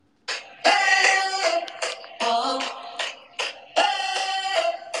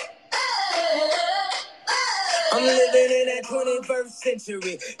I'm living in that 21st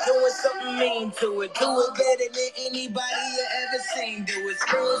century, doing something mean to it, do it better than anybody you ever seen do it.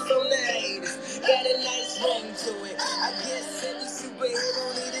 Screwing from the haters, got a nice ring to it. I guess every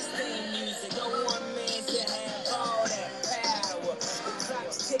superhero need his theme music. No one man should have all that power. The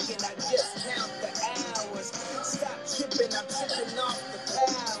clock's ticking, I just count the hours. Stop tripping, I'm tripping off the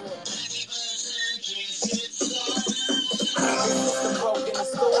power. The broken, the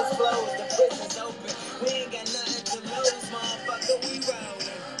school's closed, the prison's open. We ain't got nothing to lose, motherfucker, we rollin'.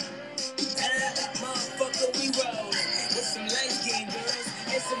 Motherfucker, we rollin'. With some light-skinned girls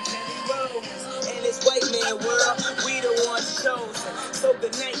and some Kelly Rollins. In this white man world, we the ones chosen. So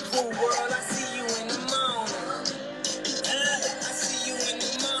good night, cool world, I see you in the morning. I see you in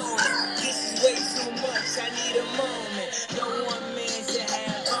the morning. This is way too much, I need a moment. No one man should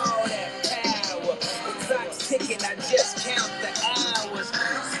have all that power. The clock's ticking, I just count the hours.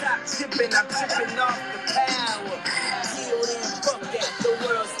 Stop tripping, I'm tripping off the power. Till then, fuck that, the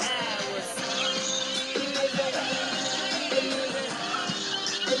world's ours.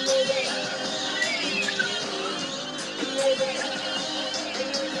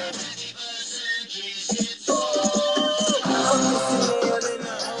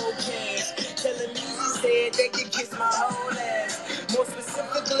 Telling me he said they could kiss my whole ass. More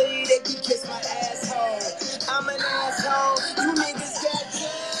specifically, they could kiss my asshole. I'm an asshole, you niggas got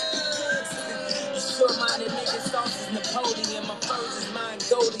drugs. You short-minded niggas, sauce is Napoleon. My furs is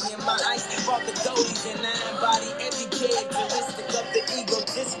Mongolian. My ice bought the goalies and I embody every characteristic of the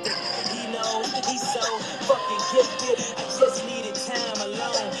egotistic. He knows he's so fucking gifted. I just needed time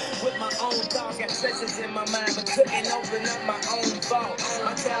alone with my own thoughts. Got treasures in my mind, but couldn't open up my own vault.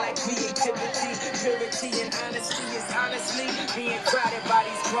 My talent, creativity, purity, and honesty is honestly being crowded by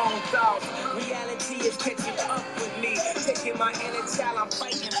these grown thoughts. Reality is catching up with me, taking my inner child. I'm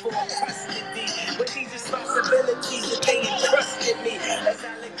fighting for custody. With these responsibilities that they entrusted me, as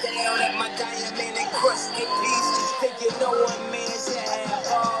I look down at my diamond encrusted piece, thinking no one man should have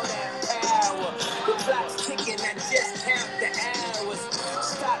all that power. The clock's ticking, I just count the hours.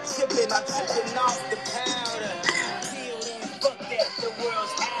 Stop tripping, I'm tripping off the powder. Till then, fuck that, the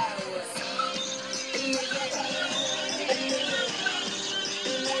world's ours.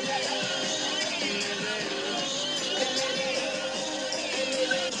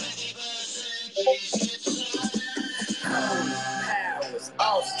 Powers,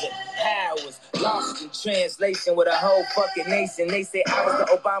 Austin, Powers, lost in translation with a whole fucking nation. They say I was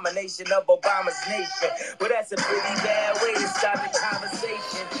the abomination of Obama's nation. Well, that's a pretty bad way to start the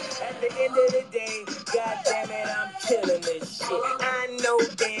conversation. At the end of the day, god damn it, I'm killing this shit. I know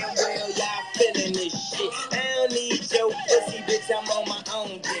damn well y'all feeling this shit. I don't need your pussy, bitch, I'm on my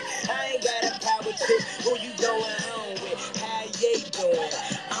own dick. I ain't got a power trip, who you going home with? How you doing?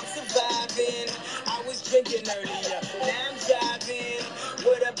 I'm surviving. I was drinking earlier, now I'm driving.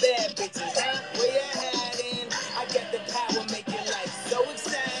 With a bad bitches, huh? Where you hiding? I got the power, making life so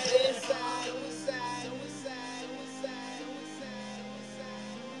exciting.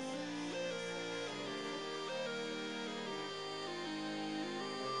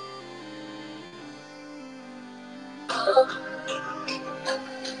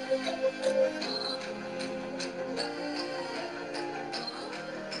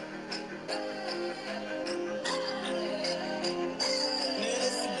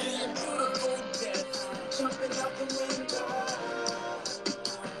 Jumping out the window,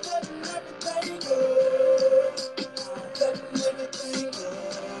 letting everything go, letting everything go.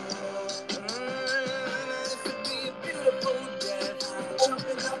 This could be a beautiful death.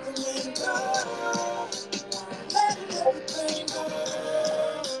 Jumping out the window, letting everything go,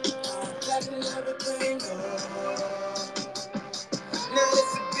 letting everything go. Now this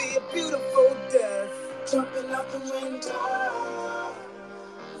could be a beautiful death. Jumping out the window,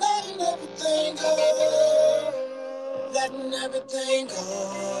 letting everything go, letting everything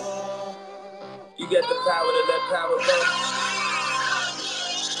go. You got the power to let power go.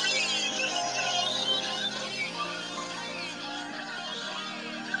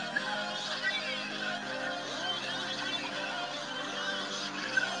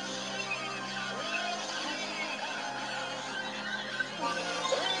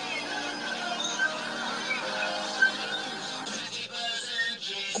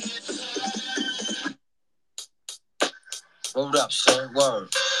 Hold up, sir. Word.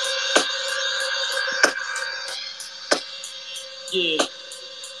 Yeah.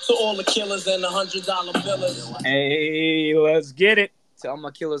 To all the killers and the $100 billers. Hey, let's get it. To all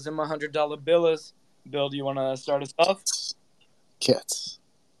my killers and my $100 billers. Bill, do you want to start us off? Cats.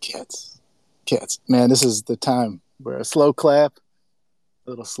 Man, this is the time where a slow clap, a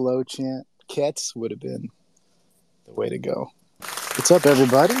little slow chant, Cats would have been The way to go. What's up,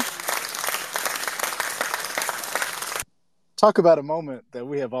 everybody? Talk about a moment that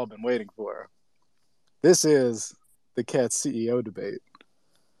we have all been waiting for. This is the Cets CEO Debate.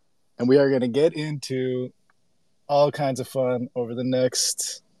 And we are going to get into all kinds of fun over the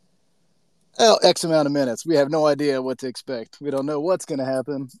next X amount of minutes. We have no idea what to expect. We don't know what's going to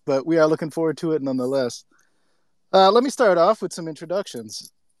happen, but we are looking forward to it nonetheless. Let me start off with some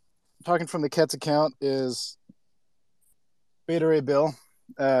introductions. Talking from the Cets account is Beta Ray Bill.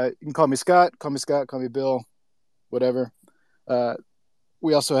 You can call me Scott, call me Bill, whatever.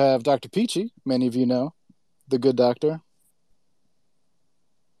 We also have Dr. Peachy, many of you know, the good doctor,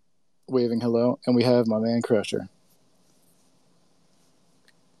 waving hello, and we have my man Crusher.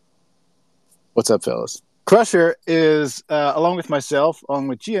 What's up, fellas? Crusher is, along with myself, along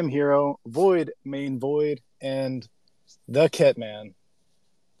with GM Hero, Void, Main Void, and the Ketman,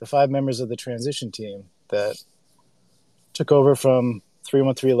 the 5 members of the transition team that took over from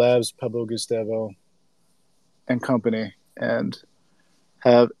 313 Labs, Pablo Gustavo, and company, and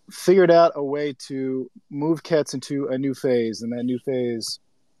have figured out a way to move Cets into a new phase, and that new phase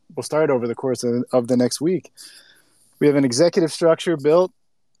will start over the course of the next week. We have an executive structure built,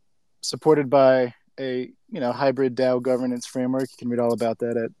 supported by a hybrid DAO governance framework. You can read all about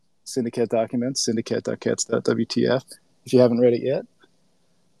that at Syndicate documents, syndicate.cets.wtf, if you haven't read it yet.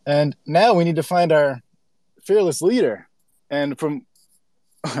 And now we need to find our fearless leader. And from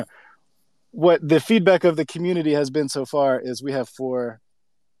what the feedback of the community has been so far is we have 4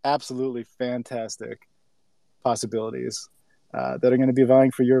 absolutely fantastic possibilities that are going to be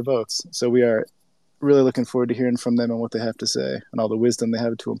vying for your votes. So we are really looking forward to hearing from them and what they have to say and all the wisdom they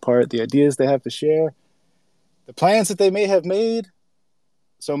have to impart, the ideas they have to share, the plans that they may have made,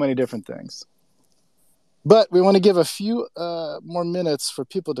 so many different things. But we want to give a few more minutes for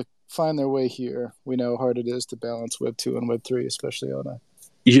people to find their way here. We know how hard it is to balance Web 2 and Web 3, especially on a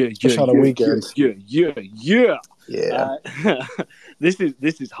weekend. Yeah. This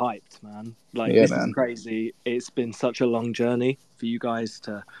is hyped, man. This is crazy. It's been such a long journey for you guys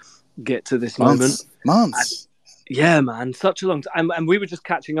to get to this moment. Months. Yeah, man, such a long time. And we were just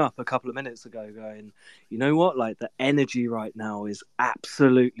catching up a couple of minutes ago going, you know what? The energy right now is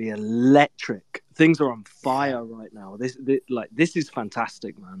absolutely electric. Things are on fire right now. This is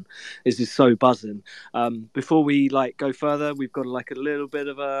fantastic, man. This is so buzzing. Before we go further, we've got a little bit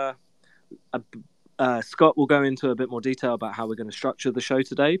of Scott will go into a bit more detail about how we're going to structure the show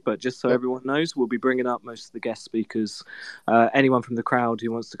today, but just so everyone knows, we'll be bringing up most of the guest speakers, anyone from the crowd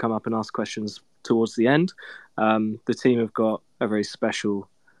who wants to come up and ask questions towards the end. The team have got a very special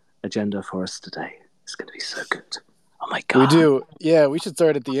agenda for us today. It's going to be so good. Oh my God. We do. Yeah, we should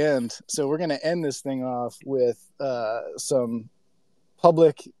start at the end. So we're going to end this thing off with some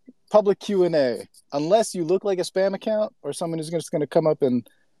public Q&A. Unless you look like a spam account or someone who's just going to come up and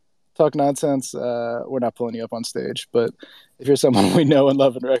talk nonsense, we're not pulling you up on stage. But if you're someone we know and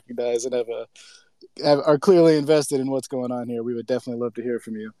love and recognize and are clearly invested in what's going on here, we would definitely love to hear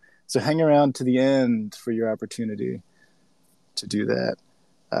from you. So hang around to the end for your opportunity to do that.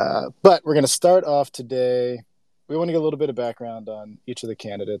 But we're going to start off today. We want to get a little bit of background on each of the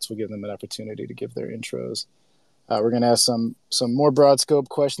candidates. We'll give them an opportunity to give their intros. We're going to ask some more broad scope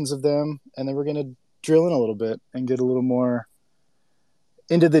questions of them, and then we're going to drill in a little bit and get a little more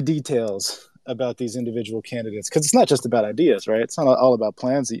into the details about these individual candidates, because it's not just about ideas, right? It's not all about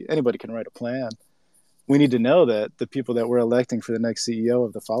plans. Anybody can write a plan. We need to know that the people that we're electing for the next CEO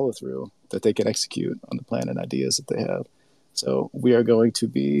have the follow through, that they can execute on the plan and ideas that they have. So we are going to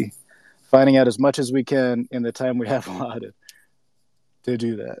be finding out as much as we can in the time we have allotted to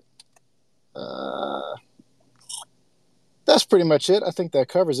do that. That's pretty much it. I think that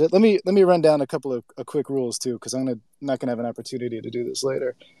covers it. Let me run down a couple of quick rules too, because I'm not gonna have an opportunity to do this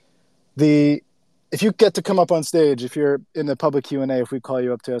later. If you get to come up on stage, if you're in the public Q&A, if we call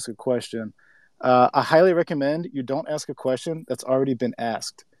you up to ask a question, I highly recommend you don't ask a question that's already been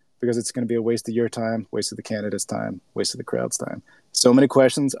asked, because it's going to be a waste of your time, waste of the candidate's time, waste of the crowd's time. So many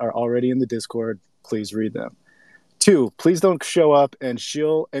questions are already in the Discord. Please read them. 2, please don't show up and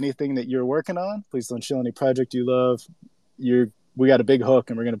shill anything that you're working on. Please don't shill any project you love. We got a big hook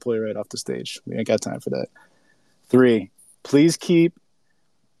and we're going to pull you right off the stage. We ain't got time for that. 3, please keep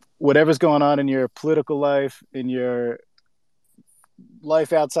whatever's going on in your political life, in your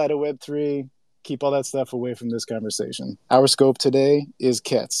life outside of Web3, keep all that stuff away from this conversation. Our scope today is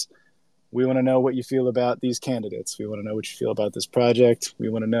Cets. We want to know what you feel about these candidates. We want to know what you feel about this project. We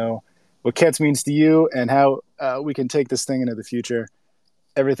want to know what Cets means to you and how we can take this thing into the future.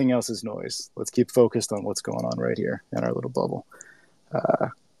 Everything else is noise. Let's keep focused on what's going on right here in our little bubble.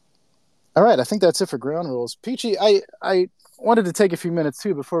 All right, I think that's it for ground rules. Peachy, I wanted to take a few minutes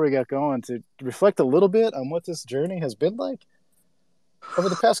too before we got going to reflect a little bit on what this journey has been like over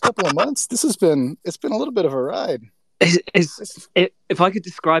the past couple of months. It's been a little bit of a ride. If I could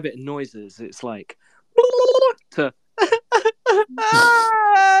describe it in noises, it's like to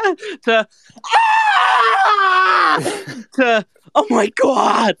to to oh my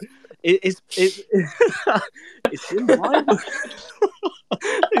god, it's been wild.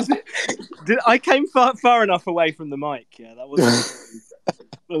 I came far enough away from the mic. Yeah, that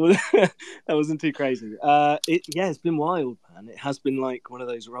wasn't too crazy. It's been wild, man. It has been like one of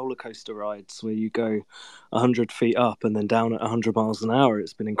those roller coaster rides where you go 100 feet up and then down at 100 miles an hour.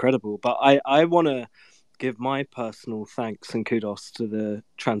 It's been incredible. But I want to give my personal thanks and kudos to the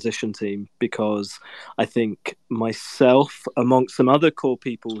transition team, because I think myself, amongst some other core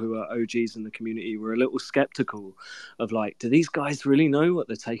people who are OGs in the community, were a little skeptical of like, do these guys really know what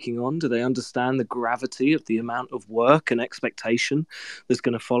they're taking on? Do they understand the gravity of the amount of work and expectation that's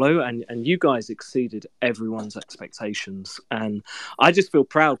going to follow? And you guys exceeded everyone's expectations, and I just feel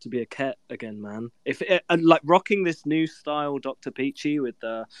proud to be a Ket again, man. If like rocking this new style Dr. Peachy with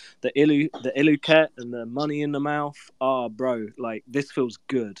the Ilu Ket and the money in the mouth. Bro, like this feels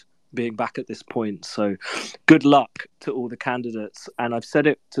good being back at this point. So good luck to all the candidates. And I've said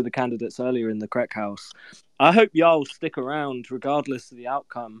it to the candidates earlier in the Crack House. I hope y'all stick around regardless of the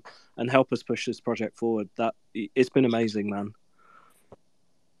outcome and help us push this project forward. That it's been amazing, man.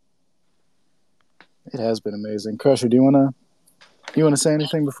 It has been amazing. Crusher, do you wanna say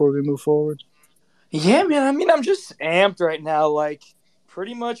anything before we move forward? Yeah, man. I mean, I'm just amped right now. Like,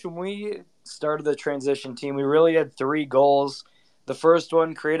 pretty much when we started the transition team, we really had three goals. The first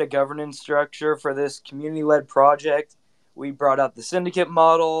one, create a governance structure for this community-led project. We brought out the syndicate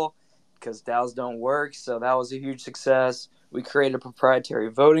model because DAOs don't work, so that was a huge success. We created a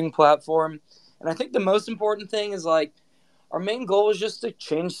proprietary voting platform. And I think the most important thing is, like, our main goal is just to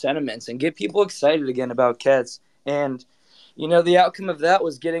change sentiments and get people excited again about Kets. And the outcome of that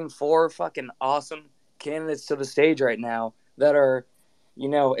was getting four fucking awesome candidates to the stage right now that are,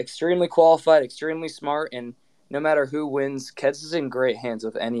 extremely qualified, extremely smart, and no matter who wins, Keds is in great hands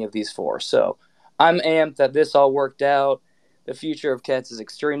with any of these four. So I'm amped that this all worked out. The future of Kets is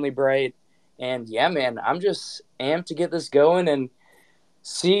extremely bright. And yeah, man, I'm just amped to get this going and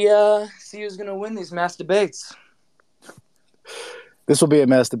see who's gonna win these mass debates. This will be a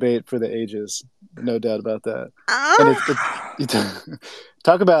mass debate for the ages, no doubt about that. And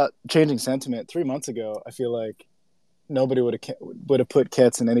talk about changing sentiment. 3 months ago, I feel like nobody would have put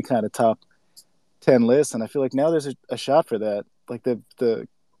Kets in any kind of top 10 list, and I feel like now there's a shot for that. Like the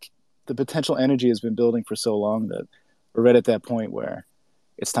potential energy has been building for so long that we're right at that point where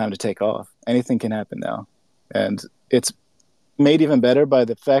it's time to take off. Anything can happen now, and it's made even better by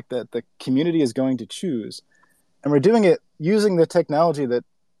the fact that the community is going to choose, and we're doing it using the technology that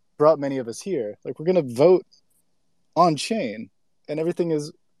brought many of us here. Like, we're going to vote on chain, and everything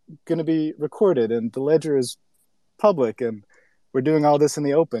is going to be recorded, and the ledger is public, and we're doing all this in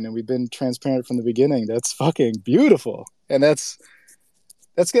the open, and we've been transparent from the beginning. That's fucking beautiful, and that's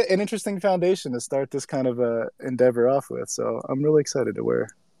an interesting foundation to start this kind of endeavor off with. So I'm really excited to where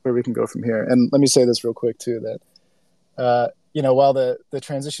we can go from here. And let me say this real quick too, that while the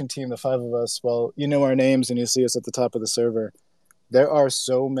transition team, the five of us, well, our names and you see us at the top of the server, there are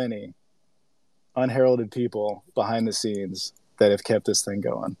so many unheralded people behind the scenes that have kept this thing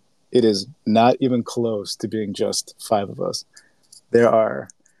going. It is not even close to being just five of us. There are,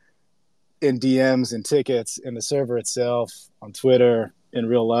 in DMs and tickets, in the server itself, on Twitter, in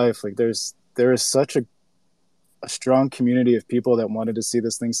real life, like there is such a strong community of people that wanted to see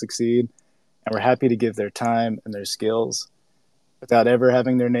this thing succeed, and we're happy to give their time and their skills without ever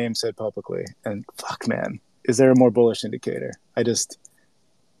having their name said publicly. And fuck, man, is there a more bullish indicator?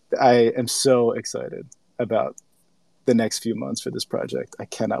 I am so excited about the next few months for this project. I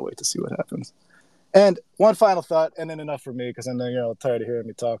cannot wait to see what happens. And one final thought, and then enough for me, because I know you're all tired of hearing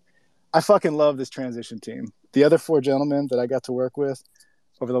me talk. I fucking love this transition team. The other four gentlemen that I got to work with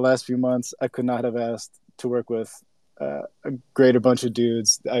over the last few months, I could not have asked to work with a greater bunch of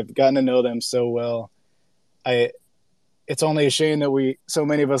dudes. I've gotten to know them so well. It's only a shame that so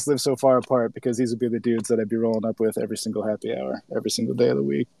many of us live so far apart, because these would be the dudes that I'd be rolling up with every single happy hour, every single day of the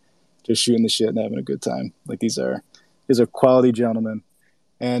week, just shooting the shit and having a good time. Like, these are quality gentlemen.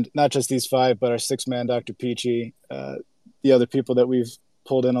 And not just these five, but our six-man Dr. Peachy, the other people that we've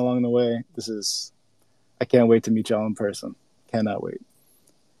pulled in along the way. I can't wait to meet y'all in person. Cannot wait.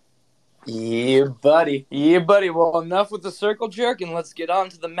 Yeah, buddy. Yeah, buddy. Well, enough with the circle jerk, and let's get on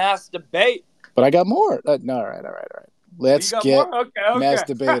to the mass debate. But I got more. No, all right. Let's got get more? Okay. mass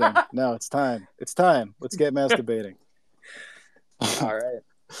debating. No, it's time. It's time. Let's get mass debating. All right.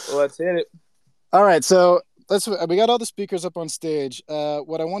 Well, let's hit it. All right, so we got all the speakers up on stage.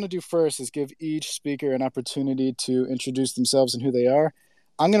 What I want to do first is give each speaker an opportunity to introduce themselves and who they are.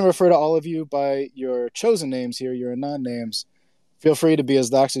 I'm going to refer to all of you by your chosen names here, your Anon names. Feel free to be as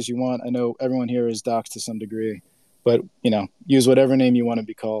doxed as you want. I know everyone here is doxed to some degree, but use whatever name you want to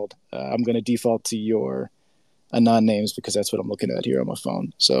be called. I'm going to default to your Anon names because that's what I'm looking at here on my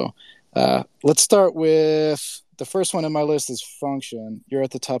phone. So let's start with the first one on my list is Function. You're at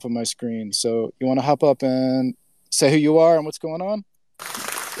the top of my screen. So you want to hop up and say who you are and what's going on?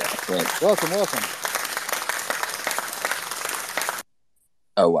 Yeah, right. Welcome.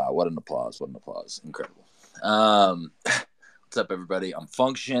 Oh, wow. What an applause. Incredible. What's up, everybody? I'm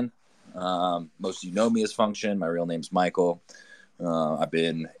Function. Most of you know me as Function. My real name's Michael. I've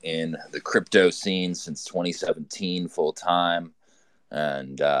been in the crypto scene since 2017 full time,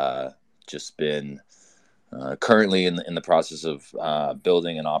 and just been currently in the process of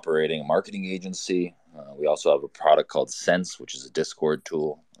building and operating a marketing agency. We also have a product called Cents, which is a Discord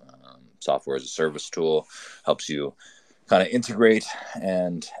tool, software as a service tool, helps you kind of integrate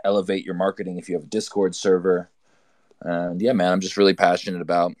and elevate your marketing if you have a Discord server. And yeah, man, I'm just really passionate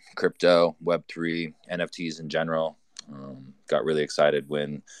about crypto, Web3, NFTs in general. Got really excited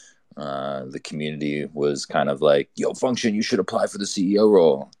when the community was kind of like, yo, Function, you should apply for the CEO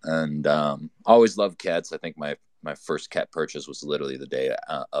role. And always loved cats. I think my first cat purchase was literally the day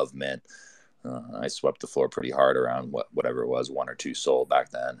of mint. I swept the floor pretty hard around whatever it was, 1 or 2 sold back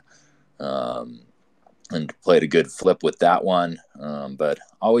then. And played a good flip with that one. But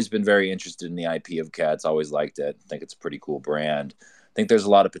always been very interested in the IP of cats. Always liked it. I think it's a pretty cool brand. I think there's a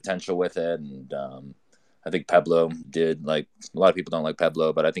lot of potential with it. And I think Pablo did, like, a lot of people don't like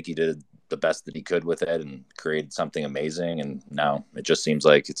Pablo, but I think he did the best that he could with it and created something amazing. And now it just seems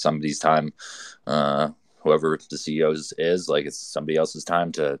like it's somebody's time. Whoever the CEO is, like, it's somebody else's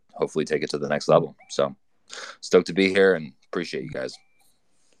time to hopefully take it to the next level. So stoked to be here and appreciate you guys.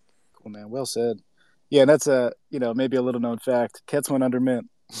 Cool, man. Well said. Yeah, and that's maybe a little known fact. Cats went under mint.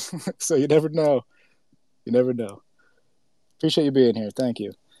 So you never know. Appreciate you being here. Thank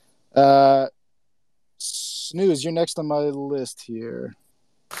you. Snooze, you're next on my list here.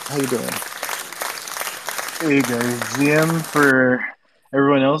 How you doing? Hey guys, GM for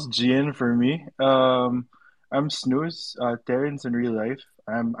everyone else, GN for me. I'm Snooze, Terrence in real life.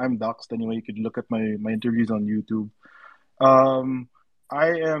 I'm doxed anyway. You could look at my interviews on YouTube. Um, I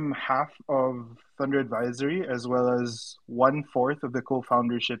am half of Thunder Advisory as well as 1/4 of the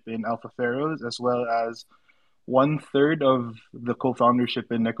co-foundership in Alpha Pharaohs, as well as 1/3 of the co-foundership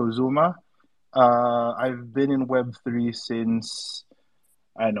in Nekozuma. I've been in Web3 since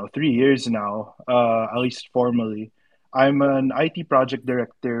I don't know 3 years now, at least formally. I'm an IT project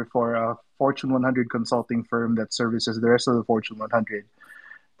director for a Fortune 100 consulting firm that services the rest of the Fortune 100.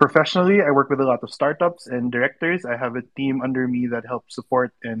 Professionally, I work with a lot of startups and directors. I have a team under me that helps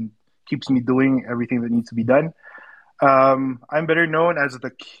support and keeps me doing everything that needs to be done. I'm better known as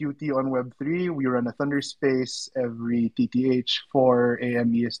the QT on Web3. We run a Thunder Space every TTH 4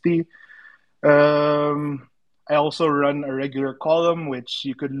 a.m. EST. I also run a regular column, which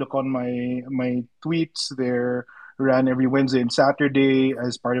you could look on my tweets. They're run every Wednesday and Saturday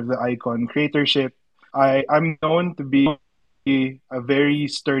as part of the Icon Creatorship. I'm known to be a very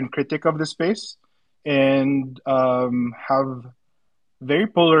stern critic of the space and have very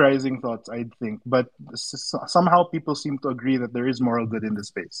polarizing thoughts, I think. But somehow people seem to agree that there is moral good in the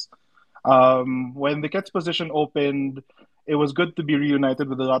space. When the Kets position opened, it was good to be reunited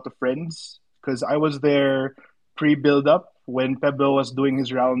with a lot of friends because I was there pre-build up when Pebble was doing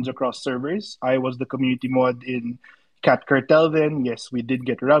his rounds across servers. I was the community mod in Cat Cartel then. Yes, we did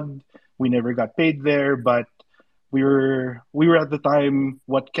get rugged. We never got paid there, but we were at the time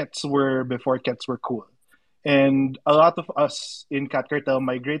what Kets were before Kets were cool. And a lot of us in Cat Cartel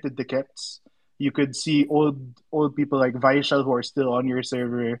migrated to Kets. You could see old people like Vaishal who are still on your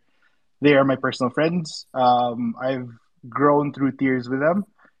server. They are my personal friends. I've grown through tears with them.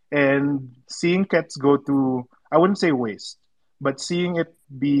 And seeing Kets go to, I wouldn't say waste, but seeing it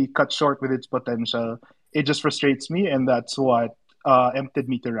be cut short with its potential, it just frustrates me. And that's what emptied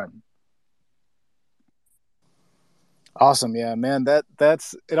me to run. Awesome, yeah, man.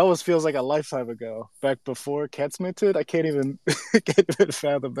 That's it. Always feels like a lifetime ago, back before Cats minted. I can't even can't even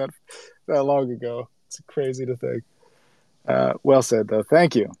fathom that long ago. It's crazy to think. Well said, though.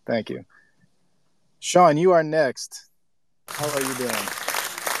 Thank you. Sean, you are next. How are you doing?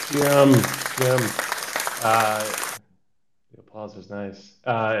 Jim. The applause was nice.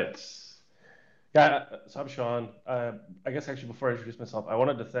 It's Yeah, so I'm Sean. I guess actually before I introduce myself, I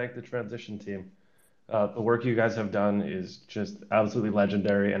wanted to thank the transition team. The work you guys have done is just absolutely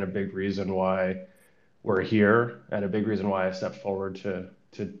legendary and a big reason why we're here and a big reason why I stepped forward to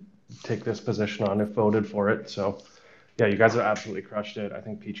take this position on if voted for it. So yeah, you guys have absolutely crushed it. I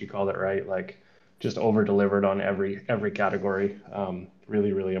think Peachy called it right, like just over delivered on every category.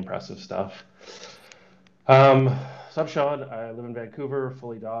 Really, really impressive stuff. Um, so I'm Sean. I live in Vancouver,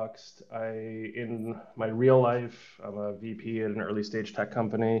 fully doxed. In my real life, I'm a VP at an early stage tech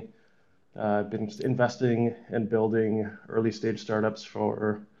company. I've been investing and building early stage startups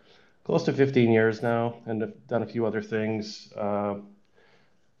for close to 15 years now, and have done a few other things.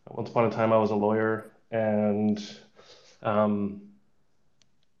 Once upon a time, I was a lawyer, and um,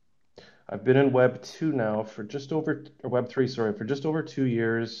 I've been in Web 2 now for just over, or Web 3, sorry, for just over 2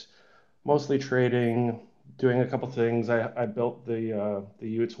 years, mostly trading, doing a couple things. I built the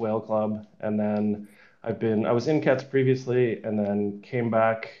Utes Whale Club, and then I was in Cets previously, and then came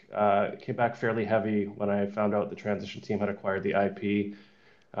back fairly heavy when I found out the transition team had acquired the IP.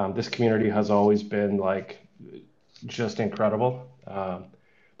 This community has always been like just incredible.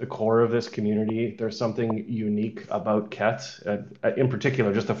 The core of this community, there's something unique about Ket, in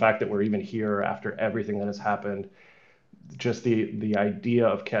particular, just the fact that we're even here after everything that has happened. Just the idea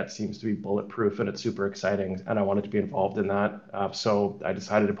of Ket seems to be bulletproof and it's super exciting, and I wanted to be involved in that. So I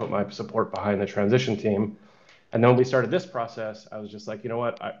decided to put my support behind the transition team. And then when we started this process, I was just like, you know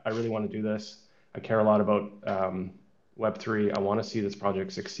what, I really want to do this. I care a lot about Web3. I want to see this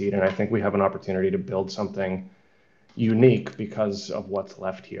project succeed, and I think we have an opportunity to build something unique because of what's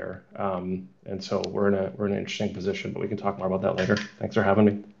left here. And so we're in an interesting position, but we can talk more about that later. Thanks for having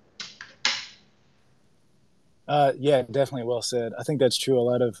me. Yeah, definitely well said. I think that's true. A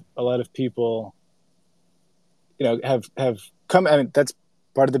lot of people, have come. I mean, that's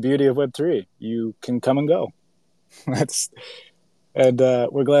part of the beauty of Web3. You can come and go. That's and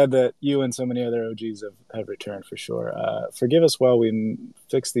we're glad that you and so many other OGs have returned for sure. Forgive us while we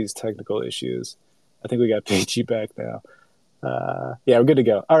fix these technical issues. I think we got Peachy back now. Yeah, we're good to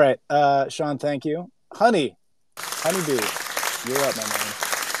go. All right, Sean, thank you. Honeybee, you're up, my man.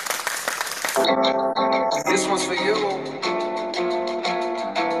 This one's for you.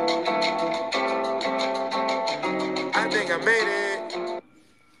 I think I made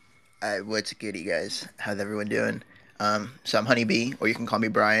it. What's good, you guys? How's everyone doing? So I'm Honeybee, or you can call me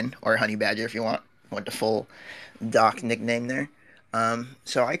Brian, or Honey Badger if you want. Want the full doc nickname there.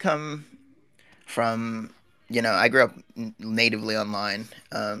 So I come from, I grew up natively online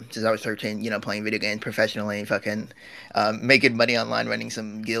since I was 13, playing video games professionally, fucking making money online, running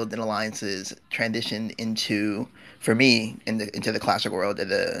some guilds and alliances, transitioned for me, into the classic world as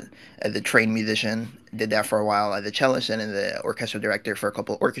a trained musician. Did that for a while as a cellist and as the orchestral director for a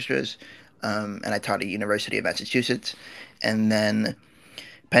couple of orchestras. And I taught at University of Massachusetts. And then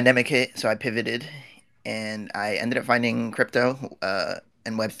pandemic hit, so I pivoted and I ended up finding crypto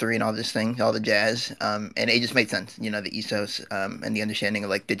and Web3 and all this thing, all the jazz. And it just made sense, the ethos and the understanding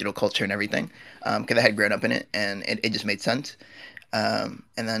of like digital culture and everything, because I had grown up in it and it just made sense. And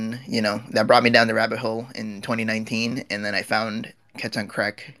then, that brought me down the rabbit hole in 2019. And then I found Cats on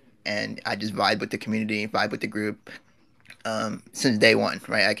Crack and I just vibe with the community, vibe with the group, since day one,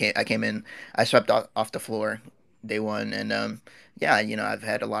 right? I came in, I swept off the floor day one, and yeah, I've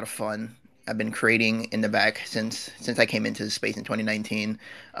had a lot of fun. I've been creating in the back since I came into the space in 2019,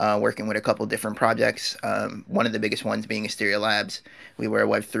 working with a couple different projects. One of the biggest ones being Asteria Labs. We were a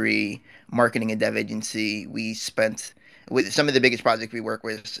Web3 marketing and dev agency. We spent with some of the biggest projects we work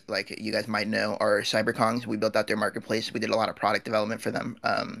with, like you guys might know, are CyberKongs. We built out their marketplace. We did a lot of product development for them,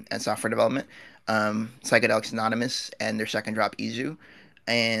 and software development. Psychedelics Anonymous and their second drop Izu.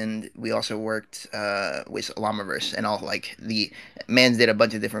 And we also worked with Llamaverse and all like the Mans did a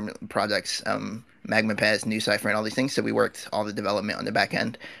bunch of different projects, Magma Pass, New Cipher, and all these things. So we worked all the development on the back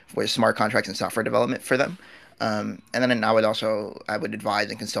end for smart contracts and software development for them. And then I would advise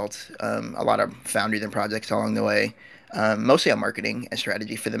and consult a lot of founders and projects along the way, mostly on marketing and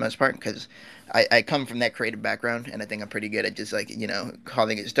strategy for the most part, because I come from that creative background, and I think I'm pretty good at just like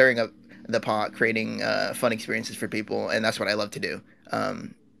calling it, stirring up the pot, creating fun experiences for people, and that's what I love to do.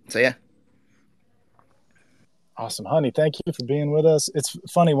 So yeah. Awesome, Honey. Thank you for being with us. It's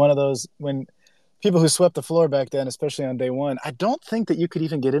funny, one of those when people who swept the floor back then, especially on day one. I don't think that you could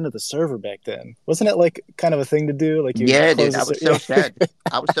even get into the server back then. Wasn't it like kind of a thing to do? Like you Yeah, close dude, the I was server. so Yeah. sad.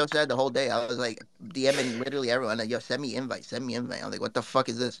 I was so sad the whole day. I was like DMing literally everyone, like, yo, send me invite, send me invite. I was like, what the fuck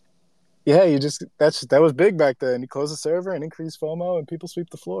is this? Yeah, that was big back then. You close the server and increase FOMO, and people sweep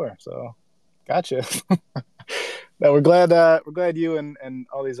the floor. So Gotcha. No, we're glad you and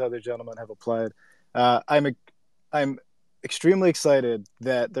all these other gentlemen have applied. I'm extremely excited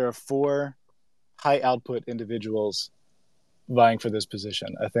that there are 4 high output individuals vying for this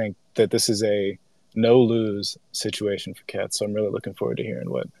position. I think that this is a no lose situation for Cets. So I'm really looking forward to hearing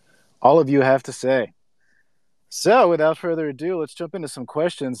what all of you have to say. So without further ado, let's jump into some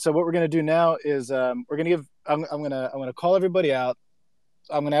questions. So what we're going to do now is I'm going to call everybody out.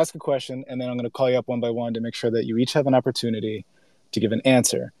 I'm going to ask a question, and then I'm going to call you up one by one to make sure that you each have an opportunity to give an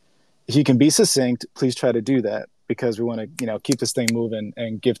answer. If you can be succinct, please try to do that, because we want to, keep this thing moving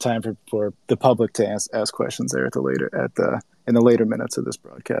and give time for the public to ask questions there in the later minutes of this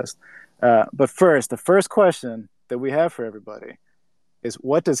broadcast. But first, the first question that we have for everybody is,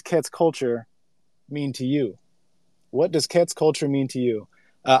 what does Cets culture mean to you? What does Cets culture mean to you?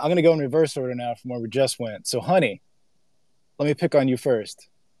 I'm going to go in reverse order now from where we just went. So, Honey, let me pick on you first.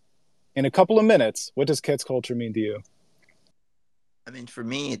 In a couple of minutes, what does Cets culture mean to you? I mean, for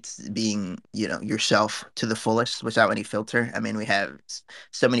me, it's being, yourself to the fullest without any filter. I mean, we have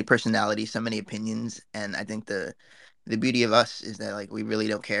so many personalities, so many opinions, and I think the beauty of us is that like we really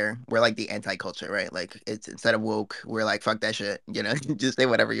don't care. We're like the anti-culture, right? Like it's instead of woke, we're like fuck that shit, just say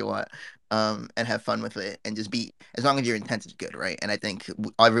whatever you want, and have fun with it, and just be as long as your intent is good, right? And I think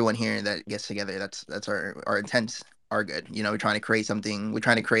everyone here that gets together, that's our intents are good. We're trying to create something. We're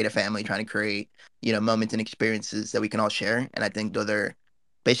trying to create a family, trying to create moments and experiences that we can all share. And I think those are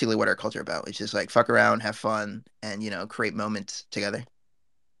basically what our culture about. It's just like fuck around, have fun, and create moments together.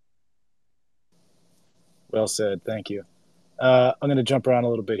 Well said. Thank you. I'm going to jump around a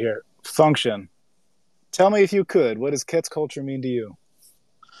little bit here. Function. Tell me, if you could, what does Cets culture mean to you?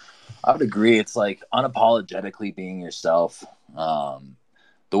 I would agree. It's like unapologetically being yourself.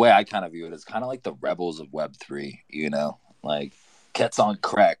 The way I kind of view it is kind of like the rebels of Web3, like Cets on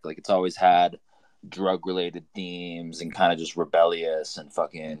crack. Like it's always had drug related themes and kind of just rebellious and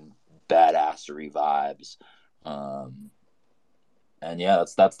fucking badassery vibes. And yeah,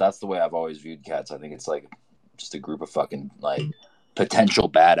 that's the way I've always viewed Cets. I think it's like just a group of fucking like potential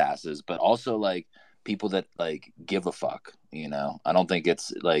badasses, but also like people that like give a fuck. I don't think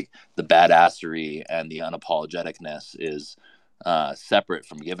it's like the badassery and the unapologeticness is separate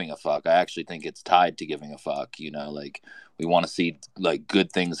from giving a fuck. I actually think it's tied to giving a fuck. Like we want to see like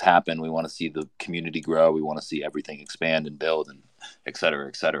good things happen. We want to see the community grow. We want to see everything expand and build, and et cetera,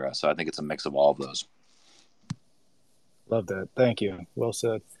 et cetera. So I think it's a mix of all of those. Love that. Thank you. Well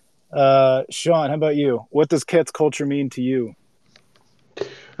said. Sean, how about you? What does Cets culture mean to you?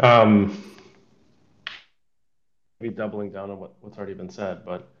 Be doubling down on what's already been said,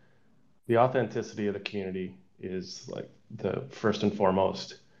 but the authenticity of the community is like the first and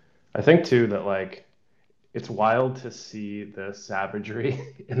foremost. I think too that like it's wild to see the savagery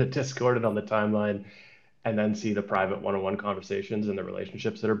in the Discord and on the timeline, and then see the private one-on-one conversations and the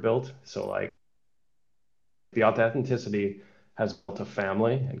relationships that are built. So like the authenticity has built a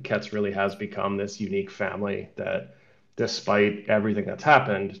family, and Cets really has become this unique family that, despite everything that's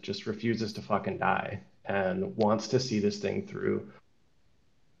happened, just refuses to fucking die and wants to see this thing through.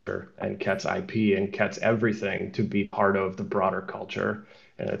 And Cets IP and Cets everything to be part of the broader culture.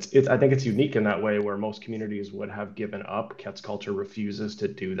 And it's I think it's unique in that way, where most communities would have given up. Cets culture refuses to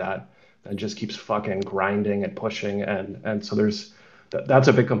do that and just keeps fucking grinding and pushing. And so that's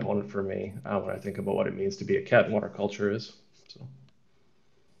a big component for me when I think about what it means to be a Cet and what our culture is. So.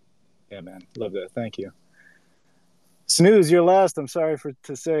 Yeah, man. Love that. Thank you. Snooze, you're last. I'm sorry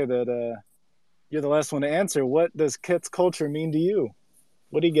to say that you're the last one to answer. What does Cets culture mean to you?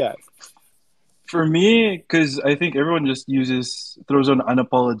 What do you got? For me, because I think everyone just throws on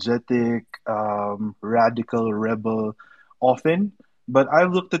unapologetic, radical, rebel often, but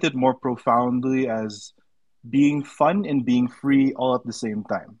I've looked at it more profoundly as being fun and being free all at the same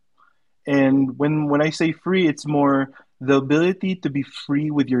time. And when I say free, it's more the ability to be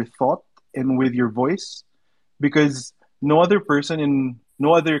free with your thought and with your voice, because no other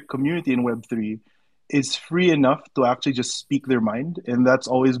community in Web3 is free enough to actually just speak their mind. And that's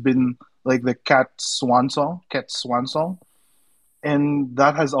always been like the Cat Swan song. And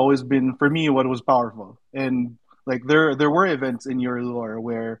that has always been for me what was powerful. And like there were events in your lore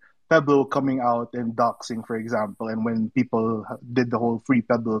where Pebble coming out and doxing, for example, and when people did the whole free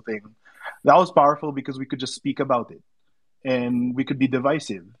Pebble thing, that was powerful because we could just speak about it and we could be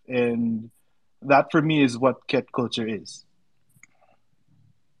divisive. And that for me is what Cat culture is.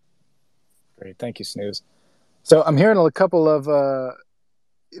 Great. Thank you, Snooze. So I'm hearing a couple of,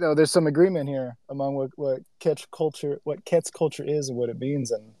 there's some agreement here among what Cets culture is and what it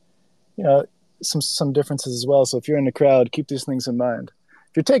means, and some differences as well. So if you're in the crowd, keep these things in mind.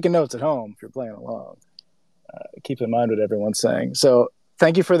 if you're taking notes at home, if you're playing along, keep in mind what everyone's saying. So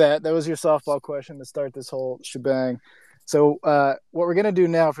thank you for that. That was your softball question to start this whole shebang. So what we're going to do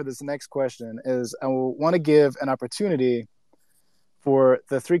now for this next question is I want to give an opportunity for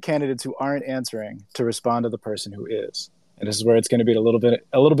the three candidates who aren't answering to respond to the person who is. And this is where it's going to be a little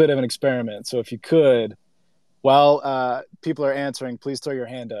bit of an experiment. So if you could, while people are answering, please throw your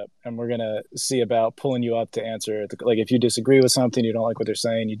hand up, and we're going to see about pulling you up to answer. Like if you disagree with something, you don't like what they're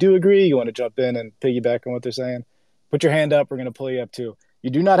saying, you do agree, you want to jump in and piggyback on what they're saying, put your hand up. We're going to pull you up too.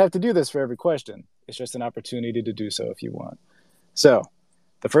 You do not have to do this for every question. It's just an opportunity to do so if you want. So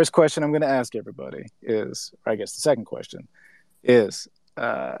the first question I'm going to ask everybody is, or I guess the second question is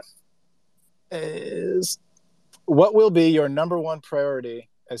what will be your number one priority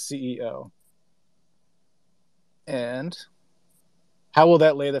as CEO? And how will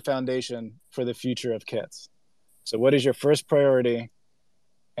that lay the foundation for the future of Cets? So what is your first priority,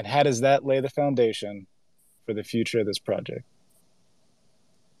 and how does that lay the foundation for the future of this project?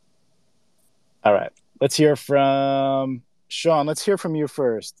 All right, let's hear from Sean. Let's hear from you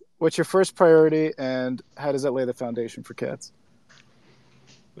first. What's your first priority, and how does that lay the foundation for Cets?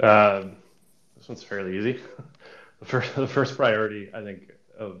 This one's fairly easy. The first priority, I think,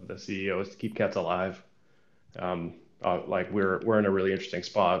 of the CEO is to keep Cets alive. Like we're in a really interesting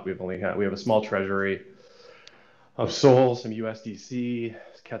spot. We have a small treasury of Sol, some USDC,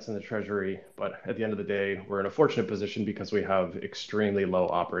 Cets in the treasury, but at the end of the day, we're in a fortunate position because we have extremely low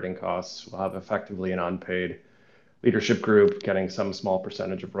operating costs. We'll have effectively an unpaid leadership group getting some small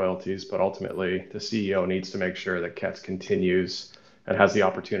percentage of royalties, but ultimately the CEO needs to make sure that Cets continues and has the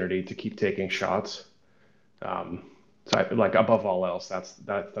opportunity to keep taking shots. Like above all else, that's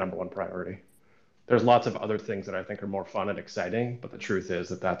the number one priority. There's lots of other things that I think are more fun and exciting, but the truth is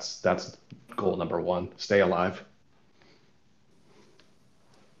that's goal number one: stay alive.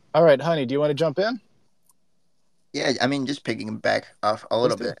 All right, honey, do you want to jump in? Yeah, I mean, just picking back off a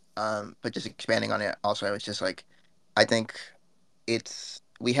little bit, but just expanding on it. Also, I was just like, I think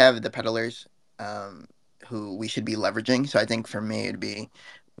we have the peddlers, who we should be leveraging. So I think for me, it'd be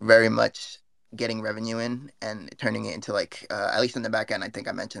very much getting revenue in and turning it into like, at least in the back end. I think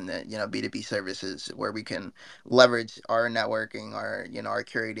I mentioned that B2B services where we can leverage our networking, our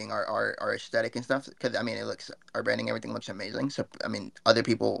curating, our aesthetic and stuff. Because I mean, our branding, everything looks amazing. So I mean, other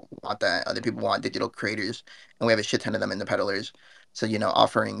people want that. Other people want digital creators, and we have a shit ton of them in the peddlers. So,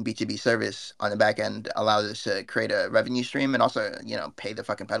 offering B2B service on the back end allows us to create a revenue stream and also, pay the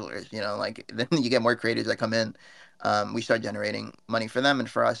fucking peddlers, like then you get more creators that come in. We start generating money for them and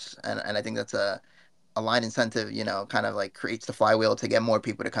for us. And I think that's a line incentive, kind of like creates the flywheel to get more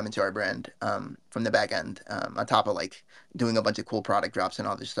people to come into our brand, from the back end, on top of like doing a bunch of cool product drops and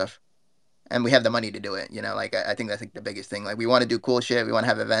all this stuff. And we have the money to do it. Like I think that's like the biggest thing. Like we want to do cool shit. We want to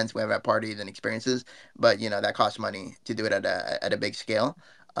have events. We want to have parties and experiences, but that costs money to do it at a big scale.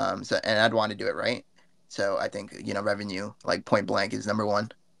 And I'd want to do it right. So I think revenue, like point blank, is number one.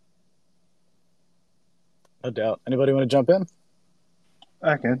 No doubt. Anybody want to jump in?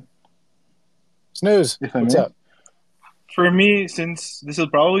 I can. Snooze. If I What's may. up? For me, since this will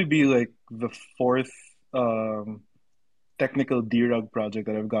probably be like the fourth technical derug project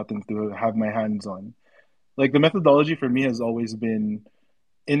that I've gotten to have my hands on, like the methodology for me has always been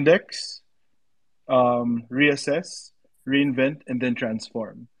index, reassess, reinvent, and then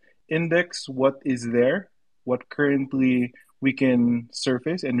transform. Index what is there, what currently we can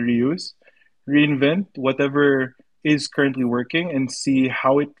surface and reuse. Reinvent whatever is currently working and see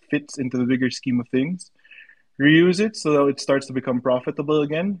how it fits into the bigger scheme of things. Reuse it so that it starts to become profitable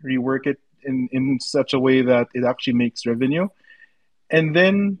again. Rework it in such a way that it actually makes revenue. And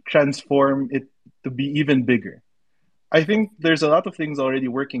then transform it to be even bigger. I think there's a lot of things already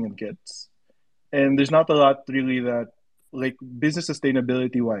working in Gits, and there's not a lot really that like business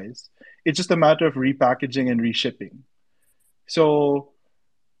sustainability wise. It's just a matter of repackaging and reshipping. So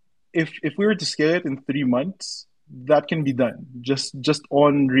if we were to scale it in 3 months, that can be done just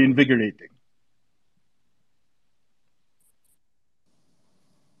on reinvigorating.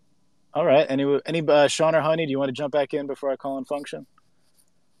 All right. Any Sean or Honey, do you want to jump back in before I call on Function?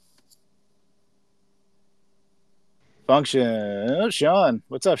 Function. Sean.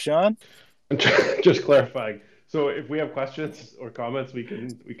 What's up, Sean? Just clarifying. So if we have questions or comments, we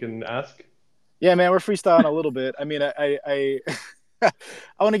can ask. Yeah, man, we're freestyling a little bit. I mean, I I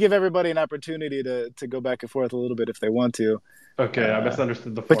want to give everybody an opportunity to go back and forth a little bit if they want to. Okay, I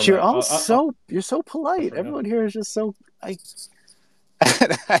misunderstood the format. But you're all you're so polite. Everyone here is just so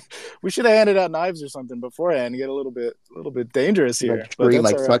We should have handed out knives or something beforehand. Get a little bit dangerous here, Like but scream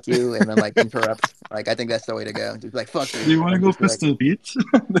that's like all right. "fuck you" and then like interrupt. Like I think that's the way to go. Just like "fuck Do you." you want to And go just be like, Pistol Pete?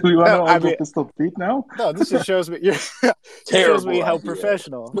 Do we want to No, all I go mean, Pistol Pete now? no. This just shows me this shows me Terrible how idea.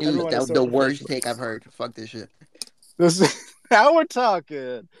 professional "Dude, everyone that is. was So the worst professional. take I've heard. Fuck this shit." Now we're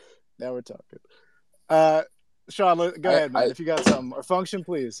talking. Now we're talking. Sean, go ahead, man. I If you got something or function,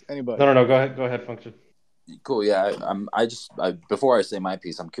 please. Anybody. No. Go ahead, function. cool. Yeah, before I say my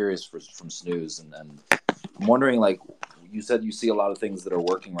piece, I'm curious from Snooze, and I'm wondering, like, you said you see a lot of things that are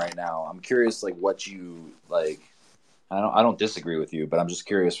working right now. I'm curious, like, what you like. I don't disagree with you, but I'm just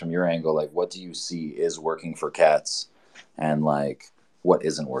curious from your angle, like, what do you see is working for cats, and like, what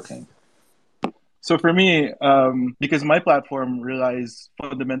isn't working? So for me, because my platform relies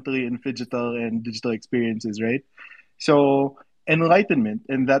fundamentally in phygital and digital experiences, right? So enlightenment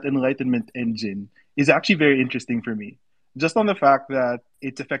and that enlightenment engine is actually very interesting for me. Just on the fact that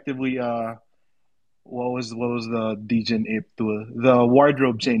it's effectively what was the Degen ape tool? The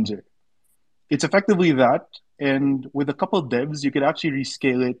wardrobe changer. It's effectively that, and with a couple devs, you could actually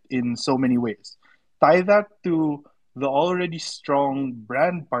rescale it in so many ways. Tie that to the already strong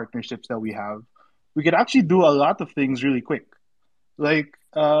brand partnerships that we have. We could actually do a lot of things really quick. Like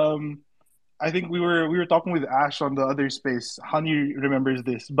I think we were talking with Ash on the other space. Honey remembers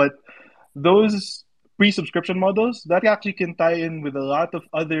this, but those pre-subscription models that actually can tie in with a lot of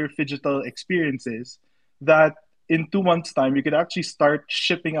other phygital experiences that in 2 months time you could actually start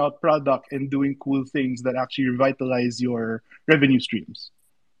shipping out product and doing cool things that actually revitalize your revenue streams.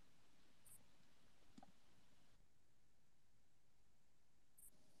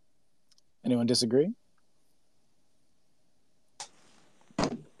 Anyone disagree?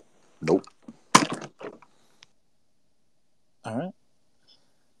 Nope. All right.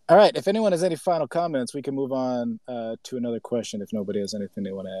 All right. If anyone has any final comments, we can move on to another question. If nobody has anything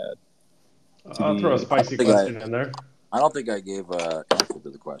they want to add. I'll throw a spicy question in there. I don't think I gave an answer to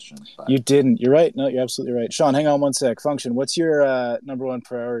the question. But You didn't. You're right. No, you're absolutely right. Sean, hang on one sec. Function, what's your number one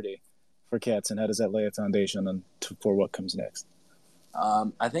priority for cats, and how does that lay a foundation for what comes next?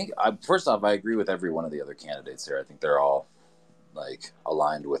 I think first off, I agree with every one of the other candidates here. I think they're all like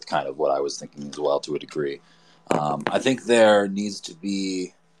aligned with kind of what I was thinking as well to a degree. I think there needs to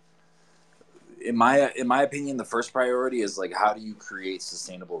be, in my opinion, the first priority is like, how do you create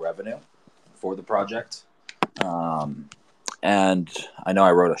sustainable revenue for the project? And I know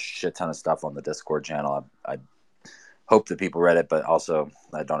I wrote a shit ton of stuff on the Discord channel. I hope that people read it, but also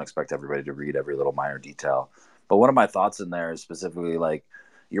I don't expect everybody to read every little minor detail. But one of my thoughts in there is specifically like,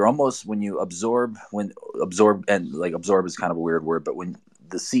 you're almost, when you absorb and like absorb is kind of a weird word, but when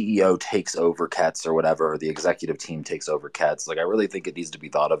the CEO takes over Cets or whatever, or the executive team takes over Cets, like I really think it needs to be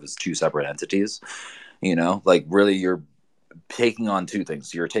thought of as two separate entities. Like really you're taking on two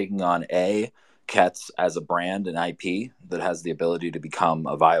things. You're taking on Cets as a brand and IP that has the ability to become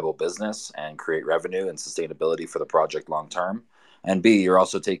a viable business and create revenue and sustainability for the project long term. And B, you're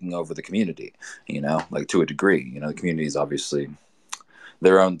also taking over the community, like to a degree. The community is obviously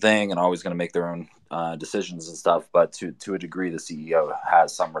their own thing and always going to make their own decisions and stuff. But to a degree, the CEO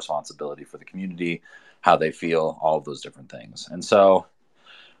has some responsibility for the community, how they feel, all of those different things. And so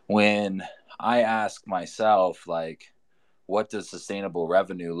when I ask myself, like, what does sustainable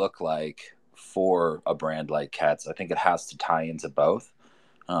revenue look like for a brand like Cets? I think it has to tie into both.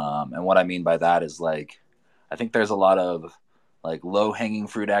 And what I mean by that is like, I think there's a lot of like low hanging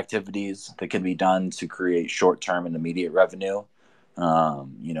fruit activities that can be done to create short term and immediate revenue.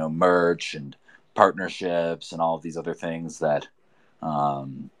 Merch and partnerships and all of these other things that,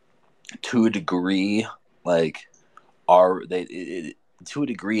 to a degree, like are they? To a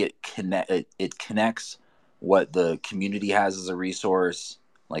degree, it connects what the community has as a resource,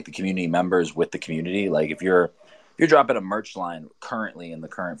 like the community members with the community. Like if you're dropping a merch line currently in the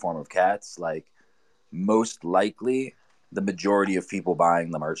current form of Cats, like most likely the majority of people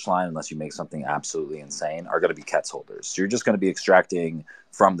buying the merch line, unless you make something absolutely insane, are going to be Cats holders. So you're just going to be extracting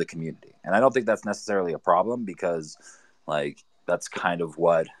from the community. And I don't think that's necessarily a problem because like that's kind of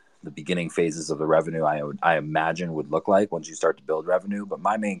what the beginning phases of the revenue I imagine would look like once you start to build revenue. But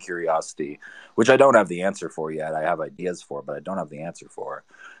my main curiosity, which I don't have the answer for yet, I have ideas for, but I don't have the answer for,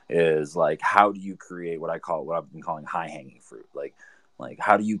 is like, how do you create what I've been calling high hanging fruit? Like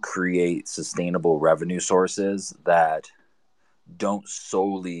how do you create sustainable revenue sources that don't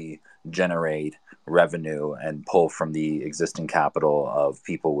solely generate revenue and pull from the existing capital of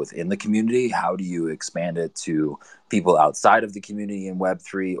people within the community? How do you expand it to people outside of the community in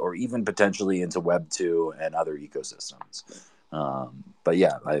Web3 or even potentially into Web2 and other ecosystems? But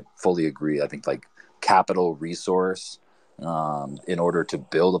yeah, I fully agree. I think like capital resource in order to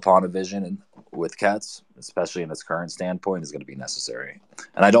build upon a vision with Cets, especially in its current standpoint, is going to be necessary.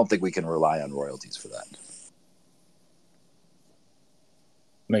 And I don't think we can rely on royalties for that.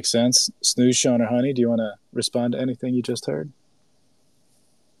 Makes sense. Snooze, Sean, or Honey, do you want to respond to anything you just heard?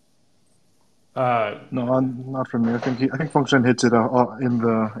 No, not from me. I think Function hits it in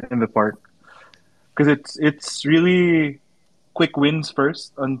the park because it's really quick wins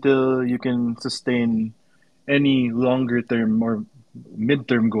first until you can sustain any longer term or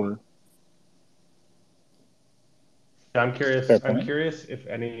mid-term goal. I'm Fair curious. I'm point. curious if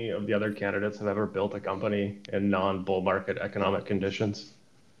any of the other candidates have ever built a company in non-bull market economic conditions.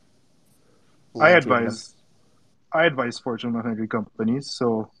 I Plenty of them. advise I advise Fortune 100 companies,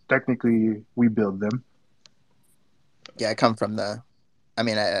 so technically we build them. Yeah, I come from the. I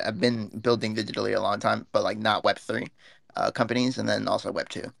mean, I've been building digitally a long time, but like not Web3 companies, and then also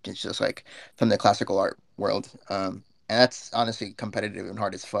Web2. It's just like from the classical art world. And that's honestly competitive and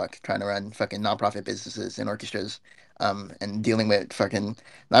hard as fuck, trying to run fucking nonprofit businesses and orchestras, and dealing with fucking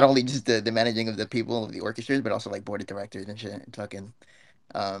not only just the managing of the people of the orchestras, but also like board of directors and shit. And fucking,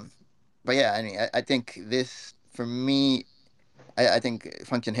 um, but yeah, I mean, I think this for me. I think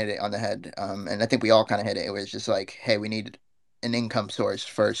Function hit it on the head, and I think we all kind of hit it. It was just like, hey, we need an income source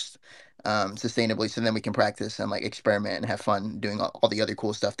first, sustainably, so then we can practice and like experiment and have fun doing all the other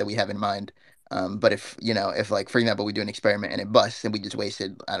cool stuff that we have in mind. But if if like for example, we do an experiment and it busts and we just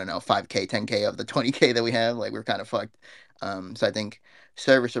wasted, I don't know, 5K, 10K of the 20K that we have, like we're kind of fucked. So I think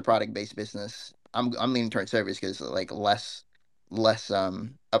service or product based business, I'm leaning towards service because like less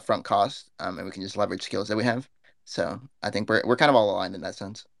upfront cost, and we can just leverage skills that we have. So I think we're kind of all aligned in that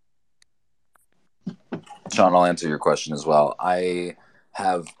sense. Sean, I'll answer your question as well. I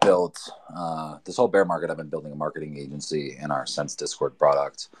have built this whole bear market. I've been building a marketing agency in our Sense Discord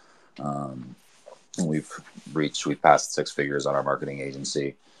product. And we've passed 6 figures on our marketing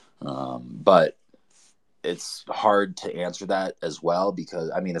agency. But it's hard to answer that as well because,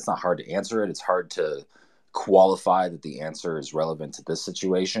 I mean, it's not hard to answer it. It's hard to qualify that the answer is relevant to this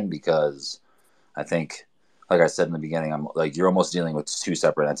situation because I think, like I said in the beginning, I'm like, you're almost dealing with 2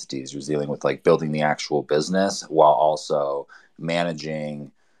 separate entities. You're dealing with like building the actual business while also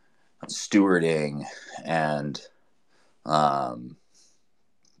managing, stewarding, and um,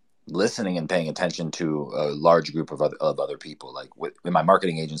 listening and paying attention to a large group of other people. Like in my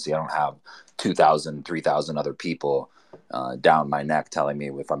marketing agency, I don't have 2,000, 3,000 other people down my neck telling me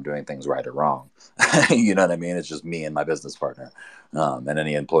if I'm doing things right or wrong. You know what I mean? It's just me and my business partner, and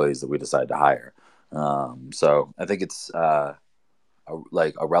any employees that we decide to hire. So I think it's a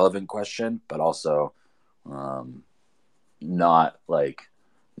relevant question, but also um, not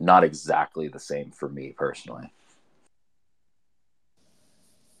not exactly the same for me personally.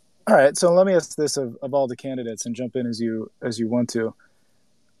 All right, so let me ask this of all the candidates and jump in as you want to.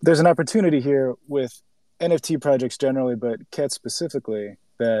 There's an opportunity here with NFT projects generally, but Ket specifically,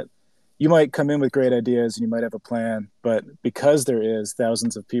 that you might come in with great ideas and you might have a plan, but because there is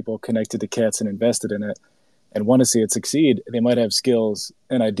thousands of people connected to Cets and invested in it and want to see it succeed, they might have skills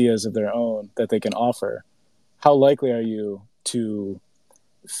and ideas of their own that they can offer. How likely are you to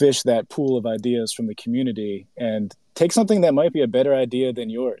fish that pool of ideas from the community and take something that might be a better idea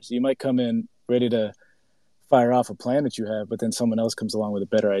than yours? You might come in ready to fire off a plan that you have, but then someone else comes along with a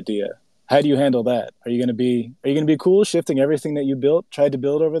better idea. How do you handle that? Are you going to be cool shifting everything that you tried to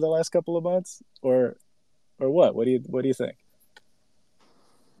build over the last couple of months, or what? What do you think?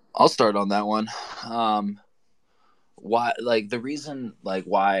 I'll start on that one. Why, like, the reason, like,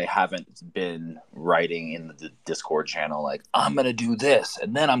 why I haven't been writing in the Discord channel, like, I'm gonna do this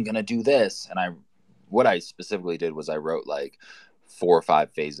and then I'm gonna do this, and what I specifically did was I wrote like 4 or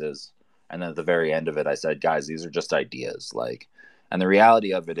 5 phases, and then at the very end of it I said, guys, these are just ideas, like, and the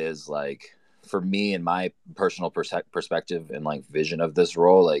reality of it is, like, for me and my personal perspective and like vision of this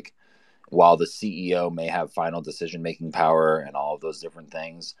role, like, while the CEO may have final decision making power and all of those different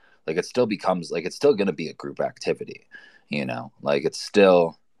things, like, it still becomes like, it's still going to be a group activity, like, it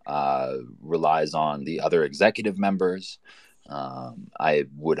still relies on the other executive members. I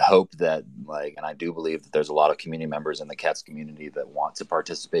would hope that, like, and I do believe that there's a lot of community members in the Cets community that want to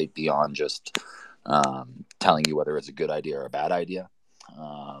participate beyond just telling you whether it's a good idea or a bad idea.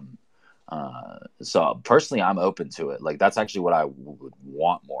 So personally, I'm open to it. Like, that's actually what I would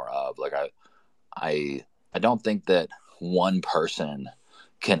want more of. Like, I don't think that one person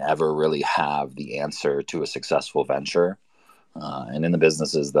can ever really have the answer to a successful venture. And in the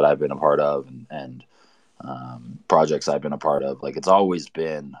businesses that I've been a part of, and projects I've been a part of, like, it's always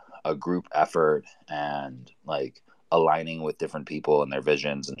been a group effort, and like aligning with different people and their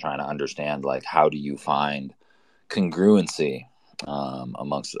visions and trying to understand, like, how do you find congruency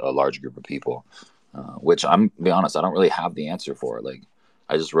amongst a large group of people, which I'm to be honest, I don't really have the answer for. Like,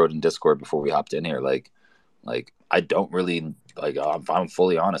 I just wrote in Discord before we hopped in here, like I don't really like. If I'm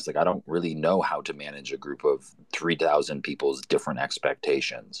fully honest, like I don't really know how to manage a group of 3,000 people's different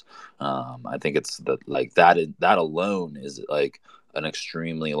expectations. I think it's like that alone is like an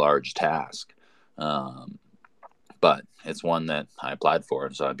extremely large task. Um, but it's one that I applied for,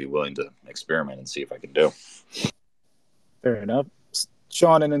 and so I'd be willing to experiment and see if I can do. Fair enough.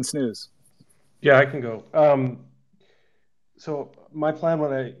 Sean and then Snooze. Yeah, I can go. So my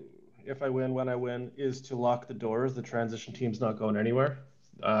plan if I win, when I win, is to lock the doors. The transition team's not going anywhere.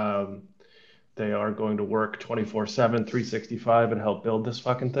 Um, they are going to work 24/7, 365, and help build this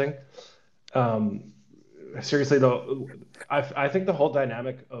fucking thing. Um, Seriously though, I think the whole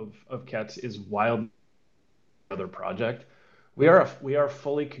dynamic of Kets is wild. Other project, we are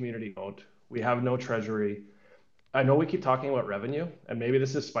fully community owned. We have no treasury. I know we keep talking about revenue, and maybe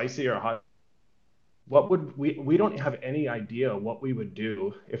this is spicy or hot. What would we don't have any idea what we would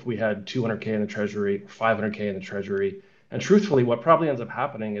do if we had 200K in the treasury, 500K in the treasury. And truthfully, what probably ends up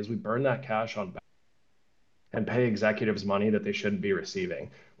happening is we burn that cash on and pay executives money that they shouldn't be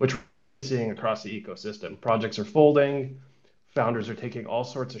receiving, which we're seeing across the ecosystem. Projects are folding, founders are taking all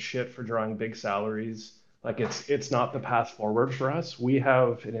sorts of shit for drawing big salaries. Like it's not the path forward for us. We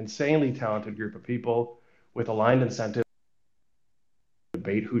have an insanely talented group of people with aligned incentives to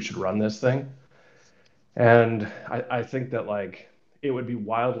debate who should run this thing. And I think that like it would be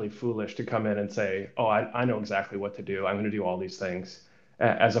wildly foolish to come in and say, oh, I know exactly what to do. I'm going to do all these things,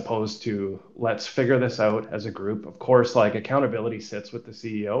 as opposed to let's figure this out as a group. Of course, like accountability sits with the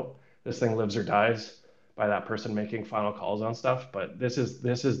CEO. This thing lives or dies by that person making final calls on stuff. But this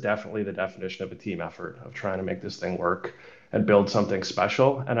is definitely the definition of a team effort of trying to make this thing work and build something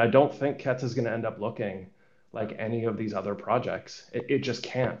special. And I don't think Kets is going to end up looking like any of these other projects. It just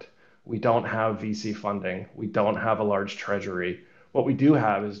can't. We don't have VC funding. We don't have a large treasury. What we do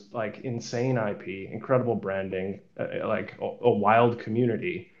have is like insane IP, incredible branding, like a wild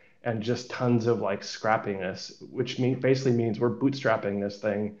community, and just tons of like scrappiness, which basically means we're bootstrapping this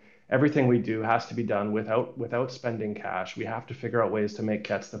thing. Everything we do has to be done without spending cash. We have to figure out ways to make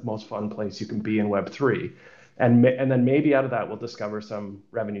Kets the most fun place you can be in Web3, and then maybe out of that we'll discover some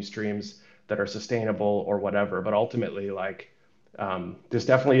revenue streams that are sustainable or whatever. But ultimately, like this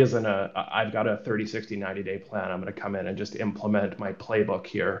definitely isn't I've got a 30, 60, 90-day plan. I'm going to come in and just implement my playbook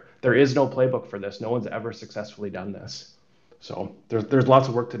here. There is no playbook for this. No one's ever successfully done this. So there's lots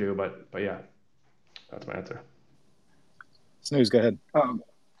of work to do, but yeah, that's my answer. Snooze, go ahead.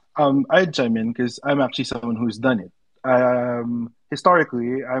 I'd chime in because I'm actually someone who's done it.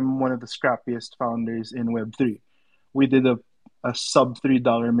 Historically, I'm one of the scrappiest founders in Web3. We did a sub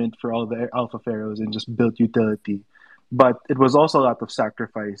 $3 mint for all the alpha pharaohs and just built utility. But it was also a lot of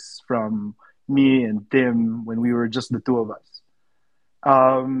sacrifice from me and Tim when we were just the two of us.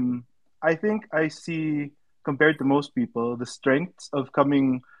 Um, I think I see, compared to most people, the strengths of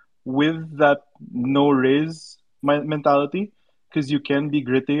coming with that no riz mentality because you can be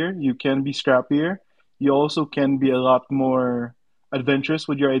grittier, you can be scrappier, you also can be a lot more adventurous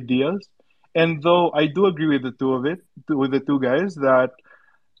with your ideas. And though I do agree with the two of it, with the two guys, that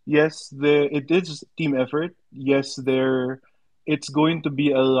yes, it is team effort. Yes, it's going to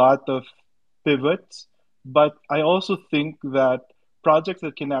be a lot of pivots, but I also think that projects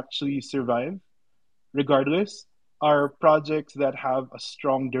that can actually survive regardless are projects that have a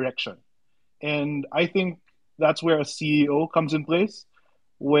strong direction. And I think that's where a CEO comes in place,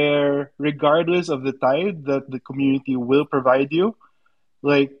 where regardless of the tide that the community will provide you,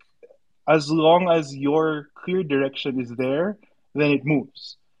 like as long as your clear direction is there, then it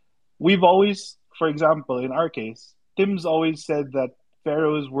moves. We've always, for example, in our case, Tim's always said that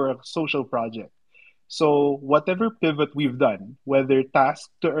Pharaohs were a social project. So whatever pivot we've done, whether task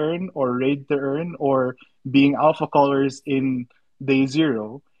to earn or raid to earn or being alpha callers in day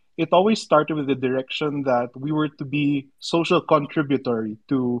zero, it always started with the direction that we were to be social contributory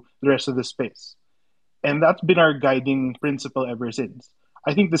to the rest of the space. And that's been our guiding principle ever since.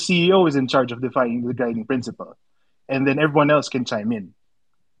 I think the CEO is in charge of defining the guiding principle, and then everyone else can chime in.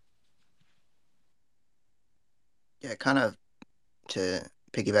 Yeah, kind of to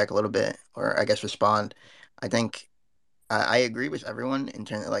piggyback a little bit, or I guess respond. I think I agree with everyone in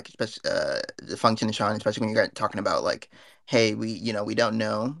terms of like, especially the function, Sean, especially when you're talking about like, hey, we don't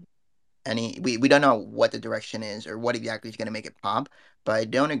know we don't know what the direction is or what exactly is going to make it pop. But I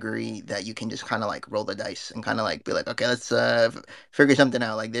don't agree that you can just kind of like roll the dice and kind of like be like, okay, let's figure something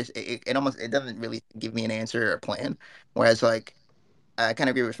out. Like this, it almost it doesn't really give me an answer or a plan. Whereas like I kind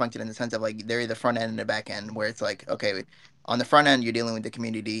of agree with Function in the sense of like they're the front end and the back end, where it's like, okay, on the front end you're dealing with the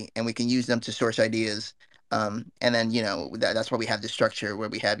community, and we can use them to source ideas. And then that's why we have the structure where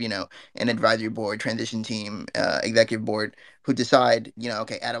we have an advisory board, transition team, executive board, who decide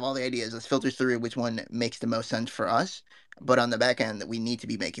okay, out of all the ideas, let's filter through which one makes the most sense for us. But on the back end, we need to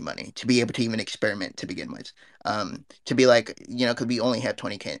be making money to be able to even experiment to begin with. To be like, because we only have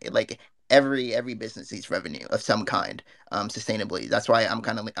 20K. Like every business needs revenue of some kind, sustainably. That's why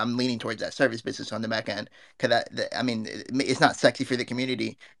I'm leaning towards that service business on the back end, because I mean, it's not sexy for the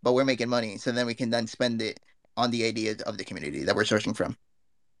community, but we're making money, so then we can then spend it on the ideas of the community that we're sourcing from.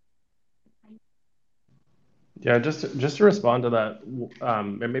 Yeah, just to respond to that,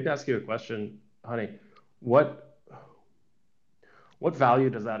 and maybe ask you a question, Honey. What what value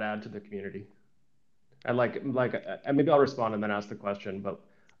does that add to the community? And and maybe I'll respond and then ask the question. But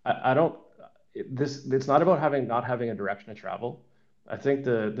I don't. It's not about not having a direction to travel. I think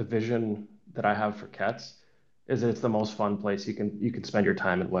the vision that I have for Kets is that it's the most fun place you can spend your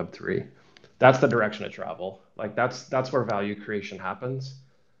time in Web3. That's the direction to travel. Like that's where value creation happens.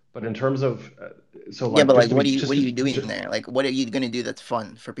 But in terms of so Yeah, like but just like, to be what are you doing just there? Like, what are you gonna do that's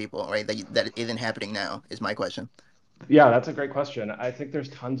fun for people, right? That isn't happening now is my question. Yeah, that's a great question. I think there's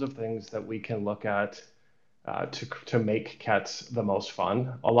tons of things that we can look at to make Kets the most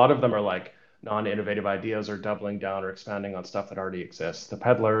fun. A lot of them are like non-innovative ideas or doubling down or expanding on stuff that already exists. The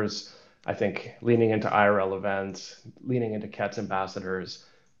peddlers, I think, leaning into IRL events, leaning into Kets ambassadors,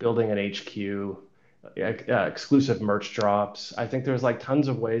 building an HQ, exclusive merch drops. I think there's like tons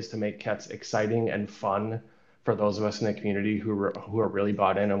of ways to make Kets exciting and fun for those of us in the community who are really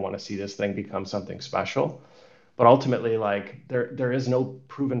bought in and want to see this thing become something special. But ultimately, like there is no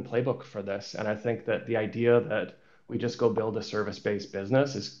proven playbook for this, and I think that the idea that we just go build a service-based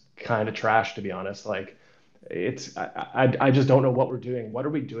business is kind of trash, to be honest. Like I just don't know what we're doing. What are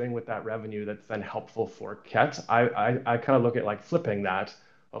we doing with that revenue that's then helpful for Kets? I kind of look at like flipping that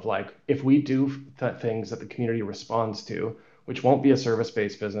of like if we do things that the community responds to, which won't be a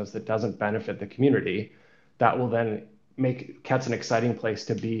service-based business that doesn't benefit the community, that will then make Kets an exciting place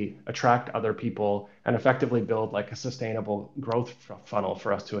to be, attract other people, and effectively build like a sustainable growth funnel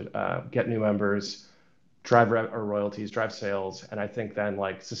for us to get new members, drive or royalties, drive sales, and I think then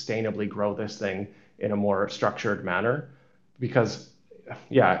like sustainably grow this thing in a more structured manner. Because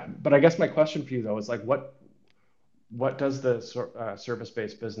yeah, but I guess my question for you though is like what does the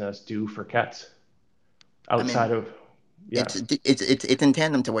service-based business do for Kets I mean, outside of yeah. it's in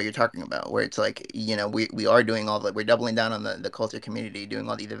tandem to what you're talking about, where it's like we are doing all we're doubling down on the culture community, doing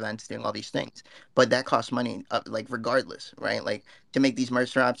all these events, doing all these things, but that costs money, like regardless, right? Like to make these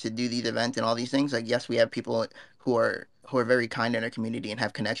merch drops, to do these events and all these things. Like yes, we have people who are very kind in our community and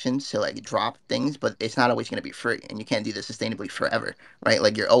have connections to like drop things, but it's not always going to be free, and you can't do this sustainably forever, right?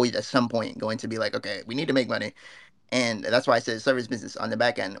 Like you're always at some point going to be like, okay, we need to make money. And that's why I said service business on the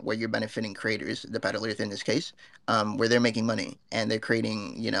back end, where you're benefiting creators, the peddlers in this case, where they're making money and they're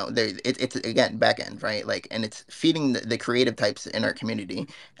creating, it's again back end, right? Like, and it's feeding the creative types in our community,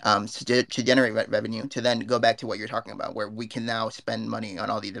 to generate revenue, to then go back to what you're talking about, where we can now spend money on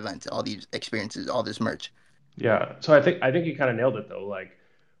all these events, all these experiences, all this merch. Yeah. So I think you kind of nailed it though. Like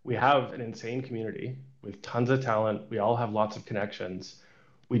we have an insane community with tons of talent. We all have lots of connections.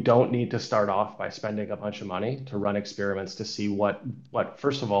 We don't need to start off by spending a bunch of money to run experiments to see what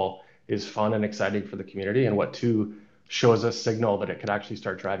first of all is fun and exciting for the community and what two shows us signal that it could actually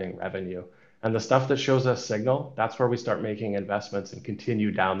start driving revenue. And the stuff that shows us signal, that's where we start making investments and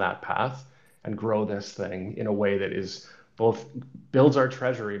continue down that path and grow this thing in a way that is both builds our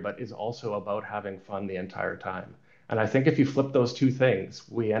treasury, but is also about having fun the entire time. And I think if you flip those two things,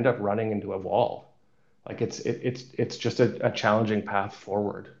 we end up running into a wall. Like it's just a challenging path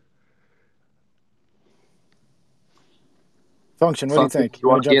forward. Function. What do you Function, think? you You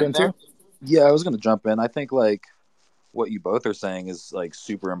want want to to jump get in in there? too? Yeah, I was gonna jump in. I think like what you both are saying is like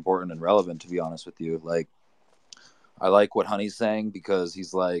super important and relevant. To be honest with you, like I like what Honey's saying because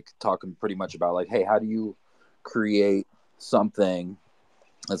he's like talking pretty much about like, hey, how do you create something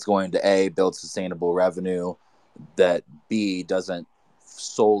that's going to A, build sustainable revenue, that B, doesn't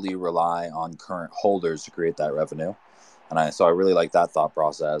solely rely on current holders to create that revenue. So I really like that thought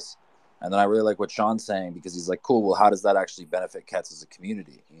process. And then I really like what Sean's saying because he's like, cool, well, how does that actually benefit Kets as a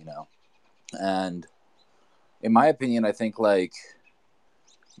community, you know? And in my opinion, I think like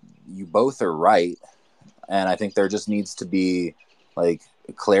you both are right. And I think there just needs to be like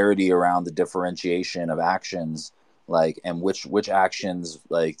clarity around the differentiation of actions, like, and which actions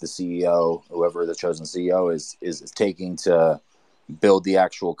like the CEO, whoever the chosen CEO is taking to build the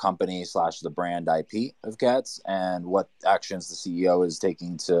actual company / the brand IP of Cats, and what actions the CEO is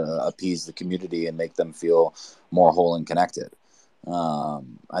taking to appease the community and make them feel more whole and connected.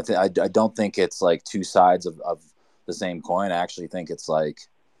 I don't think it's like two sides of the same coin. I actually think it's like,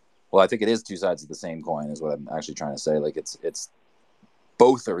 well, I think it is two sides of the same coin is what I'm actually trying to say. Like it's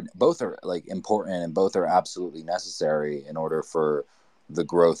both are like important, and both are absolutely necessary in order for the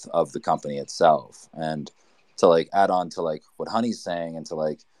growth of the company itself. And to like add on to like what Honey's saying, and to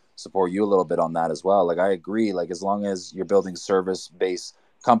like support you a little bit on that as well, like I agree, like as long as you're building service based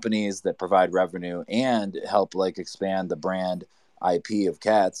companies that provide revenue and help like expand the brand IP of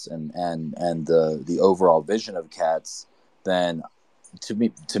Cats and the overall vision of Cats, then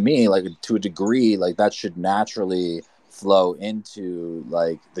to me like to a degree, like that should naturally flow into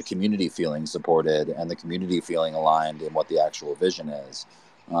like the community feeling supported and the community feeling aligned in what the actual vision is.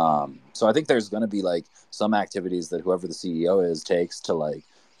 So I think there's going to be like some activities that whoever the CEO is takes to like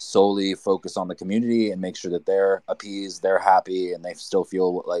solely focus on the community and make sure that they're appeased, they're happy, and they still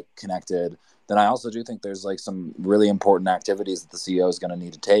feel like connected. Then I also do think there's like some really important activities that the CEO is going to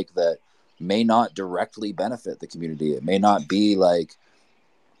need to take that may not directly benefit the community. It may not be like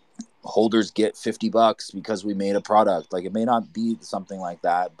holders get $50 because we made a product. Like it may not be something like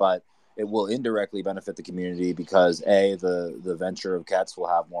that, but it will indirectly benefit the community because the venture of Cats will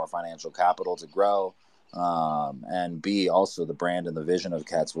have more financial capital to grow, and B, also the brand and the vision of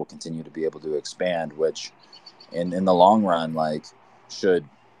Cats will continue to be able to expand, which in the long run like should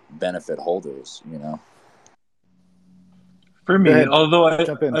benefit holders, you know. For Go me, ahead, although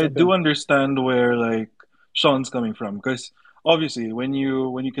jump in, I jump in. do understand where like Sean's coming from, because obviously when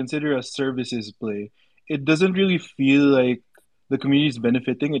you consider a services play, it doesn't really feel like the community is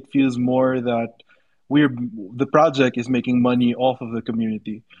benefiting. It feels more that we're the project is making money off of the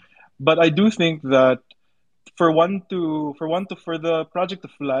community. But I do think that for the project to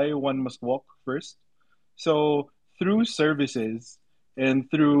fly, one must walk first. So through services and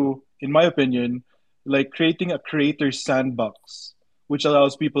through, in my opinion, like creating a creator sandbox, which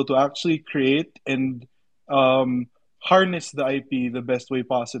allows people to actually create and harness the IP the best way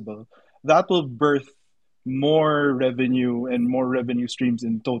possible, that will birth more revenue and more revenue streams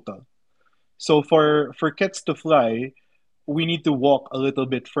in total. So for Kets to fly, we need to walk a little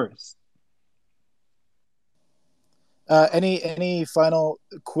bit first. Any final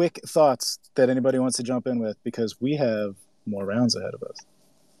quick thoughts that anybody wants to jump in with, because we have more rounds ahead of us.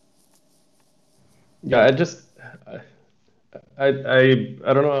 Yeah, I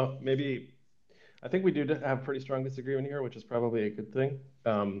don't know. Maybe I think we do have pretty strong disagreement here, which is probably a good thing.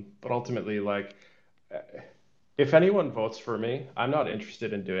 But ultimately, like, if anyone votes for me, I'm not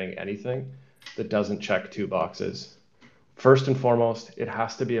interested in doing anything that doesn't check two boxes. First and foremost, it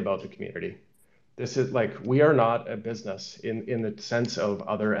has to be about the community. This is like, we are not a business in the sense of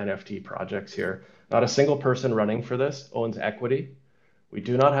other NFT projects here. Not a single person running for this owns equity. We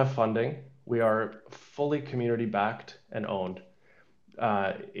do not have funding. We are fully community backed and owned.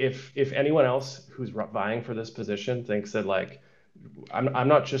 If anyone else who's vying for this position thinks that like I'm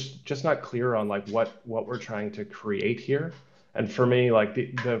not just not clear on like what we're trying to create here. And for me, like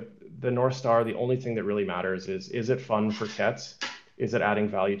the North Star, the only thing that really matters is it fun for Kets? Is it adding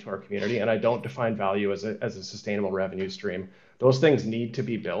value to our community? And I don't define value as a sustainable revenue stream. Those things need to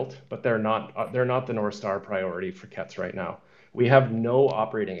be built, but they're not the North Star priority for Kets right now. We have no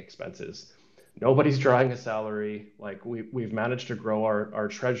operating expenses. Nobody's drawing a salary. Like we've managed to grow our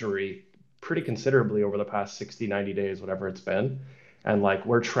treasury pretty considerably over the past 60, 90 days, whatever it's been. And like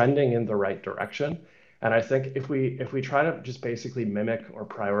we're trending in the right direction. And I think if we try to just basically mimic or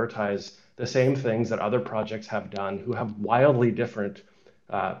prioritize the same things that other projects have done who have wildly different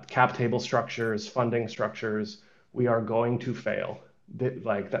cap table structures, funding structures, we are going to fail.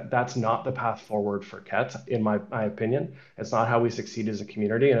 That's not the path forward for Ket, in my opinion. It's not how we succeed as a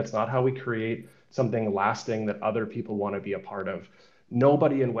community, and it's not how we create something lasting that other people want to be a part of.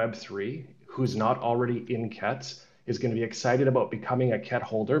 Nobody in Web3 who's not already in Kets is going to be excited about becoming a Ket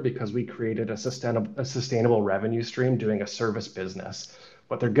holder because we created a sustainable revenue stream doing a service business.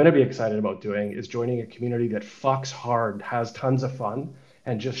 What they're going to be excited about doing is joining a community that fucks hard, has tons of fun,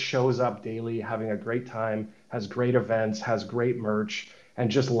 and just shows up daily, having a great time, has great events, has great merch,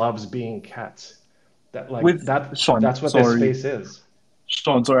 and just loves being Kets. With Sean, That's what this sorry, space is.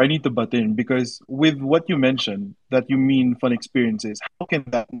 Sean, sorry, I need to butt in because with what you mentioned, that you mean fun experiences, how can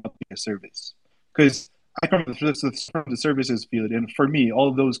that not be a service? Because I come from the services field, and for me, all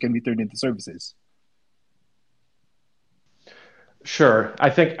of those can be turned into services. Sure. I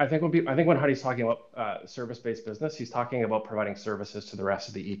think when Honey's talking about service-based business, he's talking about providing services to the rest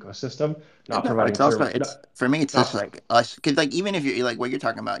of the ecosystem, not No, providing it's also service. it's for me. It's just Not like us, because like even if you're like what you're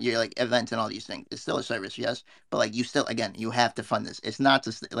talking about, you're like events and all these things. It's still a service, yes, but like you still again you have to fund this. It's not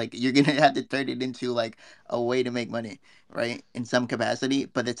just like you're gonna have to turn it into like a way to make money, right? In some capacity,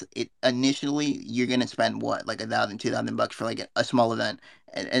 but it initially you're gonna spend what like 1,000, 2,000 bucks for like a small event,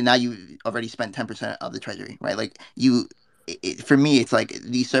 and now you already spent 10% of the treasury, right? Like for me, it's like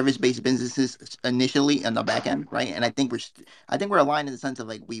these service-based businesses initially on the back end, right? And I think we're aligned in the sense of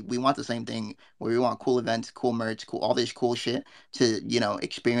like we want the same thing where we want cool events, cool merch, cool all this cool shit to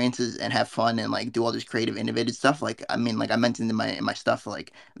experiences and have fun and like do all this creative, innovative stuff. Like I mean, like I mentioned in my stuff,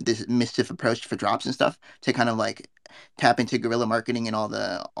 like this mischief approach for drops and stuff to kind of like tap into guerrilla marketing and all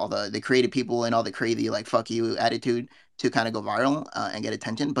the creative people and all the crazy like fuck you attitude to kind of go viral and get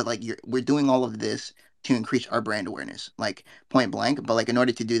attention. But like we're doing all of this to increase our brand awareness, like point blank. But like in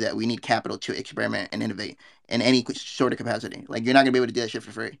order to do that, we need capital to experiment and innovate in any sort of capacity. Like you're not gonna be able to do that shit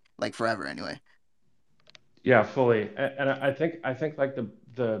for free, like forever anyway. Yeah, fully. And I think like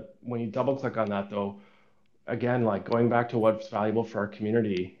the when you double click on that though, again, like going back to what's valuable for our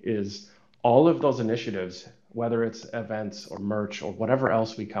community is all of those initiatives, whether it's events or merch or whatever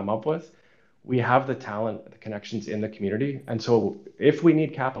else we come up with, we have the talent, the connections in the community. And so if we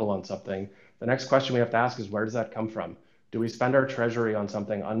need capital on something, the next question we have to ask is where does that come from? Do we spend our treasury on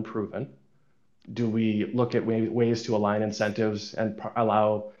something unproven? Do we look at ways to align incentives and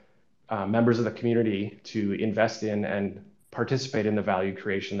allow members of the community to invest in and participate in the value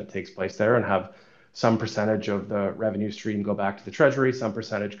creation that takes place there and have some percentage of the revenue stream go back to the treasury, some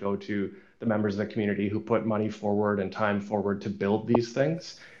percentage go to the members of the community who put money forward and time forward to build these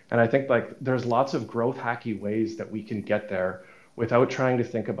things. And I think like there's lots of growth hacky ways that we can get there without trying to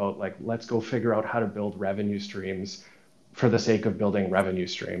think about like, let's go figure out how to build revenue streams for the sake of building revenue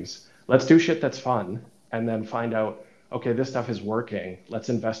streams. Let's do shit that's fun and then find out, okay, this stuff is working. Let's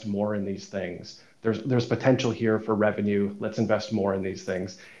invest more in these things. There's potential here for revenue. Let's invest more in these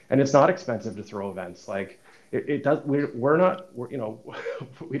things. And it's not expensive to throw events. Like it does. We're not.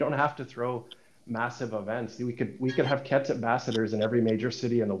 We don't have to throw massive events. We could have Cets ambassadors in every major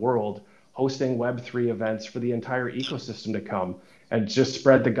city in the world hosting Web3 events for the entire ecosystem to come and just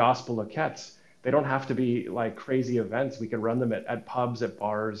spread the gospel of Cets. They don't have to be like crazy events. We can run them at pubs, at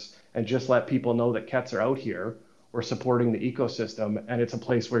bars, and just let people know that Cets are out here. We're supporting the ecosystem, and it's a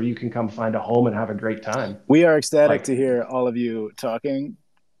place where you can come find a home and have a great time. We are ecstatic to Like, hear all of you talking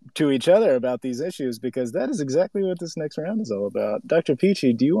to each other about these issues because that is exactly what this next round is all about. Dr.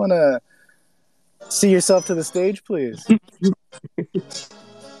 Peachy, do you want to see yourself to the stage, please?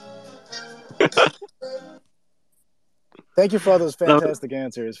 Thank you for all those fantastic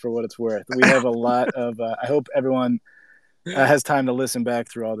answers. For what it's worth, we have a lot of. I hope everyone has time to listen back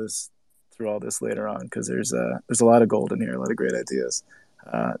through all this later on because there's a lot of gold in here, a lot of great ideas.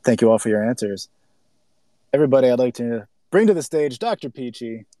 Thank you all for your answers. Everybody, I'd like to bring to the stage Dr.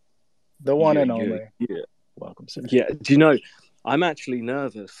 Peachy, the one and only. Yeah. Welcome, sir. Yeah. Do you know, I'm actually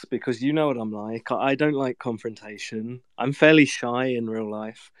nervous because you know what I'm like. I don't like confrontation. I'm fairly shy in real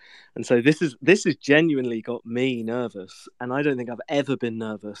life. And so this has genuinely got me nervous. And I don't think I've ever been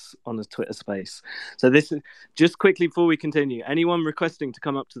nervous on a Twitter space. So this is just quickly before we continue. Anyone requesting to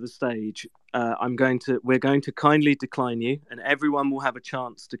come up to the stage, we're going to kindly decline you, and everyone will have a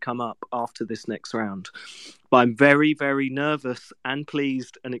chance to come up after this next round. But I'm very, very nervous and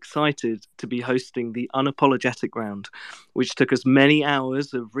pleased and excited to be hosting the unapologetic round, which took us many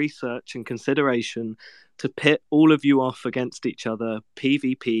hours of research and consideration to pit all of you off against each other,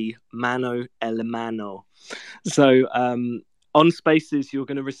 PvP, mano el mano. So on Spaces, you're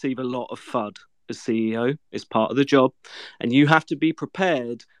going to receive a lot of FUD as CEO. It's part of the job. And you have to be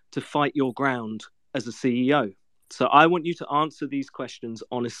prepared to fight your ground as a CEO. So I want you to answer these questions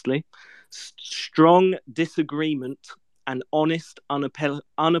honestly. Strong disagreement and honest,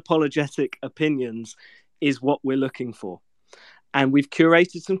 unapologetic opinions is what we're looking for. And we've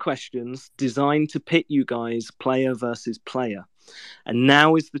curated some questions designed to pit you guys player versus player. And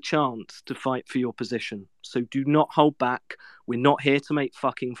now is the chance to fight for your position. So do not hold back. We're not here to make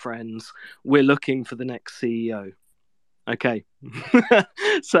fucking friends. We're looking for the next CEO. Okay.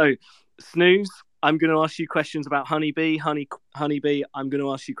 So, Snooze, I'm going to ask you questions about Honeybee. Honeybee, I'm going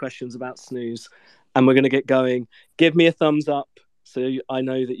to ask you questions about Snooze. And we're going to get going. Give me a thumbs up so I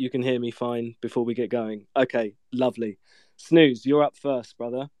know that you can hear me fine before we get going. Okay, lovely. Snooze, you're up first,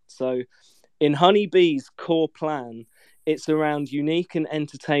 brother. So, in Honeybee's core plan, it's around unique and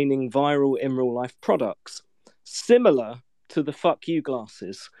entertaining viral in real life products, similar to the Fuck You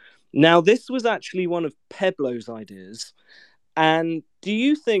glasses. Now, this was actually one of Peblo's ideas, And do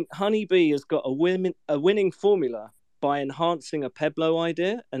you think Honeybee has got a winning formula by enhancing a Peblo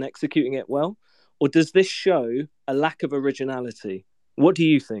idea and executing it well? Or does this show a lack of originality? What do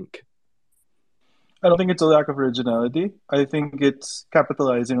you think? I don't think it's a lack of originality. I think it's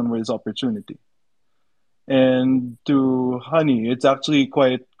capitalizing on where there's opportunity. And to Honey, it's actually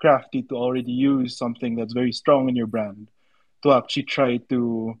quite crafty to already use something that's very strong in your brand to actually try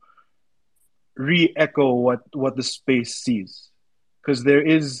to re-echo what the space sees. Because there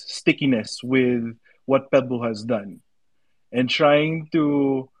is stickiness with what Pebble has done. And trying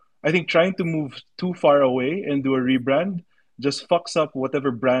to move too far away and do a rebrand just fucks up whatever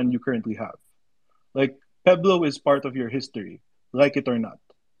brand you currently have. Like, Pebble is part of your history, like it or not.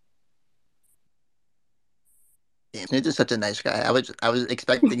 Damn, Snoods is such a nice guy. I was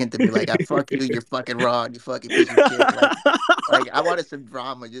expecting him to be like, "I fuck you, you're fucking wrong, you fucking piece of shit." Like I wanted some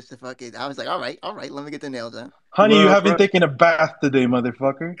drama just to fucking. I was like, all right, let me get the nails on. Honey, you Well, haven't bro. taken a bath today,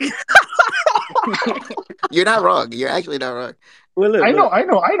 motherfucker. You're not wrong. You're actually not wrong. Well, I know, look.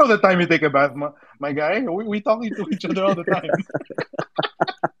 I know the time you take a bath, my guy. We talking to each other all the time.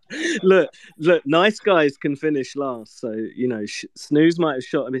 Look, nice guys can finish last. So, Snooze might have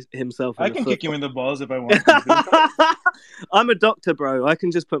shot himself in I the can foot. kick you in the balls if I want to. I'm a doctor, bro. I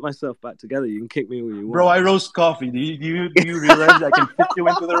can just put myself back together. You can kick me all you want. Bro, I roast coffee. Do you realize I can fit you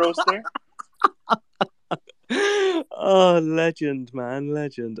into the roaster? Oh, legend, man,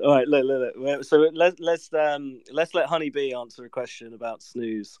 legend. All right, look. So let's let Honeybee answer a question about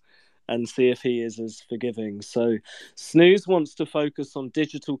Snooze and see if he is as forgiving. So Snooze wants to focus on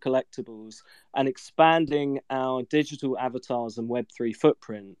digital collectibles and expanding our digital avatars and Web3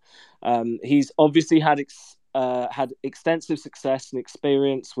 footprint. He's obviously had extensive success and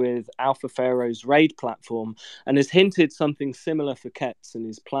experience with Alpha Pharaoh's raid platform and has hinted something similar for Cets in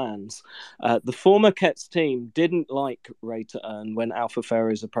his plans. The former Cets team didn't like Raid to Earn when Alpha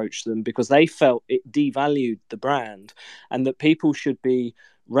Pharaohs approached them because they felt it devalued the brand and that people should be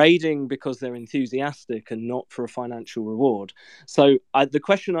raiding because they're enthusiastic and not for a financial reward. So the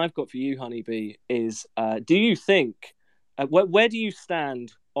question I've got for you, Honeybee, is do you think, where do you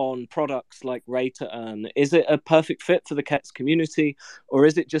stand on products like Raid to Earn? Is it a perfect fit for the Cets community, or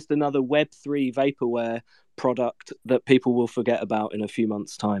is it just another Web3 vaporware product that people will forget about in a few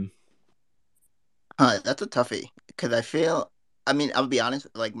months' time? That's a toughie because I feel. I mean, I'll be honest.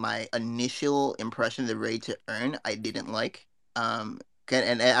 Like my initial impression of the Raid to Earn, I didn't like.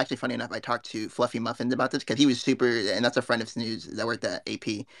 And actually, funny enough, I talked to Fluffy Muffins about this because he was super, and that's a friend of Snooze that worked at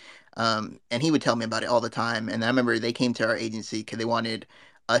AP. And he would tell me about it all the time. And I remember they came to our agency because they wanted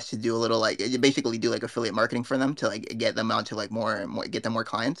us to do a little like basically do like affiliate marketing for them to like get them out to like more get them more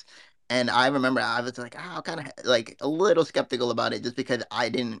clients. And I remember I was like, kind of like a little skeptical about it just because I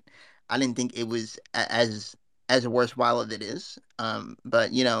didn't think it was as worthwhile as it is.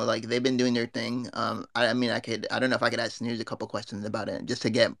 But like they've been doing their thing. I mean, I don't know if I could ask Snooze a couple questions about it just to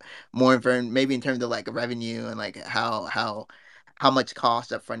get more info, maybe in terms of like revenue and like how much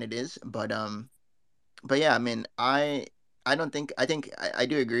cost up front it is. But yeah, I mean, I don't think I think I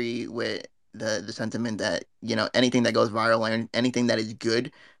do agree with the sentiment that anything that goes viral and anything that is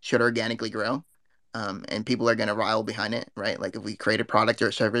good should organically grow. And people are gonna rile behind it, right? Like if we create a product or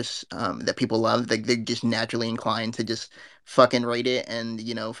a service that people love, like they're just naturally inclined to just fucking rate it and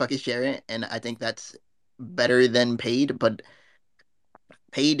fucking share it. And I think that's better than paid, but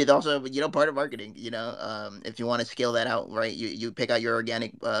paid is also part of marketing. If you want to scale that out, right, you pick out your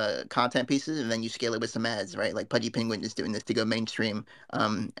organic content pieces and then you scale it with some ads, right? Like Pudgy Penguin is doing this to go mainstream,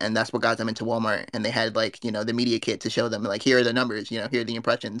 and that's what got them into Walmart. And they had like the media kit to show them like, here are the numbers, here are the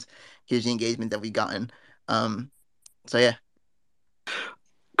impressions, here's the engagement that we've gotten. So yeah.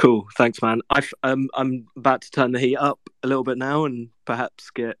 Cool, thanks, man. I'm about to turn the heat up a little bit now and perhaps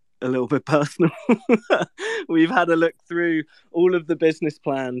get a little bit personal. We've had a look through all of the business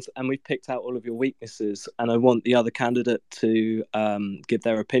plans and we've picked out all of your weaknesses, and I want the other candidate to give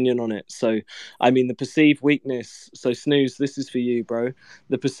their opinion on it. So, I mean, the perceived weakness. So, Snooze, this is for you, bro.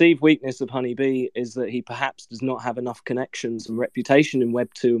 The perceived weakness of Honeybee is that he perhaps does not have enough connections and reputation in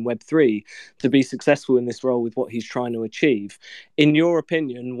Web 2 and Web 3 to be successful in this role with what he's trying to achieve. In your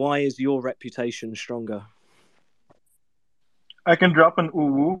opinion, why is your reputation stronger? I can drop an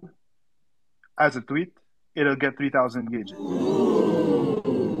uwu as a tweet. It'll get 3,000 engagements.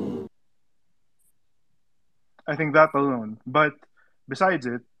 I think that alone. But besides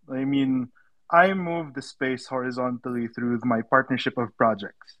it, I mean, I move the space horizontally through my partnership of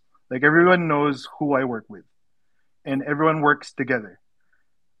projects. Like everyone knows who I work with, and everyone works together.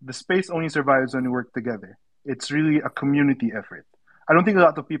 The space only survives when we work together. It's really a community effort. I don't think a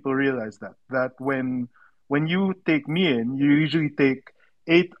lot of people realize that when when you take me in, you usually take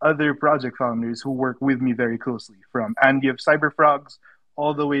 8 other project founders who work with me very closely, from Andy of Cyberfrogs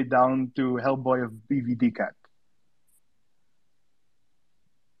all the way down to Hellboy of BVD Cat.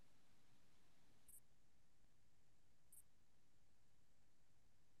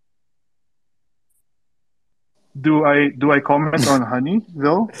 Do I comment on Honey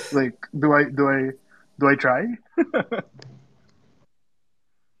though? Like, do I try?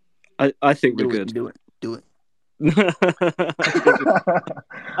 I think we're Do it, good. do it, do it. I think we're,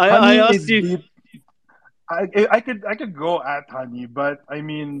 I Honey asked is you. deep. I could go at Honey, but I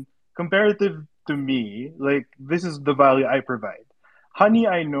mean, comparative to me, like this is the value I provide. Honey,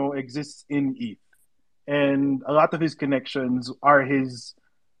 I know exists in ETH, and a lot of his connections are his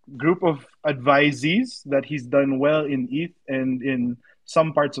group of advisees that he's done well in ETH and in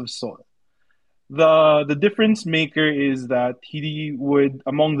some parts of Sol. The difference maker is that he would,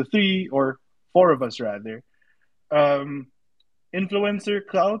 among the three or four of us rather, um, influencer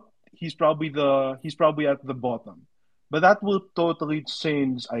clout, he's probably at the bottom. But that will totally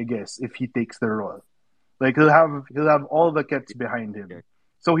change, I guess, if he takes the role. Like he'll have all the cats behind him,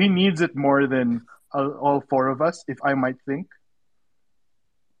 so he needs it more than all four of us, if I might think.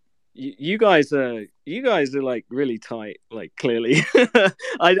 You guys are like really tight, like clearly.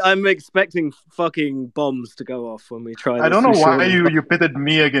 I'm expecting fucking bombs to go off when we try I this don't know for why sure. you pitted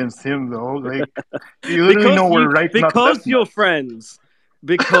me against him though. Like you literally because know we're you right nut because left you're nut. friends.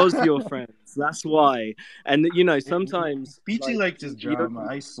 Because you're friends. That's why. And sometimes Peachy like likes his you drama,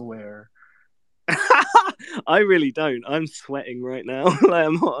 I swear. I really don't. I'm sweating right now. Like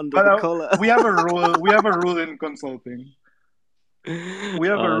I'm hot under But the collar. we have a rule. We have a rule in consulting. We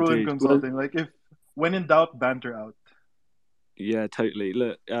have a Oh, rule in dude. Well, consulting. Like if when in doubt, banter out. yeah, totally.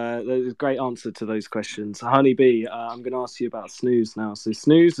 Look, there's a great answer to those questions. Honeybee, I'm going to ask you about Snooze now. So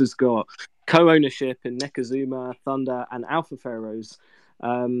Snooze has got co-ownership in Nekazuma, Thunder, and Alpha Pharaohs.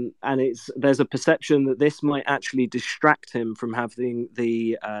 And there's a perception that this might actually distract him from having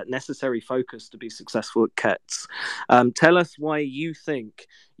the necessary focus to be successful at Kets. Tell us why you think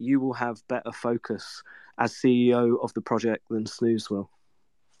you will have better focus as CEO of the project than Snooze will.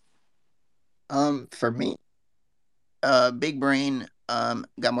 For me, big brain,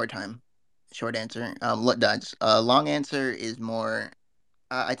 got more time. Short answer. What does? Long answer is more.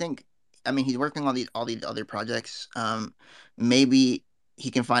 I think. I mean, he's working on all these other projects. Maybe he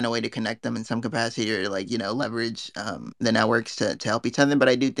can find a way to connect them in some capacity, or like leverage the networks to help each other. But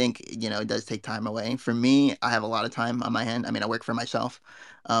I do think it does take time away. For me, I have a lot of time on my hand. I mean, I work for myself.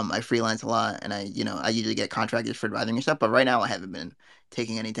 I freelance a lot, and I usually get contractors for advising and stuff. But right now, I haven't been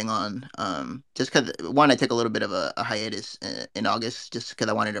taking anything on. Just because one, I took a little bit of a hiatus in August, just because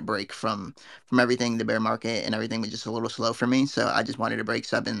I wanted a break from everything. The bear market and everything was just a little slow for me, so I just wanted a break.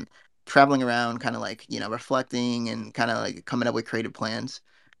 So I've been traveling around, kind of like reflecting and kind of like coming up with creative plans.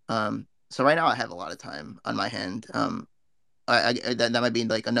 So right now I have a lot of time on my hand. That might be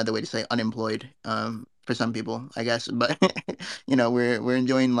like another way to say unemployed. For some people, I guess, but we're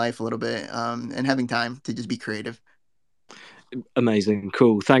enjoying life a little bit, and having time to just be creative. Amazing,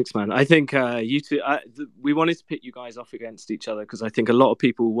 cool. Thanks, man. I think you two. We wanted to pit you guys off against each other because I think a lot of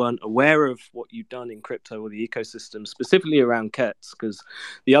people weren't aware of what you've done in crypto or the ecosystem, specifically around Kets. Because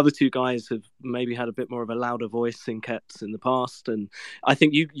the other two guys have maybe had a bit more of a louder voice in Kets in the past, and I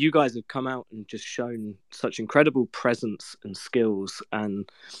think you guys have come out and just shown such incredible presence and skills. And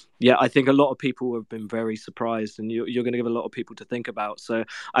yeah, I think a lot of people have been very surprised, and you're going to give a lot of people to think about. So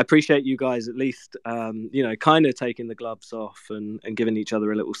I appreciate you guys at least, kind of taking the gloves off and giving each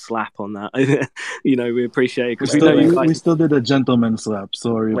other a little slap on that. We appreciate it We because we Wait, know still wait, you wait, we, wait, we guys. still did a gentleman slap.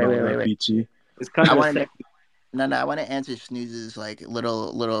 Sorry wait, about wait, wait, that, wait. Peachy. It's kind I of a wanted to thing. no, no. I want to answer Snooze's like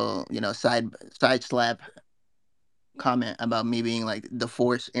little side slap comment about me being like the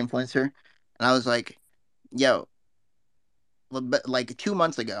force influencer, and I was like, yo, but like 2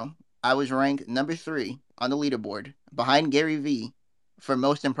 months ago, I was ranked number 3 on the leaderboard behind Gary V for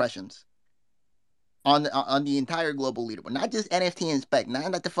most impressions on the entire global leaderboard, not just NFT and spec,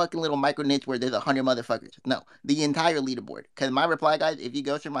 not the fucking little micro niche where there's 100 motherfuckers. No, the entire leaderboard. Because my reply guys, if you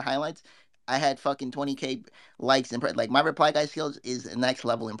go through my highlights, I had fucking 20K likes and like my reply guy skills is next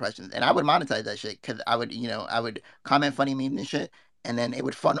level impressions, and I would monetize that shit because I would comment funny memes and shit, and then it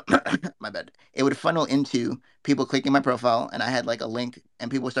would funnel my bad. It would funnel into people clicking my profile, and I had like a link,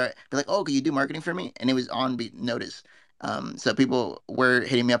 and people start be like, "Oh, can you do marketing for me?" And it was on be notice. So people were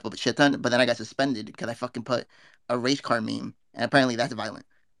hitting me up with a shit ton, but then I got suspended because I fucking put a race car meme, and apparently that's violent.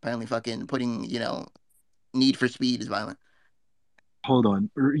 Apparently, fucking putting Need for Speed is violent Hold on,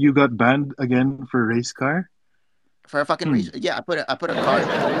 you got banned again for race car? for a fucking Hmm. race. Yeah, I put a car in poll,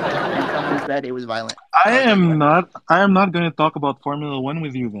 and someone just said it was violent. I I was like, am what? not. I am not going to talk about Formula One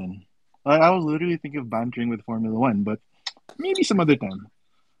with you then. I was literally thinking of bantering with Formula One, but maybe some other time.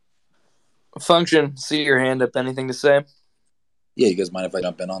 Function, see your hand up. Anything to say? Yeah, you guys mind if I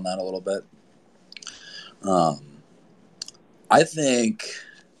jump in on that a little bit? I think,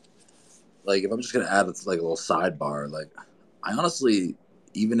 like, if I'm just gonna add like a little sidebar, like, I honestly,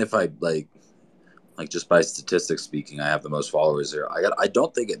 even if I like just by statistics speaking, I have the most followers here. I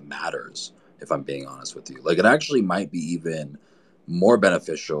don't think it matters if I'm being honest with you. Like, it actually might be even more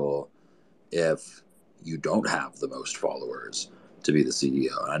beneficial if you don't have the most followers to be the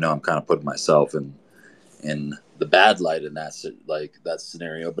CEO. And I know I'm kind of putting myself in the bad light in that that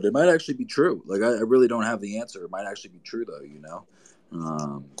scenario, but it might actually be true. Like, I really don't have the answer. It might actually be true though, you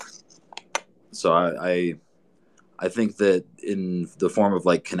know. So I think that in the form of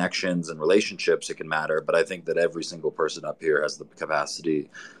like connections and relationships, it can matter. But I think that every single person up here has the capacity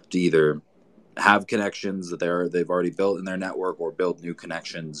to either have connections that they've already built in their network or build new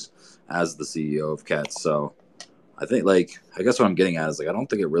connections as the CEO of Cets. So I think, like, I guess what I'm getting at is, like, I don't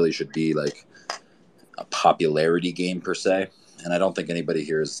think it really should be like a popularity game per se. And I don't think anybody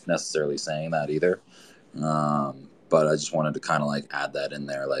here is necessarily saying that either. But I just wanted to kind of like add that in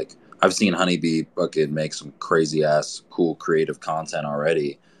there. Like, I've seen Honeybee fucking make some crazy ass cool creative content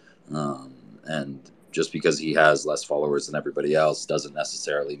already. And just because he has less followers than everybody else doesn't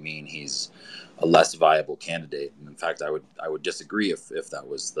necessarily mean he's a less viable candidate. And in fact, I would disagree if that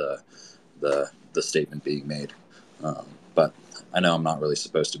was the statement being made. But I know I'm not really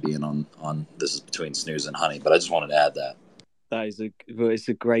supposed to be in on this is between Snooze and Honey, but I just wanted to add that. That is it's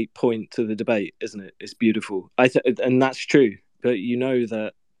a great point to the debate, isn't it? It's beautiful. And that's true. But you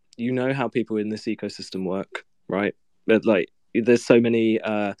know how people in this ecosystem work, right? But like, there's so many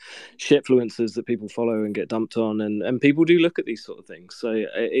shitfluencers that people follow and get dumped on, and people do look at these sort of things. So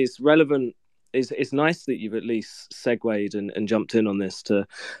it's relevant. It's nice that you've at least segued and jumped in on this to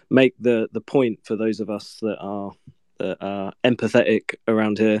make the point for those of us that are empathetic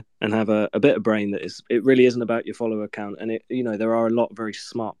around here and have a bit of brain. That is, it really isn't about your follower count, and there are a lot of very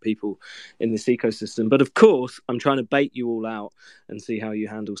smart people in this ecosystem, but of course I'm trying to bait you all out and see how you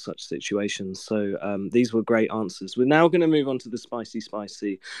handle such situations. So these were great answers. We're now going to move on to the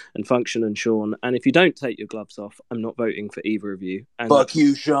spicy and Function and Sean, and if you don't take your gloves off, I'm not voting for either of you. And Fuck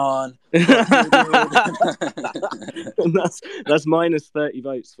you, Sean. Fuck you, dude. and that's minus 30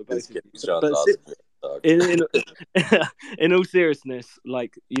 votes for both of you. Sean's But awesome. in all seriousness,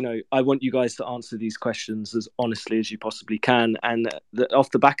 like, I want you guys to answer these questions as honestly as you possibly can, and off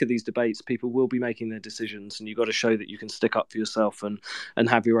the back of these debates, people will be making their decisions, and you've got to show that you can stick up for yourself and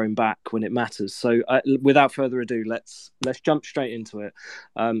have your own back when it matters. So without further ado, let's jump straight into it.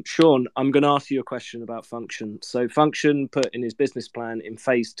 Sean, I'm going to ask you a question about Function. So Function put in his business plan in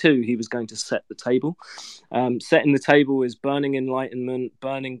phase 2 he was going to set the table. Setting the table is burning enlightenment,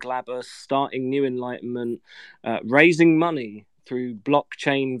 burning glamour, starting new enlightenment, raising money through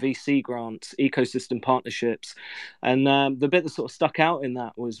blockchain VC grants, ecosystem partnerships. And the bit that sort of stuck out in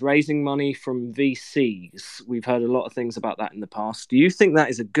that was raising money from VCs. We've heard a lot of things about that in the past. Do you think that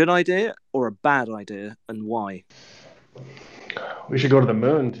is a good idea or a bad idea, and why? We should go to the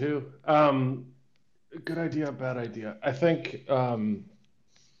moon too. Good idea, bad idea. I think, I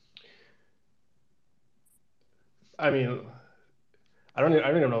mean, I don't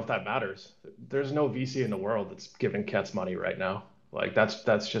even know if that matters. There's no VC in the world that's giving Cets money right now. Like,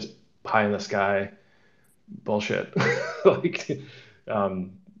 that's just pie in the sky bullshit. Like,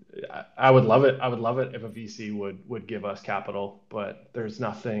 um, I would love it. I would love it if a VC would give us capital, but there's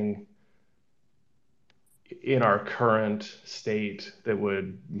nothing in our current state that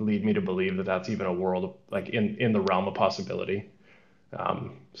would lead me to believe that that's even a world like in the realm of possibility.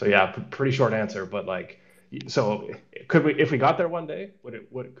 So yeah, pretty short answer, but like, so could we, if we got there one day,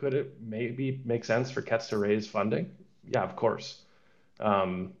 could it maybe make sense for Cets to raise funding? Yeah, of course.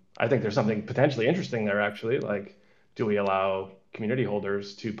 I think there's something potentially interesting there actually. Like, do we allow community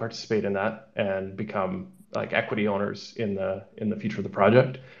holders to participate in that and become like equity owners in the future of the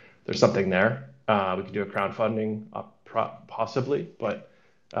project? There's something there. We could do a crowdfunding possibly, but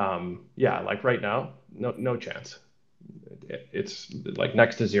yeah, like right now, no chance. It's like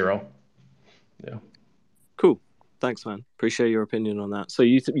next to zero. Yeah. Cool. Thanks, man. Appreciate your opinion on that. So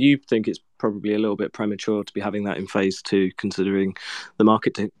you think it's probably a little bit premature to be having that in phase two, considering the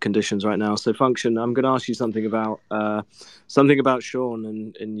market conditions right now. So, Function, I'm going to ask you something about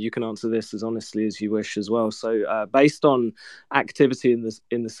Sean, and you can answer this as honestly as you wish as well. So, based on activity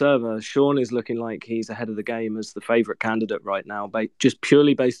in the server, Sean is looking like he's ahead of the game as the favourite candidate right now, just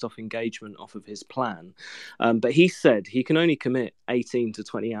purely based off engagement off of his plan. But he said he can only commit 18 to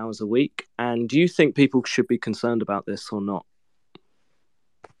 20 hours a week. And do you think people should be concerned about this or not?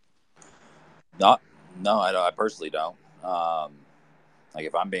 No, I personally don't. Like,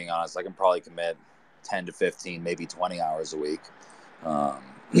 if I'm being honest, I can probably commit 10 to 15, maybe 20 hours a week. I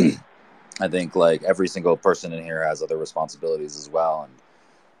think like every single person in here has other responsibilities as well, and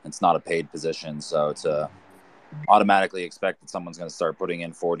it's not a paid position, so to automatically expect that someone's going to start putting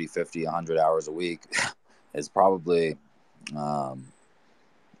in 40, 50, 100 hours a week is probably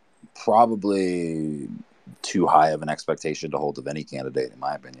too high of an expectation to hold of any candidate, in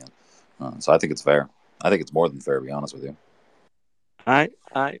my opinion. So I think it's fair. I think it's more than fair, to be honest with you. I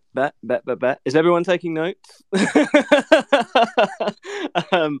bet. Is everyone taking notes?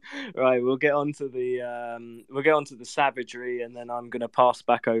 Right, we'll get on to the savagery, and then I'm going to pass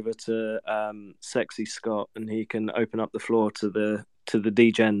back over to Sexy Scott, and he can open up the floor to the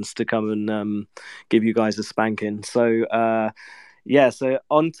degens to come and give you guys a spanking. So so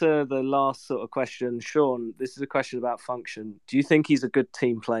on to the last sort of question. Sean, this is a question about Function. Do you think he's a good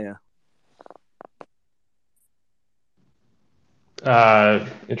team player?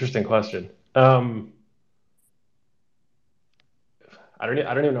 Interesting question. I don't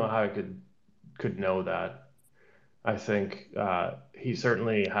even know how I could know that. I think he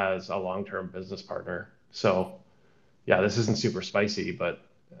certainly has a long-term business partner. So yeah, this isn't super spicy, but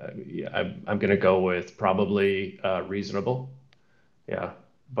I'm gonna go with probably reasonable. Yeah,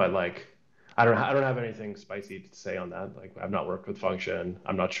 but like I don't have anything spicy to say on that. Like, I've not worked with Function.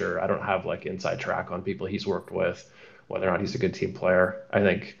 I'm not sure. I don't have like inside track on people he's worked with, whether or not he's a good team player. I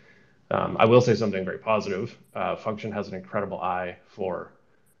think I will say something very positive. Function has an incredible eye for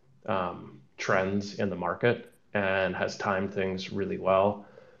trends in the market and has timed things really well.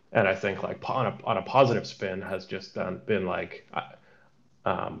 And I think like on a positive spin has just been like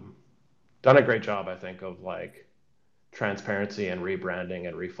done a great job, I think, of like transparency and rebranding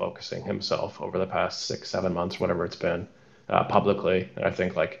and refocusing himself over the past 6-7 months, whatever it's been, publicly. And I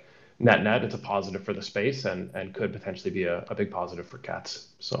think like net, it's a positive for the space and could potentially be a big positive for cats.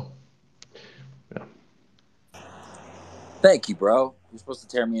 So, yeah. Thank you, bro. You're supposed to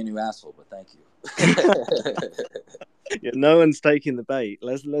tear me a new asshole, but thank you. Yeah, no one's taking the bait.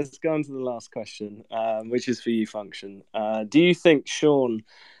 Let's go on to the last question, which is for you, Function. Do you think Sean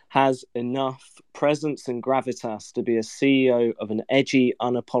has enough presence and gravitas to be a CEO of an edgy,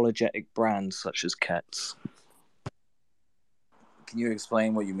 unapologetic brand such as Cets? Can you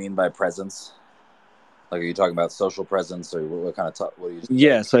explain what you mean by presence? Like, are you talking about social presence, or what kind of what are you?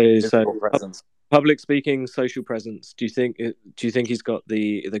 Yeah, physical presence. Public speaking, social presence. Do you think he's got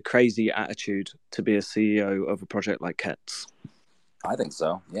the crazy attitude to be a CEO of a project like Cets? I think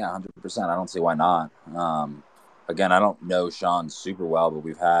so. Yeah, 100%. I don't see why not. Again, I don't know Sean super well, but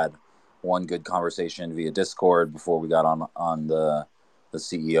we've had one good conversation via Discord before we got on the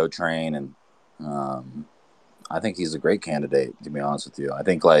CEO train, and I think he's a great candidate, to be honest with you. I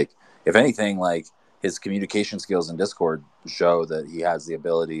think, like, if anything, like, his communication skills in Discord show that he has the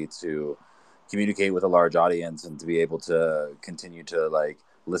ability to communicate with a large audience and to be able to continue to like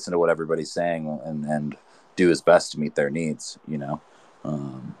listen to what everybody's saying and do his best to meet their needs.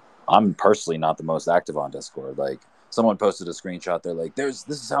 I'm personally not the most active on Discord. Like, someone posted a screenshot, they're like, this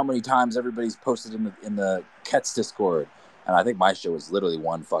is how many times everybody's posted in the Kets Discord, and I think my show was literally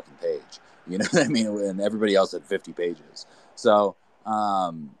one fucking page. You know what I mean? And everybody else had 50 pages. So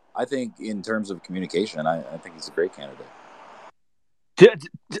I think in terms of communication, I think he's a great candidate.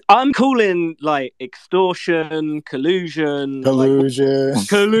 I'm calling like extortion, collusion. Like,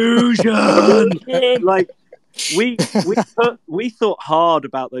 we thought hard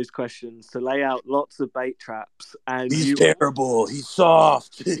about those questions to lay out lots of bait traps, and he's terrible. He's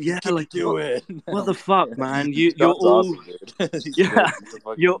soft. Yeah, he can't do it. What the fuck, man? You're all awesome, dude. yeah.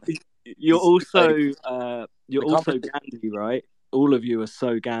 You're also Gandhi, right? All of you are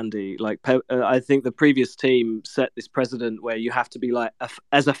so Gandhi. Like, I think the previous team set this precedent where you have to be like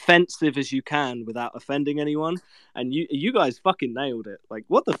as offensive as you can without offending anyone, and you guys fucking nailed it. Like,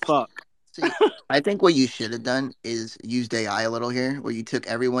 what the fuck? See, I think what you should have done is used AI a little here, where you took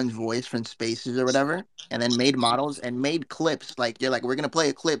everyone's voice from spaces or whatever, and then made models and made clips. Like, you're like, we're gonna play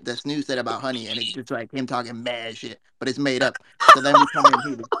a clip that Snoo said about Honey, and it's just like him talking mad shit, but it's made up. So then we come in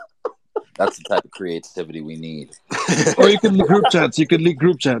here. That's the type of creativity we need. Or you could leak group chats. You could leak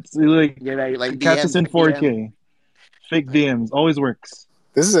group chats. You like Yeah, like catch us DMs, in like DM. 4K. Fake DMs always works.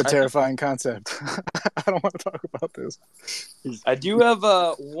 This is a I know. terrifying concept. I don't want to talk about this. I do have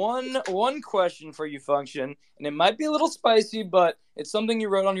one question for you, Function, and it might be a little spicy, but it's something you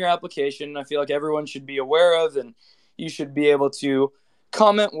wrote on your application, and I feel like everyone should be aware of, and you should be able to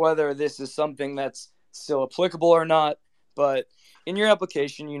comment whether this is something that's still applicable or not. But in your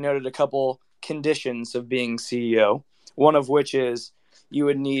application, you noted a couple conditions of being CEO, one of which is you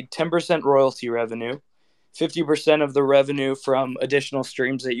would need 10% royalty revenue, 50% of the revenue from additional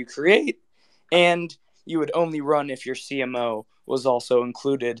streams that you create, and you would only run if your CMO was also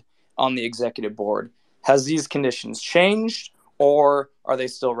included on the executive board. Has these conditions changed, or are they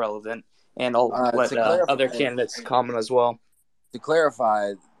still relevant? And I'll let To clarify, other candidates comment as well.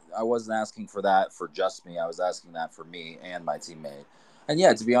 I wasn't asking for that for just me. I was asking that for me and my teammate. And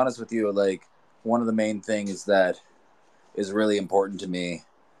yeah, to be honest with you, like one of the main things that is really important to me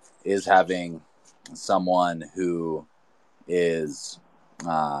is having someone who is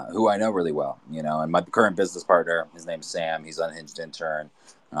who I know really well, and my current business partner, his name's Sam. He's Unhinged Intern.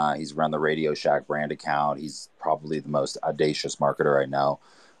 He's run the Radio Shack brand account. He's probably the most audacious marketer I know.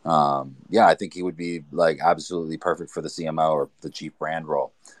 Yeah, I think he would be like absolutely perfect for the CMO or the chief brand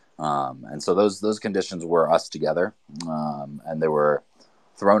role. And so those conditions were us together, and they were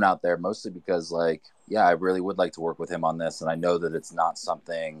thrown out there mostly because, like, yeah, I really would like to work with him on this, and I know that it's not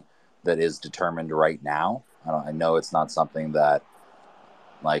something that is determined right now. I know it's not something that,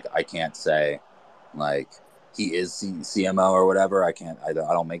 like, I can't say, like, he is CMO or whatever. I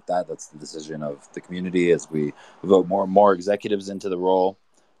don't make that. That's the decision of the community as we vote more and more executives into the role.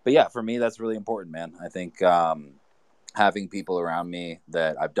 But yeah, for me, that's really important, man. I think having people around me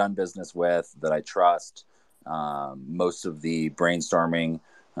that I've done business with, that I trust, most of the brainstorming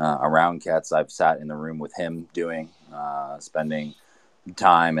around Cets, I've sat in the room with him doing, spending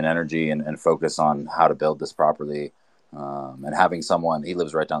time and energy and focus on how to build this properly. And having someone, he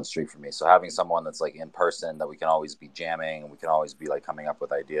lives right down the street from me, so having someone that's like in person that we can always be jamming and we can always be like coming up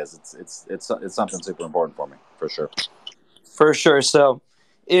with ideas, it's something super important for me, for sure. For sure. So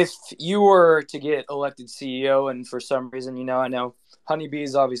if you were to get elected CEO and for some reason, I know Honeybee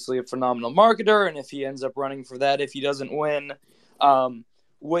is obviously a phenomenal marketer, and if he ends up running for that, if he doesn't win,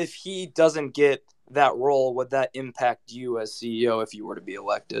 if he doesn't get that role, would that impact you as CEO if you were to be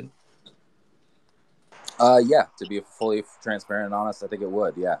elected? Yeah, to be fully transparent and honest, I think it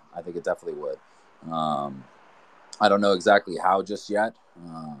would. Yeah, I think it definitely would. I don't know exactly how just yet,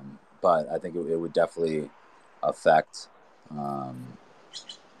 but I think it would definitely affect,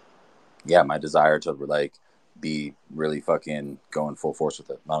 my desire to like be really fucking going full force with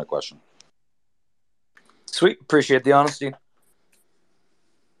it. Not a question. Sweet. Appreciate the honesty.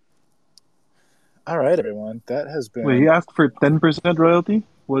 All right, everyone. That has been. Wait, he asked for 10% royalty?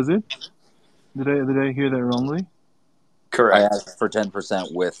 Was it? Did I hear that wrongly? Correct. I asked for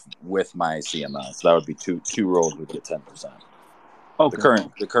 10% with my CMO, so that would be two roles would get 10%. Okay.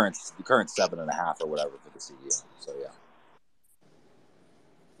 The current 7.5 or whatever for the CEO. So yeah.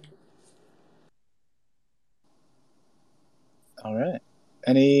 All right.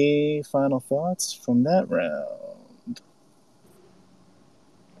 Any final thoughts from that round?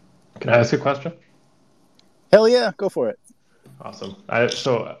 Can I ask a question? Hell yeah, go for it. Awesome.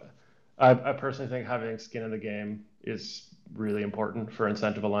 I personally think having skin in the game is really important for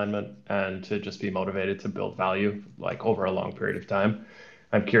incentive alignment and to just be motivated to build value like over a long period of time.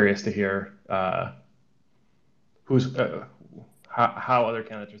 I'm curious to hear how other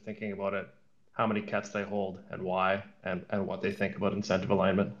candidates are thinking about it, how many Cets they hold and why, and what they think about incentive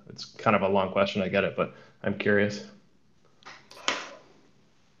alignment. It's kind of a long question, I get it, but I'm curious.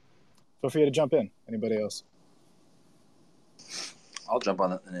 Feel free to jump in. Anybody else? I'll jump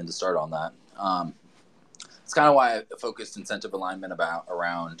on it and to start on that. It's kind of why I focused incentive alignment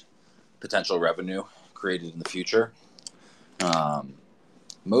around potential revenue created in the future.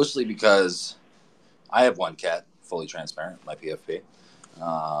 Mostly because I have one cat, fully transparent, my PFP.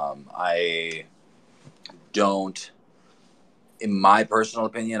 I don't, in my personal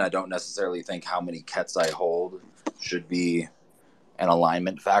opinion, I don't necessarily think how many Cets I hold should be an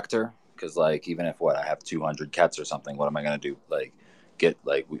alignment factor. Because, like, even if I have 200 Cets or something, what am I going to do? Like,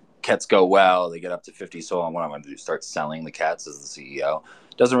 Cets go well, they get up to 50 so on. What I'm going to do? Start selling the Cets as the CEO?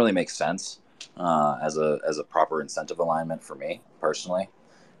 Doesn't really make sense as a proper incentive alignment for me personally.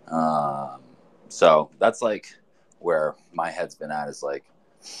 So that's like where my head's been at, is like,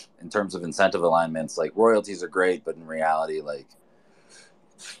 in terms of incentive alignments, like royalties are great, but in reality, like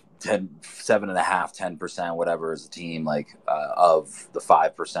 7 7.5%, 10%, whatever as a team, like of the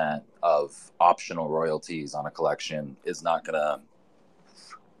 5% of optional royalties on a collection is not going to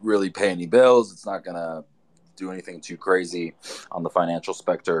really pay any bills. It's not going to do anything too crazy on the financial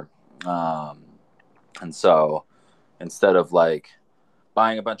specter. And so instead of like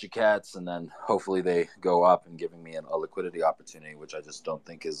buying a bunch of cats and then hopefully they go up and giving me a liquidity opportunity, which I just don't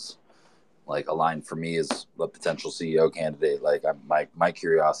think is like aligned for me as a potential CEO candidate. Like my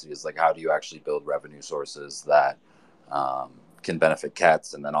curiosity is like, how do you actually build revenue sources that can benefit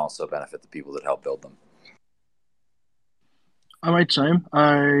cats and then also benefit the people that help build them? I might chime.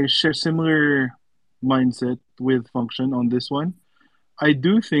 I share similar mindset with Function on this one. I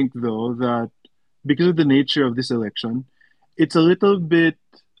do think though that because of the nature of this election, it's a little bit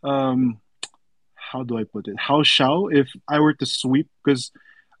how do I put it? How shall if I were to sweep? Because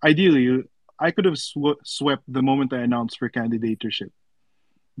ideally, I could have swept the moment I announced for candidatureship.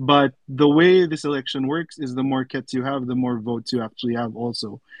 But the way this election works is the more kets you have, the more votes you actually have,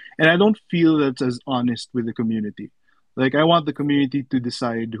 also. And I don't feel that's as honest with the community. Like, I want the community to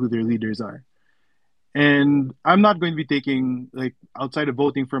decide who their leaders are. And I'm not going to be taking, like, outside of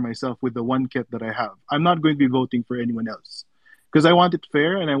voting for myself with the one ket that I have, I'm not going to be voting for anyone else. Because I want it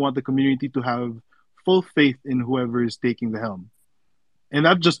fair and I want the community to have full faith in whoever is taking the helm. And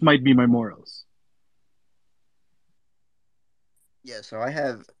that just might be my morals. Yeah, so I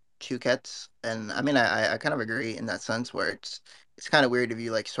have two cats, and I mean, I kind of agree in that sense where it's kind of weird if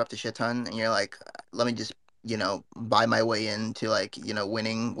you like swept a shit ton and you're like, let me just buy my way into like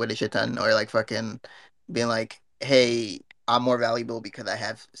winning with a shit ton, or like fucking being like, hey, I'm more valuable because I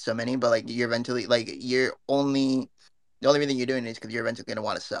have so many, but like you're eventually like you're only the only reason you're doing it is because you're eventually gonna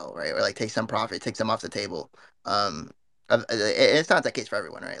want to sell, right? Or like take some profit, take some off the table. Um, it's not the case for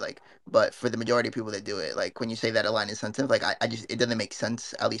everyone, right? Like, but for the majority of people that do it, like when you say that align incentive, like I just it doesn't make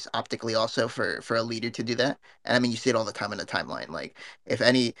sense, at least optically, also for a leader to do that. And I mean, you see it all the time in the timeline. Like, if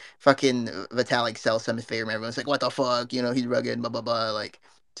any fucking Vitalik sells some favor, everyone's like, "What the fuck?" He's rugged, blah blah blah. Like,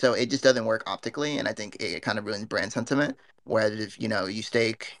 so it just doesn't work optically, and I think it kind of ruins brand sentiment. Whereas if you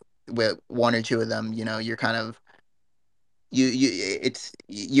stake with one or two of them, you're kind of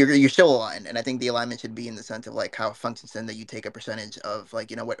you're still aligned, and I think the alignment should be in the sense of like how functions in that you take a percentage of like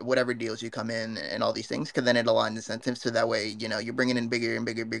whatever deals you come in and all these things, because then it aligns incentives so that way you're bringing in bigger and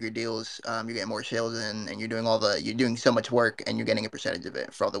bigger deals, you're getting more sales in, and you're doing so much work and you're getting a percentage of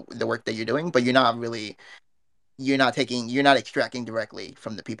it for all the work that you're doing, but you're not extracting directly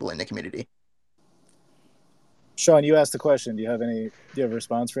from the people in the community. Sean, you asked the question. Do you have a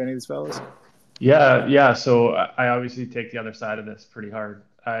response for any of these fellows? Yeah. So I obviously take the other side of this pretty hard.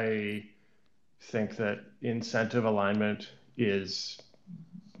 I think that incentive alignment is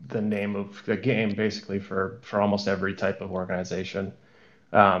the name of the game basically for almost every type of organization,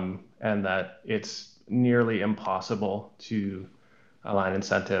 and that it's nearly impossible to align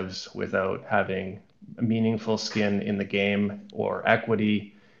incentives without having meaningful skin in the game or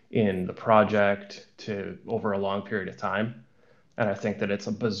equity in the project to over a long period of time. And I think that it's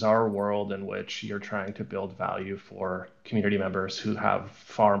a bizarre world in which you're trying to build value for community members who have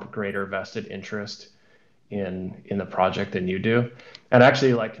far greater vested interest in the project than you do. And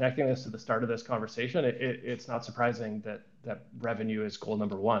actually, like connecting this to the start of this conversation, it's not surprising that revenue is goal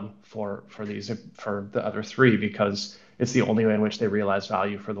number one for the other three, because it's the only way in which they realize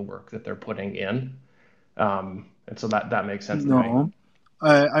value for the work that they're putting in. And so that makes sense to me. No,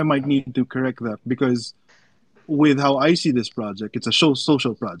 I might need to correct that because with how I see this project, it's a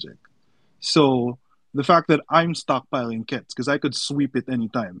social project. So the fact that I'm stockpiling kits because I could sweep it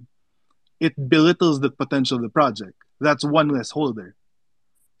anytime, it belittles the potential of the project. That's one less holder.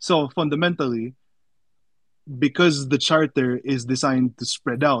 So fundamentally, because the charter is designed to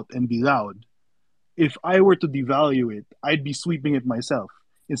spread out and be loud, if I were to devalue it, I'd be sweeping it myself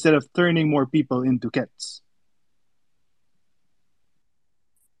instead of turning more people into kits.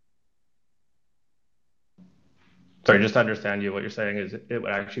 Sorry, just to understand you, what you're saying is it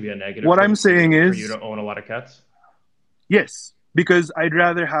would actually be a negative What I'm saying for you is, to own a lot of cats. yes, because I'd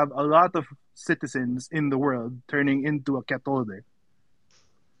rather have a lot of citizens in the world turning into a cat holder.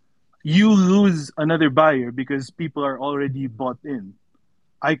 You lose another buyer because people are already bought in.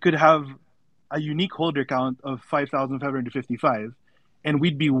 I could have a unique holder count of 5,555, and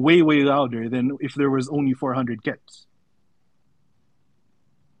we'd be way, way louder than if there was only 400 cats.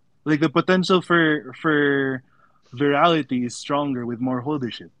 Like the potential for virality is stronger with more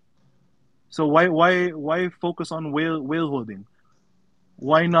holdership. So why focus on whale holding?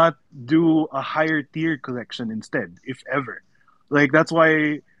 Why not do a higher tier collection instead, if ever? Like that's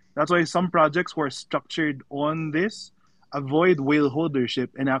why some projects who are structured on this avoid whale holdership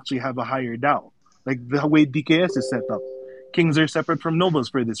and actually have a higher DAO. Like the way DKS is set up. Kings are separate from nobles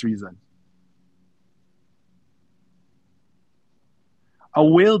for this reason. A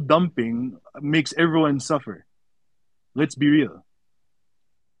whale dumping makes everyone suffer. Let's be real.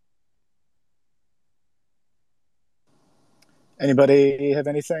 Anybody have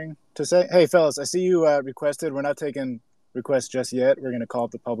anything to say? Hey, fellas, I see you requested. We're not taking requests just yet. We're going to call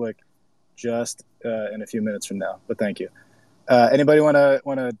up the public just in a few minutes from now. But thank you. Anybody want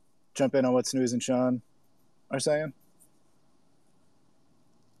to jump in on what Snooze and Sean are saying?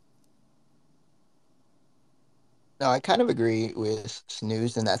 No, I kind of agree with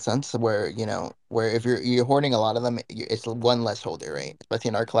Snooze in that sense, where where if you're hoarding a lot of them, it's one less holder, right? Especially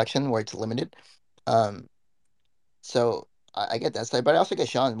in our collection where it's limited. Um, So I get that side, but I also get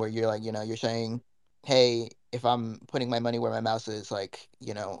Sean where you're like, you're saying, hey, if I'm putting my money where my mouse is, like,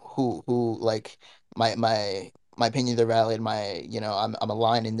 who like my opinions are valid, I'm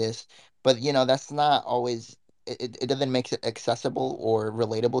aligned in this, but that's not always. It doesn't make it accessible or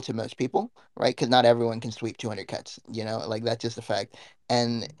relatable to most people, right? Because not everyone can sweep 200 cuts, like that's just a fact.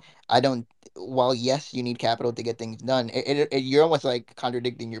 And I don't. While yes, you need capital to get things done, you're almost like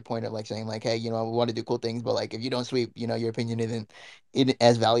contradicting your point of like saying like, hey, we want to do cool things, but like if you don't sweep, your opinion isn't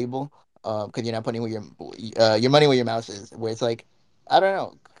as valuable, because you're not putting where your money where your mouse is. Where it's like, I don't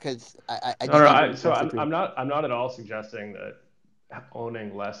know, because I No, no. just think it's So best to I'm, create. I'm not at all suggesting that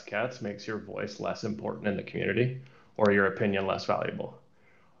owning less cats makes your voice less important in the community or your opinion less valuable.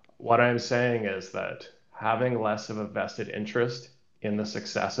 What I'm saying is that having less of a vested interest in the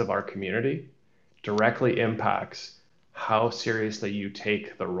success of our community directly impacts how seriously you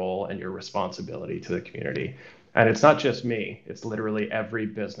take the role and your responsibility to the community. And it's not just me, it's literally every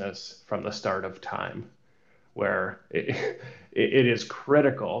business from the start of time, where it is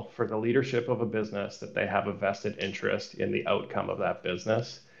critical for the leadership of a business that they have a vested interest in the outcome of that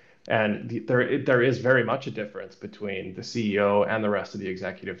business. And there is very much a difference between the CEO and the rest of the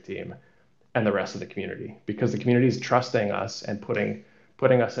executive team and the rest of the community, because the community is trusting us and putting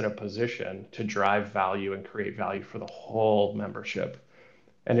us in a position to drive value and create value for the whole membership.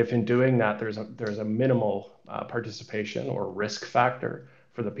 And if in doing that, there's a minimal participation or risk factor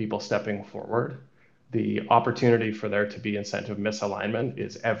for the people stepping forward, the opportunity for there to be incentive misalignment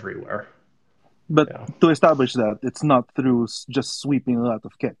is everywhere. But Yeah. to establish that, it's not through just sweeping a lot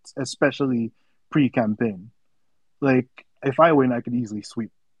of kits, especially pre-campaign. Like, if I win, I could easily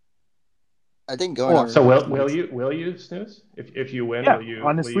sweep. I think going off Or, So of will you snooze? If you win, yeah, will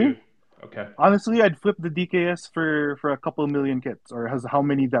you? Okay. honestly, I'd flip the DKS for a couple million kits, or has how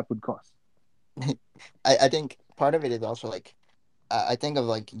many that would cost. I think part of it is also like I think of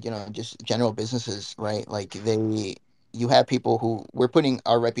like just general businesses, right? Like you have people who we're putting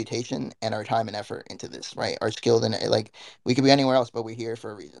our reputation and our time and effort into this, right? Our skills and like we could be anywhere else, but we're here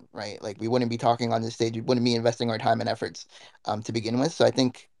for a reason, right? Like we wouldn't be talking on this stage, we wouldn't be investing our time and efforts to begin with. So I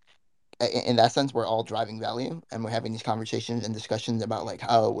think in that sense, we're all driving value and we're having these conversations and discussions about like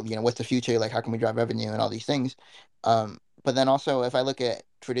how, what's the future, like how can we drive revenue and all these things. But then also, if I look at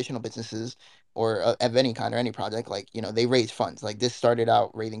traditional businesses or of any kind or any project, like, they raise funds. Like this started out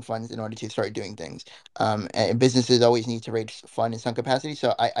raising funds in order to start doing things. And businesses always need to raise fund in some capacity.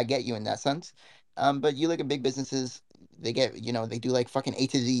 So I get you in that sense. But you look at big businesses, they get, they do like fucking A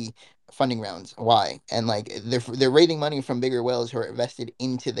to Z funding rounds. Why? And like they're raising money from bigger whales who are invested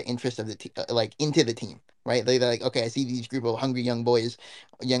into the interest of the like into the team, right? They're like, okay, I see these group of hungry young boys,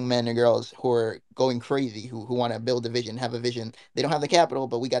 young men and girls who are going crazy, who want to build a vision, have a vision. They don't have the capital,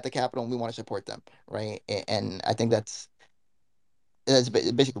 but we got the capital and we want to support them, right? And I think that's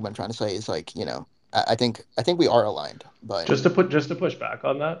basically what I'm trying to say is like, I think we are aligned, but Just to push back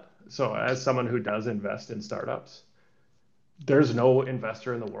on that. So as someone who does invest in startups, there's no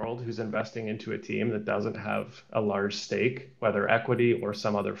investor in the world who's investing into a team that doesn't have a large stake, whether equity or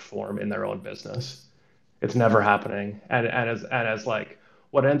some other form in their own business. It's never happening. And as like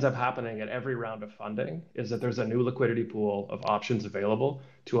what ends up happening at every round of funding is that there's a new liquidity pool of options available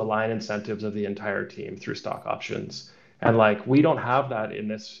to align incentives of the entire team through stock options. And like we don't have that in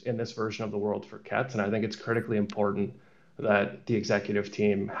this version of the world for Kets. And I think it's critically important that the executive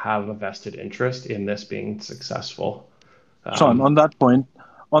team have a vested interest in this being successful. Sean, Um, on that point,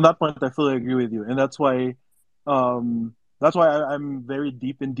 I fully agree with you, and that's why I'm very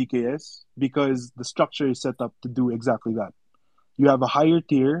deep in DKS because the structure is set up to do exactly that. You have a higher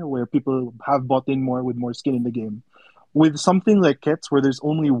tier where people have bought in more with more skin in the game. With something like Kets, where there's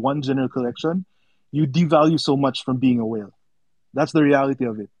only one general collection, you devalue so much from being a whale. That's the reality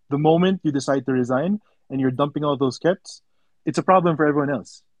of it. The moment you decide to resign and you're dumping all those Kets, it's a problem for everyone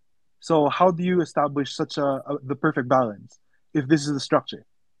else. So how do you establish such the perfect balance if this is the structure?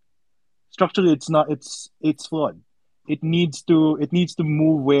 Structurally, it's not. It's flawed. It needs to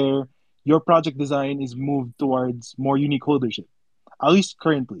move where your project design is moved towards more unique holdership, at least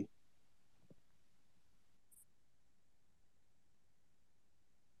currently.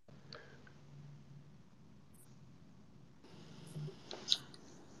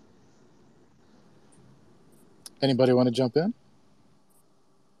 Anybody want to jump in?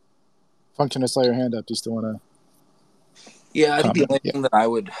 Function, I saw your hand up. Do you still want to? Yeah, I think the comment? only Yeah. thing that I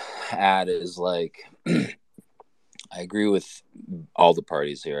would add is like I agree with all the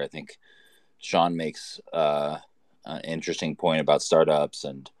parties here. I think Sean makes an interesting point about startups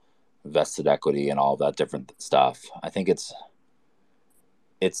and vested equity and all of that different stuff. I think it's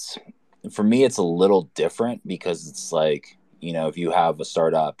for me it's a little different because it's like, you know, if you have a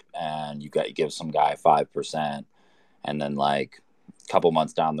startup and you give some guy 5% and then like a couple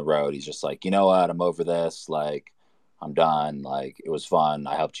months down the road he's just like, you know what, I'm over this, like I'm done, like it was fun,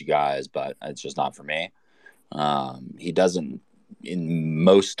 I helped you guys, but it's just not for me. He doesn't, in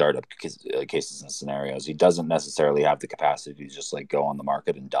most startup cases and scenarios, he doesn't necessarily have the capacity to just like go on the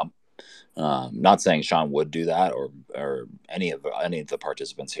market and dump. Not saying Sean would do that, or any of the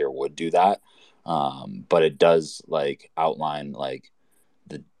participants here would do that, but it does like outline like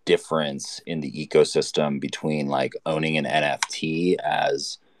the difference in the ecosystem between like owning an NFT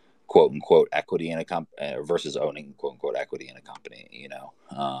as quote unquote equity in a company versus owning quote unquote equity in a company. You know,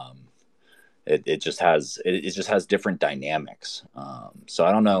 it just has different dynamics. So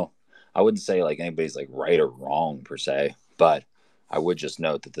I don't know. I wouldn't say like anybody's like right or wrong per se, but I would just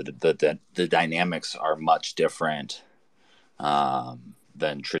note that the dynamics are much different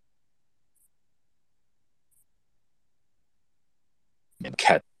than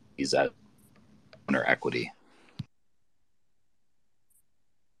catch these as owner equity.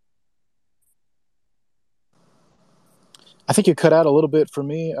 I think you cut out a little bit for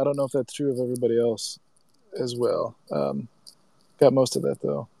me. I don't know if that's true of everybody else as well. Got most of that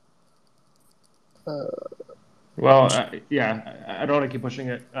though. Well, yeah, I don't want to keep pushing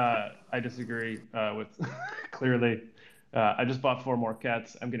it. I disagree with clearly. I just bought 4 more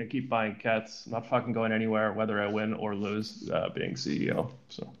Cets. I'm gonna keep buying Cets. I'm not fucking going anywhere, whether I win or lose being CEO.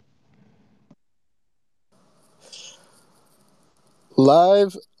 So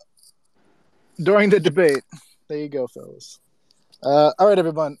Live during the debate. There you go, fellas. All right,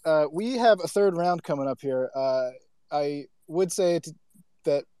 everyone. We have a third round coming up here. I would say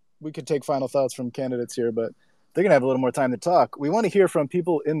that we could take final thoughts from candidates here, but they're going to have a little more time to talk. We want to hear from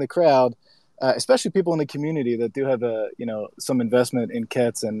people in the crowd, especially people in the community that do have some investment in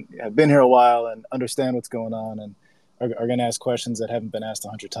Cets and have been here a while and understand what's going on and are going to ask questions that haven't been asked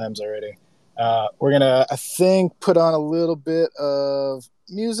 100 times already. We're going to, I think, put on a little bit of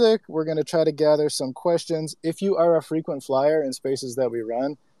music. We're going to try to gather some questions. If you are a frequent flyer in spaces that we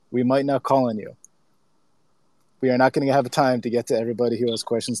run, we might not call on you. We are not going to have time to get to everybody who has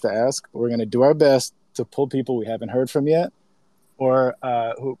questions to ask. We're going to do our best to pull people we haven't heard from yet or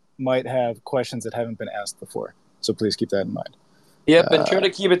who might have questions that haven't been asked before. So please keep that in mind. Yep, and try to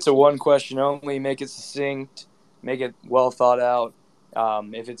keep it to one question only. Make it succinct. Make it well thought out.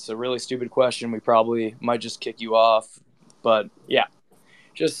 If it's a really stupid question, we probably might just kick you off. But yeah,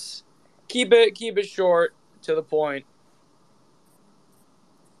 just keep it short, to the point.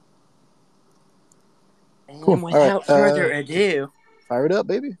 And cool. without further ado, fire it up,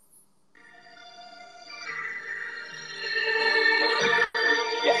 baby.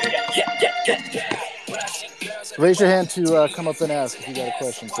 Raise your hand to come up and ask if you got a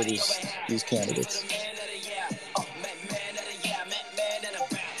question for these candidates.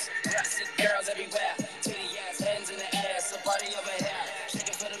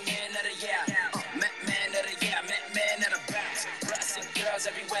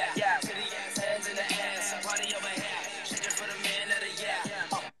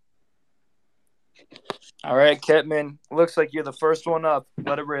 All right, Ketman. Looks like you're the first one up.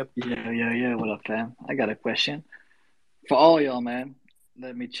 Let it rip. Yeah. What up, fam? I got a question for all y'all, man.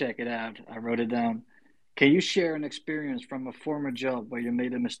 Let me check it out. I wrote it down. Can you share an experience from a former job where you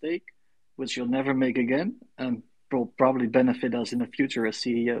made a mistake, which you'll never make again, and will probably benefit us in the future as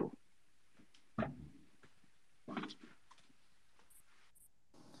CEO?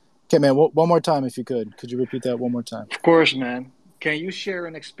 Okay, man. One more time, if you could. Could you repeat that one more time? Of course, man. Can you share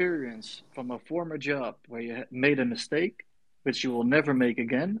an experience from a former job where you made a mistake, which you will never make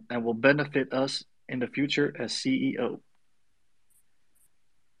again, and will benefit us in the future as CEO?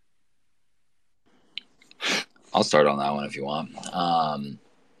 I'll start on that one if you want.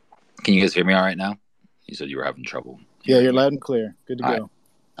 Can you guys hear me all right now? You said you were having trouble. Yeah, you're loud and clear. Good to go. Right.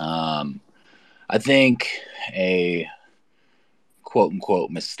 Um, I think a quote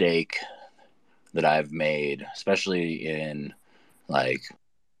unquote mistake that I've made, especially in like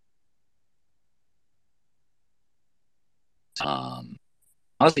um,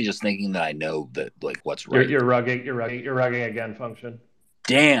 honestly just thinking that I know that like what's You're right. you're rugging you're rugging again, function.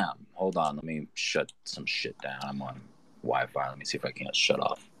 Damn. Hold on, let me shut some shit down. I'm on Wi-Fi. Let me see if I can't shut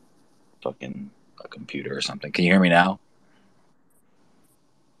off fucking a computer or something. Can you hear me now?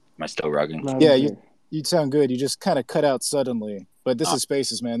 Am I still rugging? Loud and Yeah, clear. you'd sound good. You just kind of cut out suddenly. But this Uh, is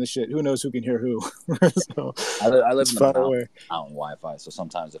Spaces, man. This shit. Who knows who can hear who? So I live it's in the far away. mountain Wi-Fi, so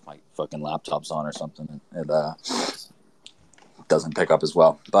sometimes if my fucking laptop's on or something, it doesn't pick up as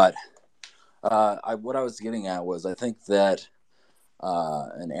well. But what I was getting at was I think that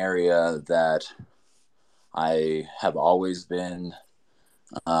an area that I have always been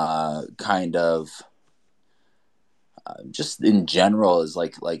kind of just in general is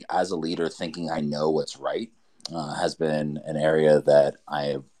like as a leader thinking I know what's right has been an area that I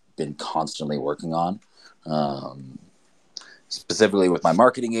have been constantly working on. Um, Specifically with my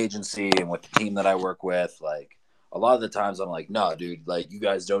marketing agency and with the team that I work with, like a lot of the times I'm like, no, dude, like you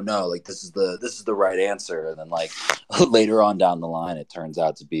guys don't know, like this is the right answer. And then like later on down the line, it turns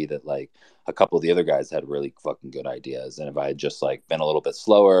out to be that like a couple of the other guys had really fucking good ideas. And if I had just like been a little bit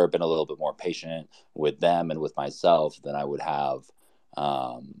slower, been a little bit more patient with them and with myself, then I would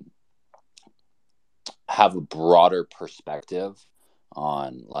um, have a broader perspective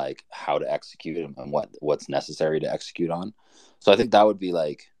on like how to execute and what's necessary to execute on. So I think that would be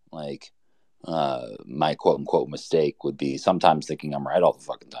like my quote unquote mistake would be sometimes thinking I'm right all the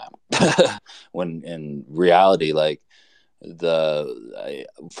fucking time when in reality like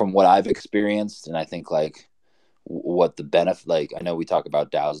from what I've experienced and I think like what the benefit like I know we talk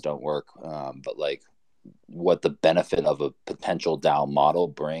about DAOs don't work but like what the benefit of a potential DAO model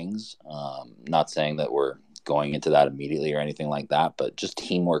brings. Not saying that we're going into that immediately or anything like that, but just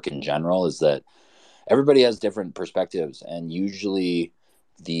teamwork in general is that everybody has different perspectives, and usually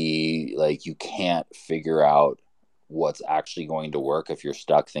the like you can't figure out what's actually going to work if you're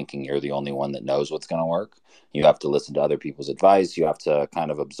stuck thinking you're the only one that knows what's going to work. You have to listen to other people's advice. You have to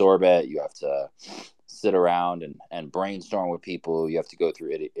kind of absorb it. You have to sit around and brainstorm with people. You have to go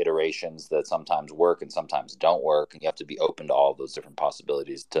through iterations that sometimes work and sometimes don't work. And you have to be open to all of those different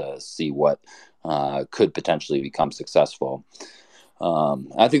possibilities to see what could potentially become successful.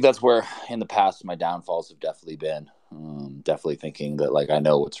 I think that's where in the past my downfalls have definitely been. Definitely thinking that like I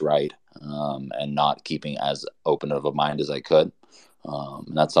know what's right and not keeping as open of a mind as I could.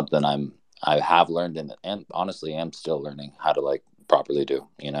 And that's something I have learned and honestly am still learning how to like properly do.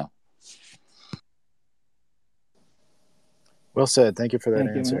 You know. Well said. Thank you for that Thank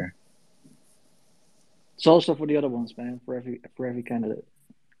you, man. answer. It's also for the other ones, man. For every candidate.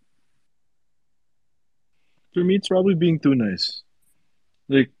 For me, it's probably being too nice.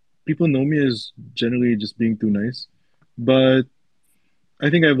 Like people know me as generally just being too nice, but I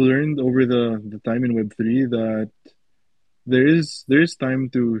think I've learned over the time in Web3 that there is time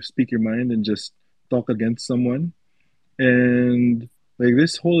to speak your mind and just talk against someone. And like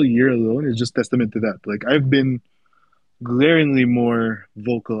this whole year alone is just testament to that. Like I've been glaringly more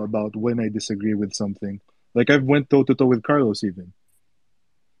vocal about when I disagree with something. Like I've went toe to toe with Carlos even,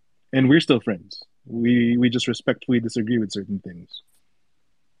 and we're still friends. We just respectfully disagree with certain things.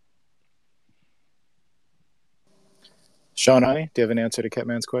 Shawnai, do you have an answer to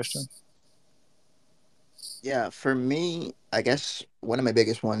Catman's question? Yeah, for me, I guess one of my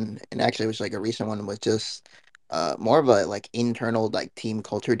biggest one, and actually it was like a recent one, was just more of a like internal like team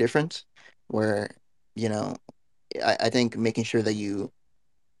culture difference, where you know I think making sure that you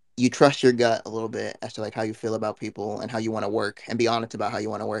trust your gut a little bit as to like how you feel about people and how you want to work and be honest about how you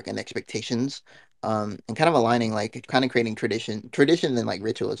want to work and expectations, and kind of aligning like kind of creating tradition and like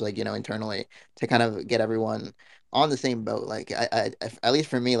rituals like internally to kind of get everyone on the same boat. Like at least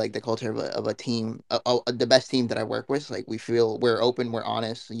for me, like the culture of a team, the best team that I work with, like we feel we're open, we're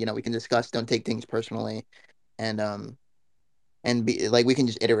honest, we can discuss, don't take things personally, and be like we can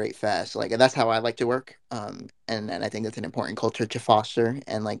just iterate fast. Like that's how I like to work. And I think that's an important culture to foster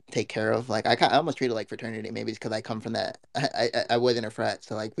and like take care of. Like I almost treat it like fraternity. Maybe it's because I come from that. I was in a frat,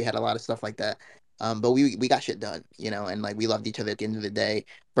 so like we had a lot of stuff like that. But we got shit done, and like we loved each other at the end of the day,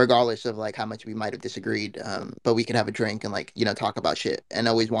 regardless of like how much we might have disagreed. But we could have a drink and like talk about shit and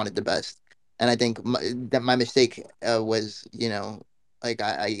always wanted the best. And I think that my mistake was like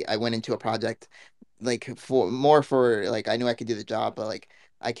I went into a project like for like I knew I could do the job, but like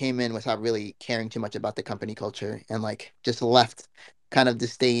I came in without really caring too much about the company culture and like just left kind of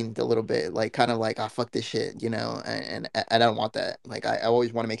disdained a little bit, like kind of like, oh fuck this shit, and I don't want that. Like I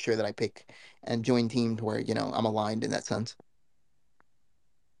always want to make sure that I pick and join teams where, I'm aligned in that sense.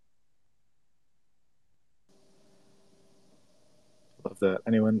 Love that.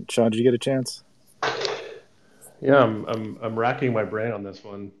 Anyone? Sean, did you get a chance? Yeah, I'm racking my brain on this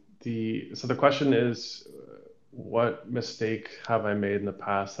one. So the question is, what mistake have I made in the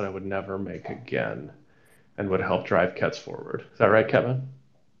past that I would never make again and would help drive Cets forward? Is that right, Kevin?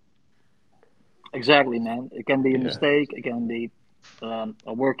 Exactly, man. It can be a Yeah. mistake. It can be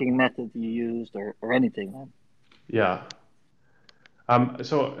a working method you used, or anything, man. Yeah.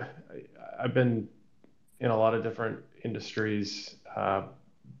 So I've been in a lot of different industries,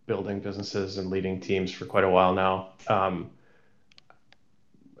 building businesses and leading teams for quite a while now.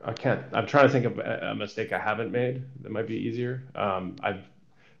 I'm trying to think of a mistake I haven't made that might be easier.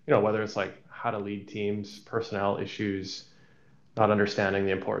 Whether it's like how to lead teams, personnel issues, not understanding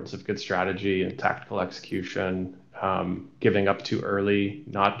the importance of good strategy and tactical execution, giving up too early,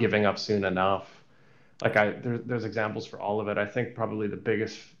 not giving up soon enough. Like there's examples for all of it. I think probably the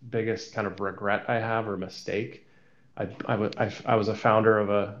biggest kind of regret I have or mistake. I was a founder of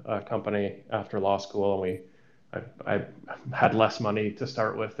a company after law school, and I had less money to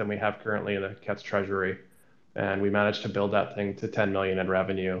start with than we have currently in the Cets treasury, and we managed to build that thing to 10 million in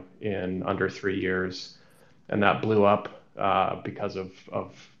revenue in under 3 years, and that blew up because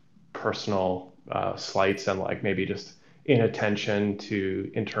of personal slights and like maybe just inattention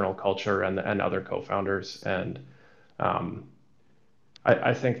to internal culture and other co-founders. And um,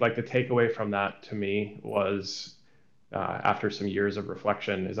 I think like the takeaway from that to me was after some years of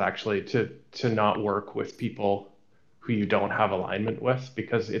reflection is actually to not work with people who you don't have alignment with,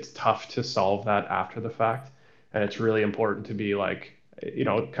 because it's tough to solve that after the fact, and it's really important to be like,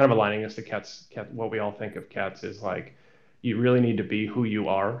 kind of aligning us to Cets. What we all think of Cets is like you really need to be who you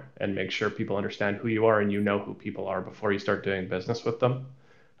are and make sure people understand who you are and who people are before you start doing business with them.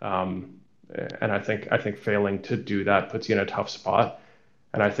 Um, and I think failing to do that puts you in a tough spot.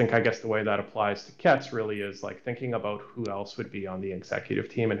 And I guess the way that applies to Cets really is like thinking about who else would be on the executive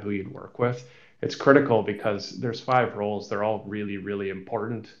team and who you'd work with. It's critical because there's 5 roles. They're all really, really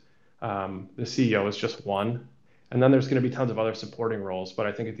important. The CEO is just one. And then there's going to be tons of other supporting roles. But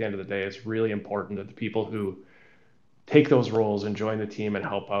I think at the end of the day, it's really important that the people who take those roles and join the team and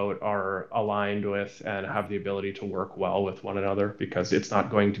help out are aligned with and have the ability to work well with one another, because it's not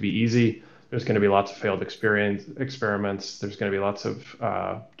going to be easy. There's going to be lots of failed experiments. There's going to be lots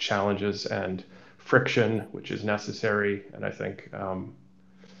of challenges and friction, which is necessary. And I think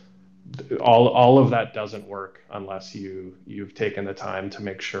all of that doesn't work unless you've taken the time to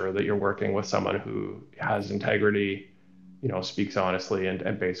make sure that you're working with someone who has integrity, speaks honestly,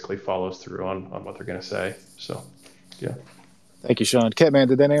 and basically follows through on what they're going to say. So, yeah. Thank you, Sean. Catman,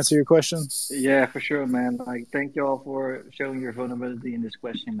 did that answer your question? Yeah, for sure, man. Like, thank you all for showing your vulnerability in this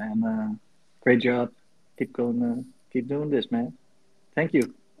question, man. Great job. Keep going. Keep doing this, man. Thank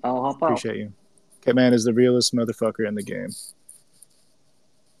you. I'll hop out. Appreciate you. Catman is the realest motherfucker in the game.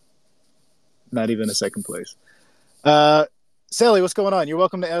 Not even a second place. Sally, what's going on? You're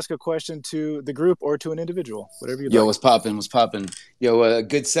welcome to ask a question to the group or to an individual, whatever you'd like. Yo, what's poppin'? What's poppin'? Yo,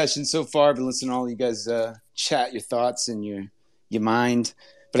 good session so far. Been listening to all you guys chat your thoughts and your mind.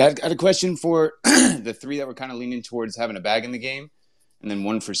 But I had a question for the 3 that were kind of leaning towards having a bag in the game, and then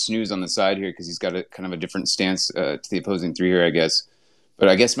one for Snooze on the side here because he's got a kind of a different stance to the opposing 3 here, I guess. But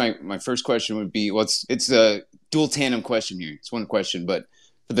I guess my first question would be, well, it's a dual tandem question here. It's one question, but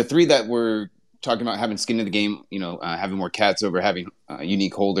for the 3 that were talking about having skin in the game, having more cats over having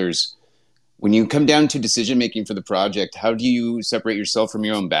unique holders. When you come down to decision making for the project, how do you separate yourself from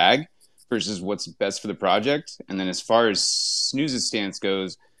your own bag versus what's best for the project? And then as far as Snooze's stance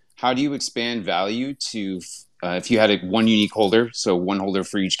goes, how do you expand value to if you had one unique holder, so one holder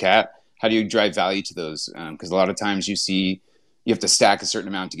for each cat, how do you drive value to those? Because a lot of times you see you have to stack a certain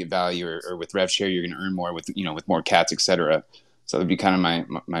amount to get value, or with rev share you're going to earn more with with more cats, etc. So that'd be kind of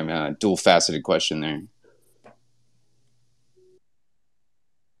my dual faceted question there.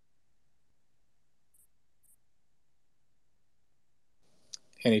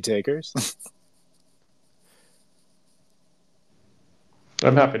 Any takers?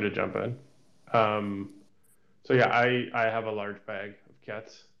 I'm happy to jump in. So yeah, I have a large bag of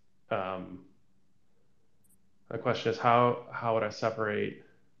cats. The question is how would I separate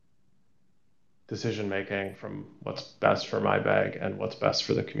decision making from what's best for my bag and what's best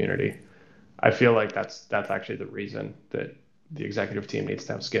for the community? I feel like that's actually the reason that the executive team needs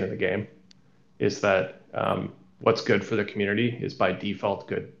to have skin in the game, is that what's good for the community is by default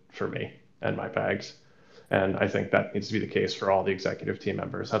good for me and my bags. And I think that needs to be the case for all the executive team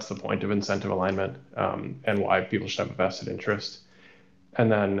members. That's the point of incentive alignment, and why people should have a vested interest.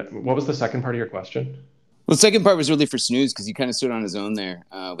 And then what was the second part of your question? Well, the second part was really for Snooze because he kind of stood on his own there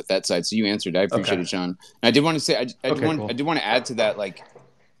with that side. So you answered. I appreciate it, Sean. And I did want to say, I did want to add to that, like,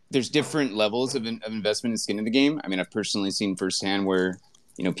 there's different levels of investment and skin in the game. I mean, I've personally seen firsthand where,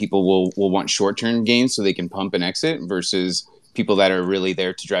 people will want short-term gains so they can pump and exit versus people that are really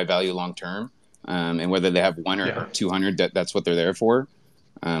there to drive value long-term. And whether they have one or 200, that's what they're there for.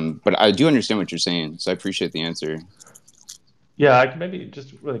 But I do understand what you're saying, so I appreciate the answer. Yeah, I can maybe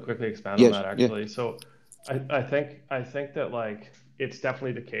just really quickly expand on that actually. So I think that, like, it's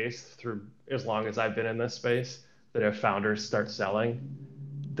definitely the case through as long as I've been in this space that if founders start selling,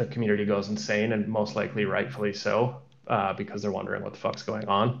 the community goes insane, and most likely rightfully so, because they're wondering what the fuck's going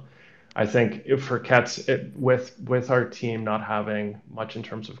on. I think if for Cets, with our team not having much in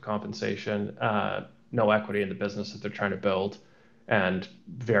terms of compensation, no equity in the business that they're trying to build, and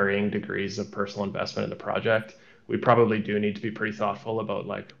varying degrees of personal investment in the project, we probably do need to be pretty thoughtful about,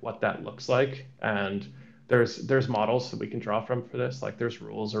 like, what that looks like. And there's models that we can draw from for this. Like, there's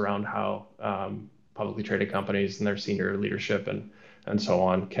rules around how publicly traded companies and their senior leadership and so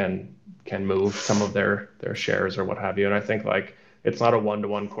on can move some of their shares or what have you. And I think, like, it's not a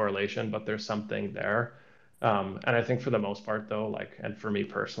one-to-one correlation, but there's something there. And I think for the most part, though, like, and for me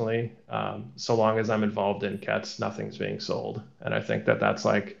personally, so long as I'm involved in Cets, nothing's being sold. And I think that that's,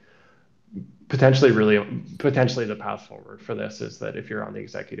 like, potentially the path forward for this, is that if you're on the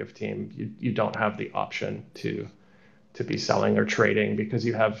executive team, you don't have the option to be selling or trading, because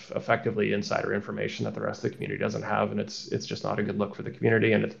you have effectively insider information that the rest of the community doesn't have, and it's just not a good look for the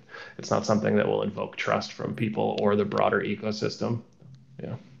community, and it's not something that will invoke trust from people or the broader ecosystem.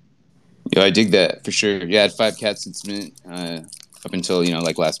 Yeah. Yeah, I dig that for sure. Yeah, I had 5 cats since up until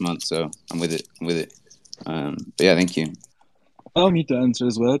like last month, so I'm with it. But yeah, thank you. Allow me to answer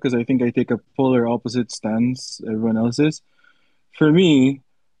as well, because I think I take a polar opposite stance everyone else is. For me,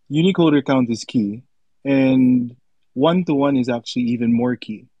 unique holder count is key, and one-to-one is actually even more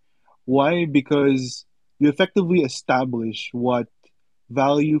key. Why? Because you effectively establish what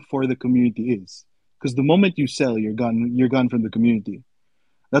value for the community is. Because the moment you sell, you're gone. You're gone from the community.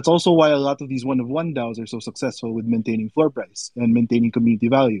 That's also why a lot of these one-of-one DAOs are so successful with maintaining floor price and maintaining community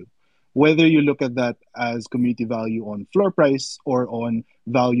value. Whether you look at that as community value on floor price or on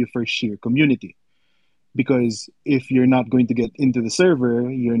value for sheer community. Because if you're not going to get into the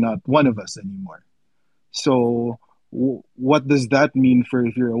server, you're not one of us anymore. So what does that mean for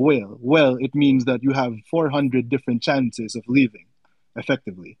if you're a whale? Well, it means that you have 400 different chances of leaving,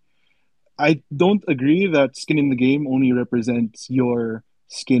 effectively. I don't agree that skin in the game only represents your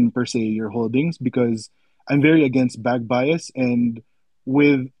skin per se, your holdings, because I'm very against bag bias. And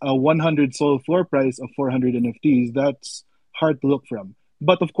with a 100 solo floor price of 400 NFTs, that's hard to look from.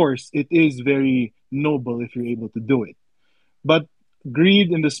 But of course, it is very noble if you're able to do it. But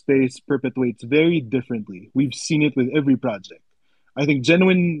greed in the space perpetuates very differently. We've seen it with every project. I think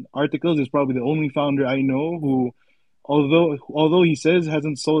Genuine Articles is probably the only founder I know who, although he says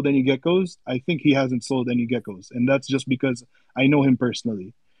hasn't sold any geckos, I think he hasn't sold any geckos, and that's just because I know him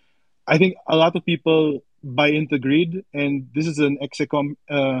personally. I think a lot of people buy into greed, and this is an executive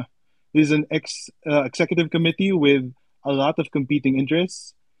committee with a lot of competing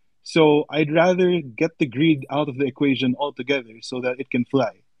interests. So I'd rather get the greed out of the equation altogether so that it can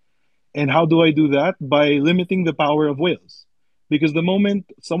fly. And how do I do that? By limiting the power of whales. Because the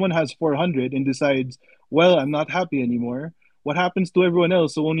moment someone has 400 and decides, well, I'm not happy anymore, what happens to everyone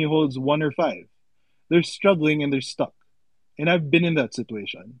else who only holds 1 or 5? They're struggling and they're stuck. And I've been in that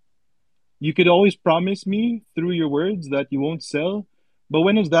situation. You could always promise me through your words that you won't sell, but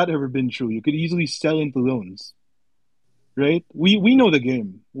when has that ever been true? You could easily sell into loans, right? We know the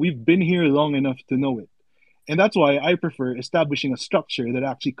game. We've been here long enough to know it. And that's why I prefer establishing a structure that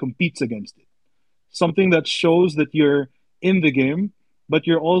actually competes against it. Something that shows that you're in the game, but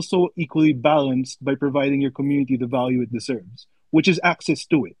you're also equally balanced by providing your community the value it deserves, which is access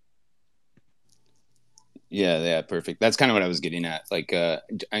to it. Yeah, perfect. That's kind of what I was getting at. Like,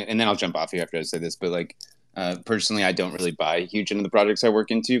 and then I'll jump off here after I say this. But like, personally, I don't really buy huge into the projects I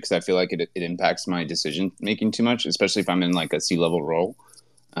work into because I feel like it impacts my decision making too much, especially if I'm in like a C-level role.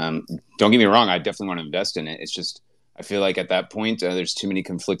 Don't get me wrong, I definitely want to invest in it. It's just I feel like at that point there's too many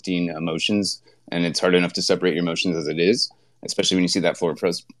conflicting emotions, and it's hard enough to separate your emotions as it is, especially when you see that floor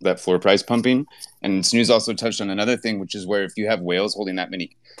price pumping. And Snooze also touched on another thing, which is where if you have whales holding that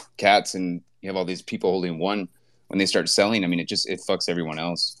many cats and you have all these people holding one, when they start selling, I mean, it fucks everyone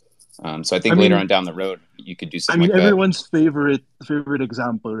else. So I think later on down the road, you could do I something mean, like that. everyone's favorite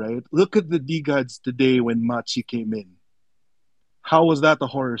example, right? Look at the D-Gods today when Machi came in. How was that a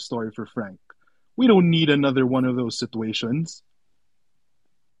horror story for Frank? We don't need another one of those situations.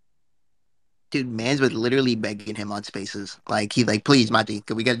 Dude, Mans was literally begging him on Spaces. Like he's like, please, Mati,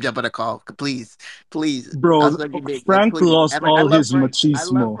 can we get a jump on a call? Please, please. Bro, That's what he did. Like, Frank please. lost And like, I all love his Frank. I love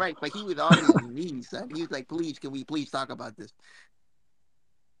machismo. Frank, but he was on his knees, son. He was like, please, can we please talk about this?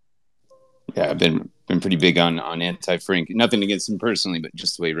 Yeah, I've been pretty big on anti-Frank. Nothing against him personally, but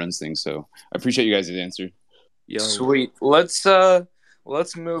just the way he runs things. So I appreciate you guys' answer. Yo, Sweet. Let's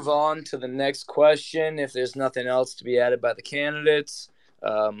move on to the next question. If there's nothing else to be added by the candidates,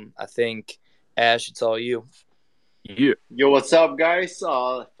 I think Ash, it's all you. yeah. Yo, what's up, guys?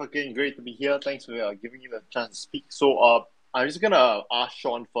 Fucking great to be here. Thanks for giving me the chance to speak. So, I'm just gonna ask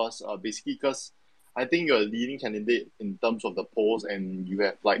Sean first, basically, because I think you're a leading candidate in terms of the polls, and you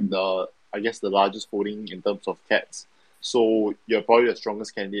have like I guess, the largest voting in terms of cats. So you're probably the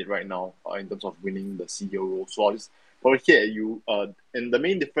strongest candidate right now, in terms of winning the CEO role. So I'll just probably hear you. And the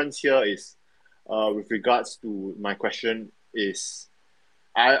main difference here is, with regards to my question, is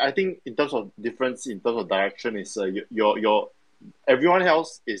I think in terms of difference, in terms of direction, is your everyone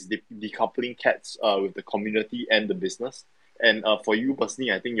else is decoupling cats with the community and the business. And for you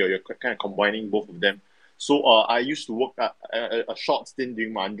personally, I think you're kind of combining both of them. So I used to work at a short stint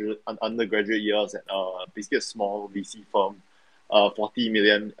during my undergraduate years at basically a small VC firm, 40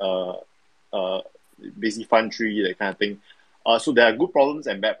 million basically fund tree, that kind of thing. So there are good problems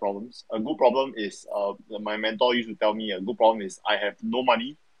and bad problems. A good problem is my mentor used to tell me, a good problem is I have no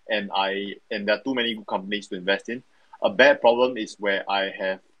money and there are too many good companies to invest in. A bad problem is where I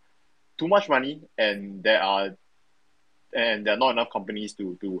have too much money and there are not enough companies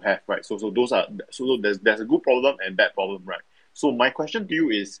to have, right? So there's a good problem and bad problem, right? So my question to you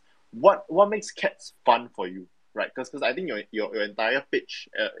is, what makes cats fun for you, right? Because I think your entire pitch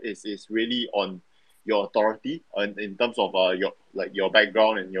is really on your authority and in terms of your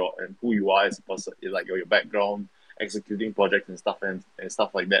background and who you are as a person, like your background executing projects and stuff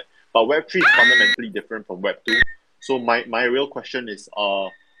like that. But Web3 is fundamentally different from Web2. So my real question is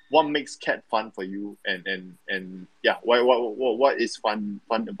what makes cat fun for you, and yeah, what is fun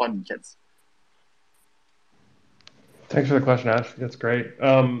in cats? Thanks for the question, Ash. That's great.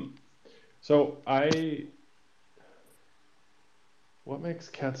 So what makes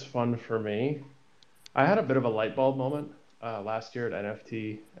cats fun for me? I had a bit of a light bulb moment last year at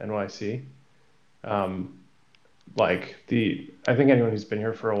NFT NYC. Um, I think anyone who's been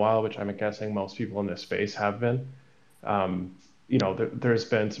here for a while, which I'm guessing most people in this space have been,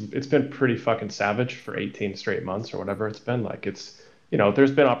 it's been pretty fucking savage for 18 straight months or whatever it's been. Like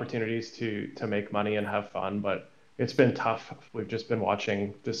there's been opportunities to make money and have fun, but it's been tough. We've just been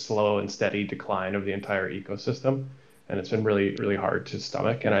watching this slow and steady decline of the entire ecosystem, and it's been really, really hard to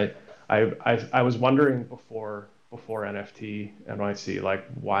stomach. And I was wondering before NFT NYC, like,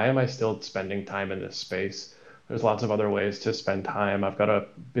 why am I still spending time in this space? There's lots of other ways to spend time. I've got a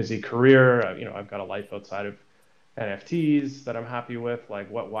busy career. I've got a life outside of NFTs that I'm happy with. Like,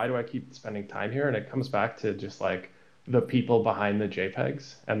 why do I keep spending time here? And it comes back to just like the people behind the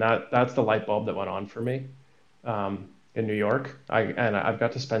JPEGs, and that's the light bulb that went on for me in New York. I've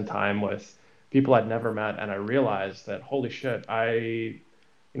got to spend time with people I'd never met, and I realized that holy shit,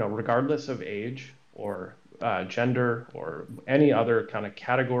 regardless of age or gender or any other kind of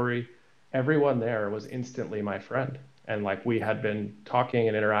category, everyone there was instantly my friend. And like we had been talking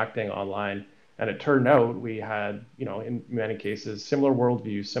and interacting online. And it turned out we had, in many cases, similar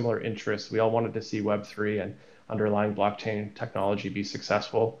worldviews, similar interests. We all wanted to see Web3 and underlying blockchain technology be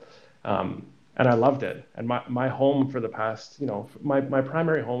successful. And I loved it. And my home for the past, my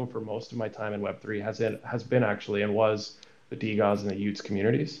primary home for most of my time in Web3 has been actually and was the DGOS and the Utes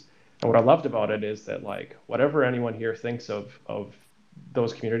communities. And what I loved about it is that like whatever anyone here thinks of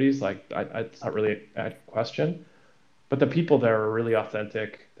those communities, like it's not really a question. But the people there are really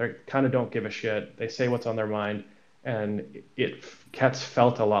authentic. They kind of don't give a shit. They say what's on their mind, and Cats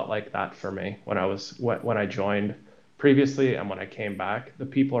felt a lot like that for me when I joined previously and when I came back. The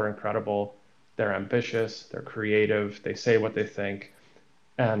people are incredible. They're ambitious. They're creative. They say what they think,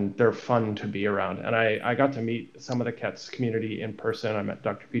 and they're fun to be around. And I got to meet some of the Cats community in person. I met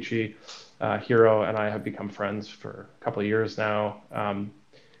Dr. Peachy, Hero, and I have become friends for a couple of years now.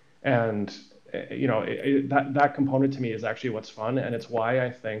 And that component to me is actually what's fun, and it's why I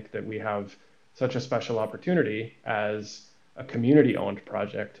think that we have such a special opportunity as a community-owned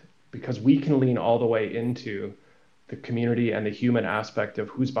project, because we can lean all the way into the community and the human aspect of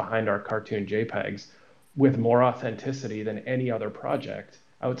who's behind our cartoon JPEGs with more authenticity than any other project.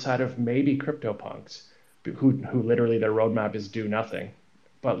 outside of maybe CryptoPunks, who literally their roadmap is do nothing.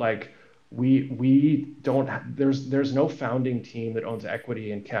 But like we don't there's no founding team that owns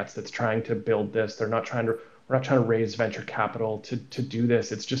equity in Cets that's trying to build this. We're not trying to raise venture capital to do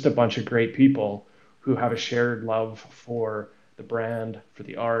this. It's just a bunch of great people who have a shared love for the brand, for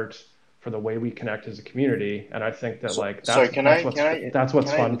the art, for the way we connect as a community. And I think that So, like sorry, that's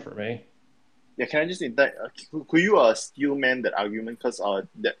what's can I fun for me. Yeah, can I just could you steel man that argument, because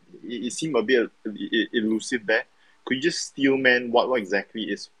that it seemed a bit elusive there. Could you just steel man what exactly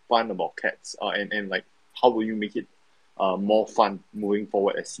is fun about Cats, and like how will you make it more fun moving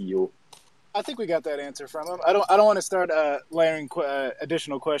forward as CEO? I think we got that answer from him. I don't want to start layering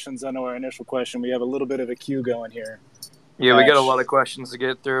additional questions on our initial question. We have a little bit of a queue going here. Yeah, we got a lot of questions to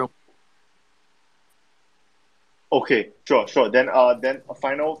get through. Okay, sure. Then a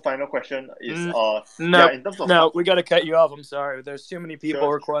final question is no, in terms of no, we got to cut you off. I'm sorry. There's too many people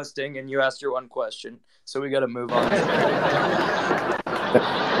Sure. requesting, and you asked your one question, so we got to move on.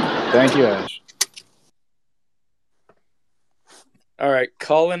 Thank you, Ash. All right,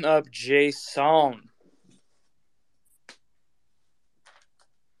 calling up Jason.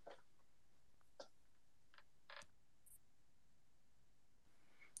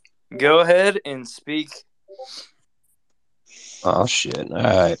 Go ahead and speak. Oh shit. All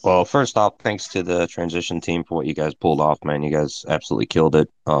right. Well, first off, thanks to the transition team for what you guys pulled off, man. You guys absolutely killed it.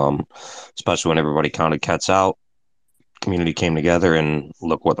 Especially when everybody counted Cats out. Community came together and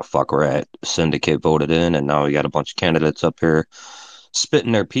look what the fuck we're at. Syndicate voted in, and now we got a bunch of candidates up here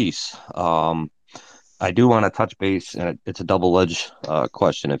spitting their piece. I do want to touch base, and it's a double-edged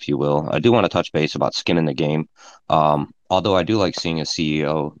question, if you will. I do want to touch base about skin in the game. Although I do like seeing a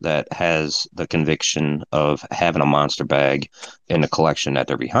CEO that has the conviction of having a monster bag in the collection that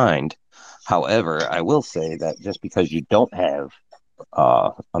they're behind. However, I will say that just because you don't have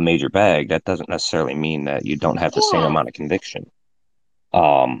a major bag, that doesn't necessarily mean that you don't have the same amount of conviction.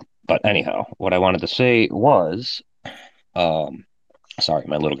 But anyhow, what I wanted to say was, sorry,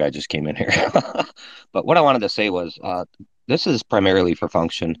 my little guy just came in here. But what I wanted to say was, this is primarily for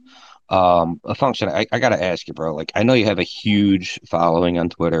Function. A Function, I got to ask you, bro. Like, I know you have a huge following on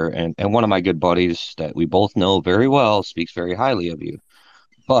Twitter, and one of my good buddies that we both know very well speaks very highly of you.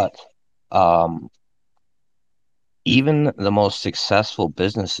 But even the most successful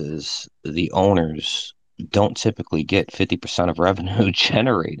businesses, the owners don't typically get 50% of revenue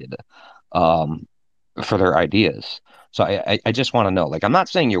generated for their ideas. So I just want to know, like, I'm not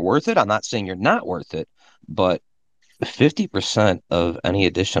saying you're worth it. I'm not saying you're not worth it, but 50% of any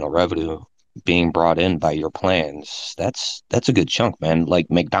additional revenue being brought in by your plans, that's a good chunk, man.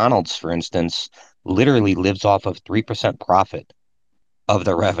 Like McDonald's, for instance, literally lives off of 3% profit of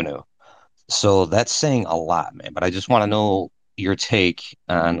their revenue. So that's saying a lot, man. But I just want to know your take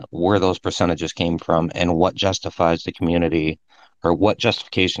on where those percentages came from and what justifies the community, or what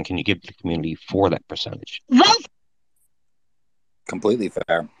justification can you give the community for that percentage? Completely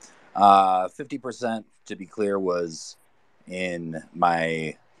fair. 50%, to be clear, was in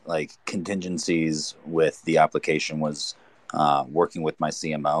my like contingencies with the application, was working with my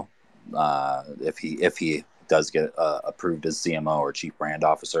CMO. If he does get approved as CMO or Chief Brand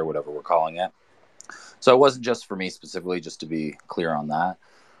Officer, whatever we're calling it. So it wasn't just for me specifically, just to be clear on that.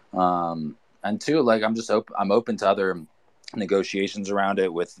 And two, like I'm open to other negotiations around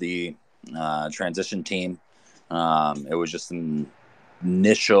it with the transition team. It was just an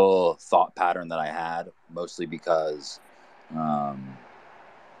initial thought pattern that I had, mostly because,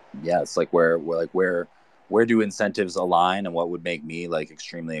 it's like where do incentives align, and what would make me like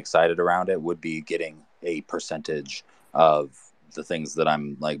extremely excited around it would be getting a percentage of the things that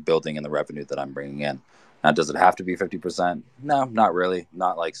I'm like building and the revenue that I'm bringing in. Now, does it have to be 50%? No, not really.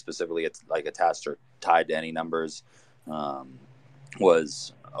 Not like specifically it's like attached or tied to any numbers.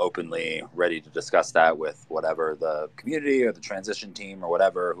 Was openly ready to discuss that with whatever the community or the transition team or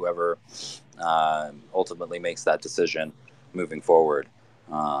whoever ultimately makes that decision moving forward.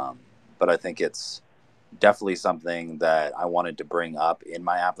 But I think it's definitely something that I wanted to bring up in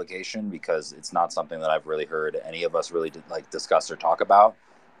my application, because it's not something that I've really heard any of us really discuss or talk about.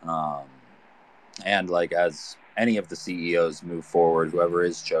 And like as any of the CEOs move forward, whoever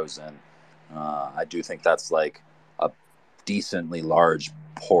is chosen, I do think that's like a decently large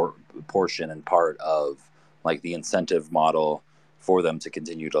portion and part of like the incentive model for them to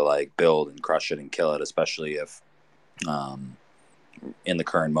continue to like build and crush it and kill it, especially if in the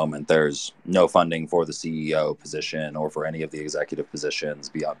current moment there's no funding for the CEO position or for any of the executive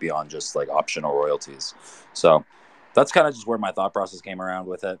positions beyond just like optional royalties. So that's kind of just where my thought process came around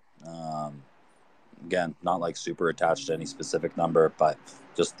with it. Again, not like super attached to any specific number, but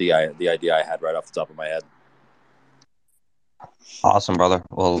just the idea I had right off the top of my head. Awesome, brother.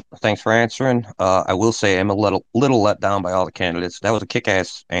 Well, thanks for answering. I will say I'm a little let down by all the candidates. That was a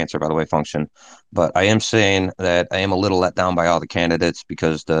kick-ass answer, by the way, Function. But I am saying that I am a little let down by all the candidates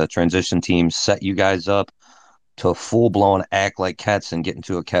because the transition team set you guys up to full-blown act like cats and get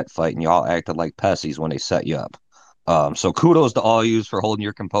into a cat fight, and y'all acted like pussies when they set you up. So kudos to all yous for holding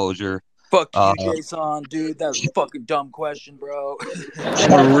your composure. Fuck you, Jason, dude. That was a fucking dumb question, bro. I'm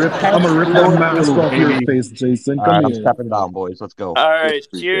gonna rip that mask off your face, Jason. All Come right, I'm here. stepping down, boys. Let's go. All right,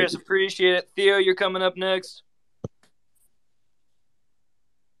 cheers. Appreciate it. Theo, you're coming up next.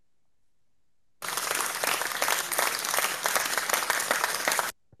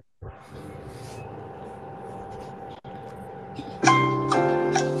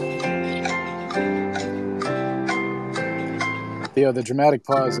 Theo, the dramatic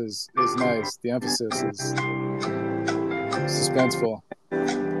pause is nice. The emphasis is suspenseful.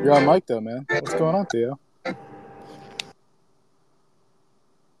 You're on mic though, man. What's going on, Theo?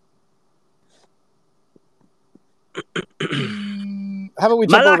 How about we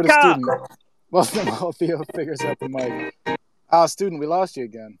jump over to student? Well, while Theo figures out the mic. Student, we lost you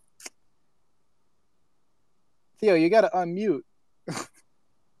again. Theo, you got to unmute.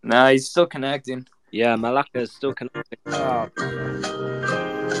 Nah, he's still connecting. Yeah, Malaka is still connecting. Oh.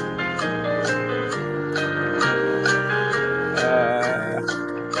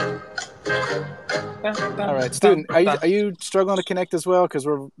 All right, student, are you struggling to connect as well? Because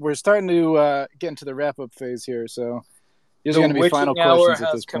we're starting to get into the wrap up phase here, so these are going to be final questions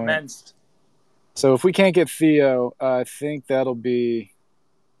at this point. Commenced. So if we can't get Theo, I think that'll be.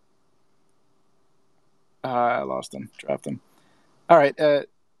 I lost him, dropped him. All right.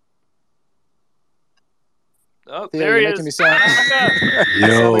 Oh, Theo, there he you're is. making me sound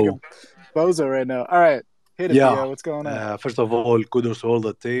like a bozo right now. All right. Hit it, Theo. What's going on? First of all, kudos to all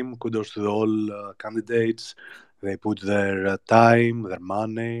the team. Kudos to all candidates. They put their time, their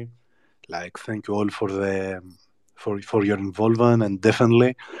money. Like, thank you all for your involvement. And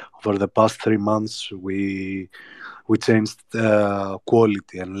definitely, over the past 3 months, we changed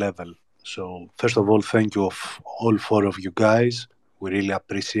quality and level. So, first of all, thank you of all 4 of you guys. We really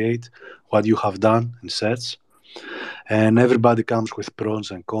appreciate what you have done in Cets. And everybody comes with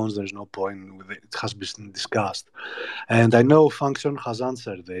pros and cons. There's no point with it. It has been discussed. And I know Function has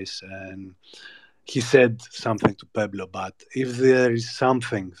answered this, and he said something to Pablo, but if there is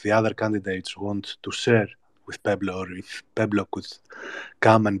something the other candidates want to share with Pablo, or if Pablo could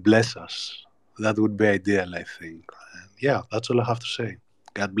come and bless us, that would be ideal, I think. And yeah, that's all I have to say.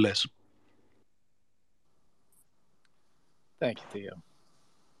 God bless. Thank you, Theo.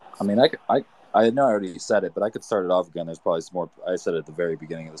 I mean, I know I already said it, but I could start it off again. There's probably some more. I said it at the very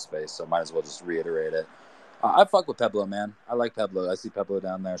beginning of the space, so I might as well just reiterate it. I fuck with Pablo, man. I like Pablo. I see Pablo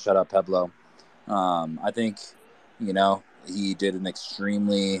down there. Shout out Pablo. I think, he did an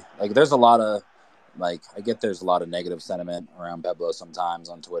extremely, there's a lot of, I get there's a lot of negative sentiment around Pablo sometimes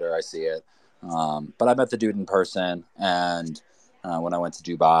on Twitter. I see it. But I met the dude in person, and when I went to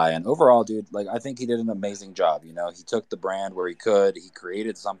Dubai, and overall, dude, I think he did an amazing job. He took the brand where he could. He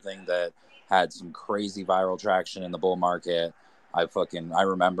created something that had some crazy viral traction in the bull market. I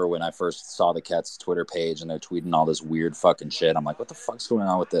remember when I first saw the Cats Twitter page and they're tweeting all this weird fucking shit. I'm like, what the fuck's going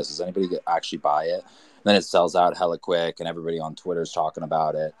on with this? Does anybody actually buy it? And then it sells out hella quick and everybody on Twitter is talking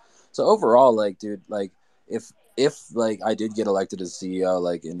about it. So overall, dude, if I did get elected as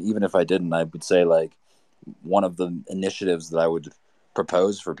CEO, and even if I didn't, I would say one of the initiatives that I would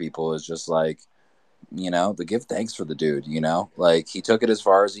propose for people is just to give thanks for the dude, he took it as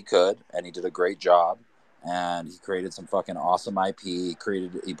far as he could and he did a great job. And he created some fucking awesome IP.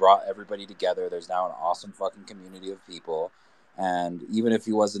 He brought everybody together. There's now an awesome fucking community of people. And even if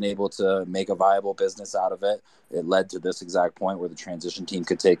he wasn't able to make a viable business out of it, it led to this exact point where the transition team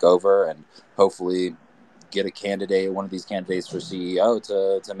could take over and hopefully get one of these candidates for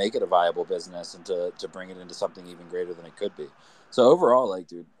CEO to make it a viable business and to bring it into something even greater than it could be. So overall,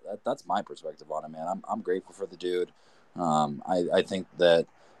 dude, that's my perspective on it, man. I'm grateful for the dude. I think that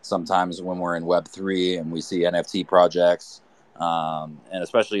sometimes when we're in Web3 and we see NFT projects, and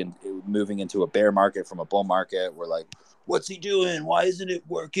especially moving into a bear market from a bull market, we're like, what's he doing? Why isn't it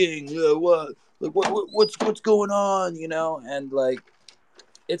working? What's going on? And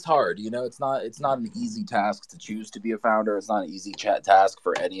it's hard. It's not an easy task to choose to be a founder. It's not an easy task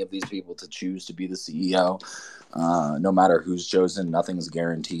for any of these people to choose to be the CEO. No matter who's chosen, nothing's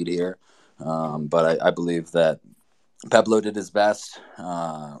guaranteed here. But I believe that Pablo did his best,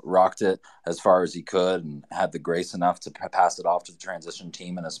 rocked it as far as he could, and had the grace enough to pass it off to the transition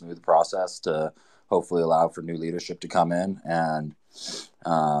team in a smooth process to hopefully allow for new leadership to come in. And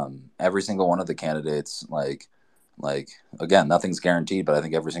every single one of the candidates, like again, nothing's guaranteed, but I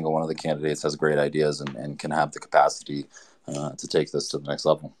think every single one of the candidates has great ideas and can have the capacity to take this to the next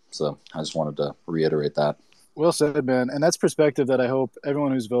level. So I just wanted to reiterate that. Well said, man. And that's perspective that I hope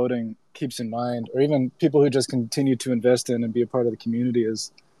everyone who's voting keeps in mind, or even people who just continue to invest in and be a part of the community.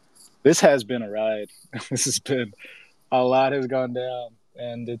 Is this has been a ride. This has been a lot has gone down,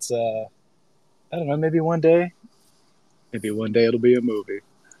 and it's I don't know, maybe one day it'll be a movie.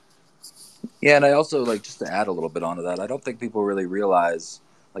 Yeah, and I also like just to add a little bit onto that. I don't think people really realize,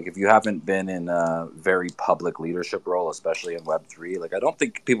 like, if you haven't been in a very public leadership role, especially in Web3, like, I don't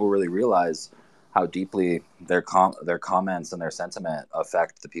think people really realize how deeply their comments and their sentiment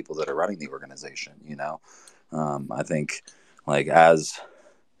affect the people that are running the organization. You know, I think like uh,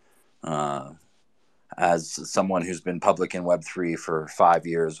 as someone who's been public in Web3 for 5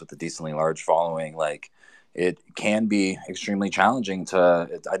 years with a decently large following, like it can be extremely challenging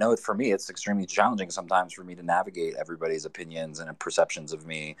I know for me, it's extremely challenging sometimes for me to navigate everybody's opinions and perceptions of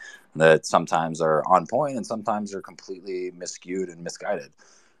me that sometimes are on point and sometimes are completely miscued and misguided.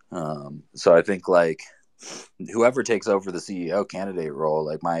 So I think like whoever takes over the CEO candidate role,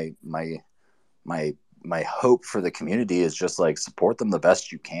 like my my hope for the community is just like support them the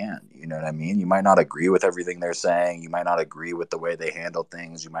best you can. You know what I mean? You might not agree with everything they're saying. You might not agree with the way they handle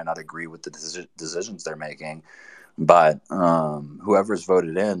things. You might not agree with the decisions they're making. But whoever's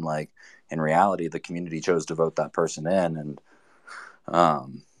voted in, like in reality, the community chose to vote that person in,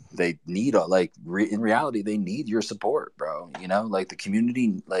 and they need in reality they need your support, bro. You know, like the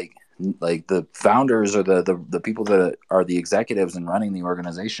community, like the founders or the people that are the executives and running the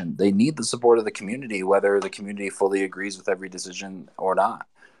organization, they need the support of the community, whether the community fully agrees with every decision or not.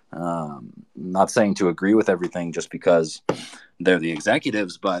 Not saying to agree with everything just because they're the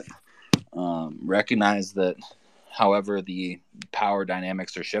executives, but recognize that however the power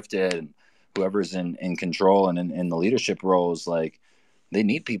dynamics are shifted, and whoever's in control and in the leadership roles, like they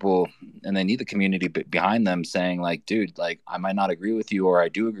need people and they need the community behind them saying like, dude, like I might not agree with you or I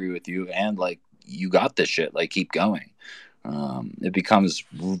do agree with you, and like you got this shit, like keep going. It becomes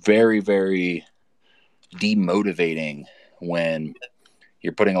very, very demotivating when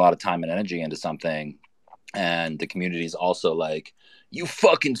you're putting a lot of time and energy into something and the community is also like, you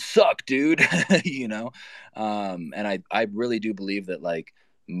fucking suck, dude. You know. And I really do believe that like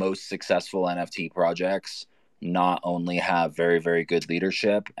most successful NFT projects not only have very, very good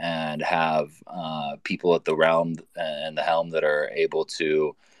leadership and have people at the realm and the helm that are able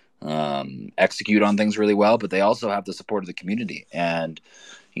to execute on things really well, but they also have the support of the community. And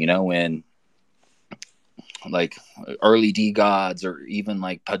you know, when like early D gods or even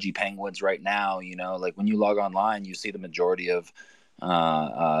like pudgy penguins right now, you know, like when you log online, you see the majority of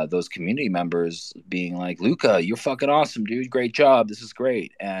those community members being like, Luca, you're fucking awesome, dude. Great job. This is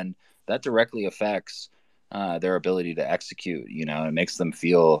great. And that directly affects their ability to execute. You know, it makes them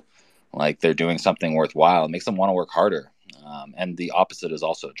feel like they're doing something worthwhile. It makes them want to work harder. And the opposite is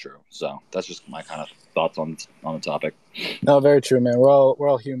also true. So that's just my kind of thoughts on the topic. No, very true, man. We're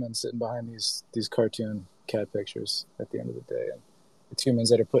all humans sitting behind these cartoon cat pictures at the end of the day. And it's humans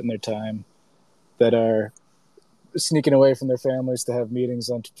that are putting their time, that are sneaking away from their families to have meetings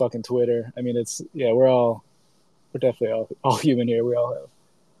on fucking Twitter. I mean, we're definitely all human here. We all have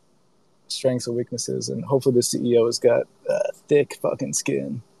strengths and weaknesses, and hopefully the CEO has got thick fucking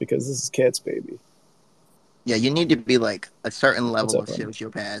skin because this is Cat's baby. Yeah, you need to be like a certain What's level up, of honey?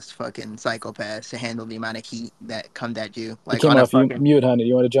 sociopath, fucking psychopath to handle the amount of heat that comes at you. You Like came on a off fucking mute, honey.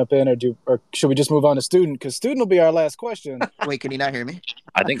 You want to jump in, or should we just move on to student? Because student will be our last question. wait, can you not hear me?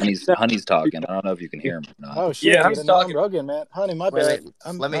 I think honey's talking. I don't know if you can hear him or not. Oh shit! Yeah, I I'm get just it now. I'm talking. rugging, man. Honey, my Wait, bad. wait.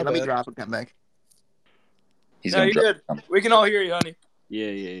 I'm Let me my let me bad. drop and come back. He's No, gonna you're drop. good. We can all hear you, honey.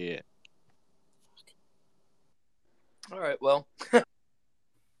 Yeah. All right, well.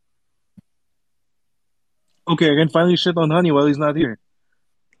 Okay, I can finally shit on Honey while he's not here.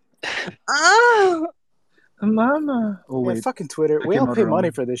 Ah, Mama. Oh Man, wait, fucking Twitter. that We came all out pay money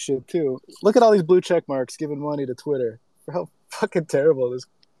wrong. for this shit too. Look at all these blue check marks giving money to Twitter for how fucking terrible this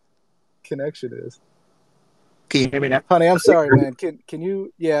connection is. Can you hear me now? Honey, I'm sorry, man. Can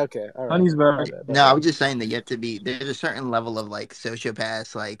you? Yeah, okay, all right. Honey's My back. bad. No, I was just saying that you have to be. There's a certain level of like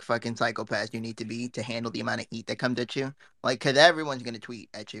sociopaths, like fucking psychopaths, you need to be to handle the amount of heat that comes at you. Like, cause everyone's gonna tweet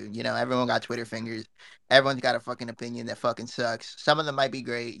at you. You know, everyone got Twitter fingers. Everyone's got a fucking opinion that fucking sucks. Some of them might be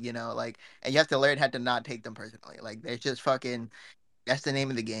great. You know, like, and you have to learn how to not take them personally. Like, there's just fucking That's the name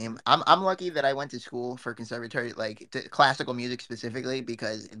of the game. I'm lucky that I went to school for conservatory, like classical music specifically,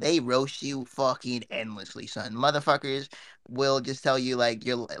 because they roast you fucking endlessly, son. Motherfuckers will just tell you like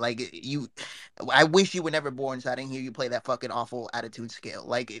you're like you. I wish you were never born, so I didn't hear you play that fucking awful attitude scale.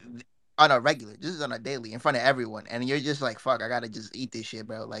 Like on a regular, this is on a daily in front of everyone, and you're just like, fuck, I gotta just eat this shit,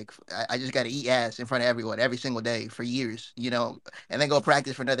 bro. Like I just gotta eat ass in front of everyone every single day for years, and then go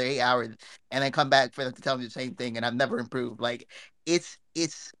practice for another 8 hours, and then come back for them to tell me the same thing, and I've never improved. Like it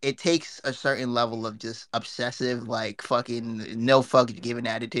takes a certain level of just obsessive, like fucking no fuck given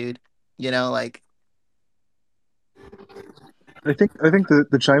attitude, like I think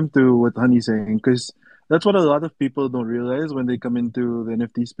the chime to what Honey's saying, because that's what a lot of people don't realize when they come into the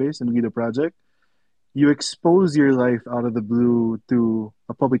NFT space and lead a project. You expose your life out of the blue to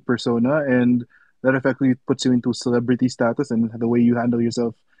a public persona, and that effectively puts you into celebrity status and the way you handle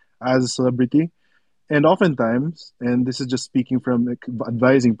yourself as a celebrity. And oftentimes, and this is just speaking from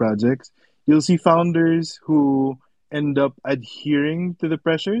advising projects, you'll see founders who end up adhering to the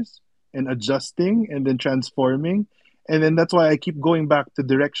pressures and adjusting and then transforming. And then that's why I keep going back to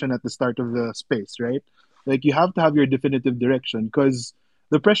direction at the start of the space, right? Like you have to have your definitive direction because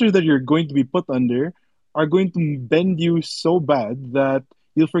the pressures that you're going to be put under are going to bend you so bad that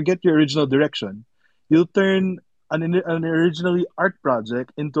you'll forget your original direction. You'll turn an originally art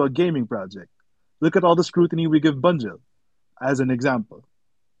project into a gaming project. Look at all the scrutiny we give Bungie, as an example.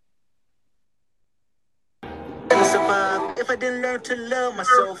 Survive. If I didn't learn to love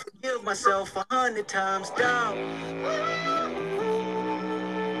myself, forgive myself 100 times down.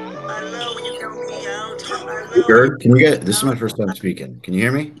 I love when you count me out. I Hey, love when you Gerd, can you get? This is my count first time speaking. Can you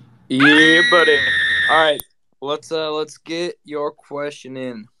hear me? Yeah, buddy. All right, let's get your question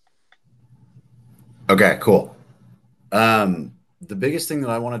in. Okay, cool. The biggest thing that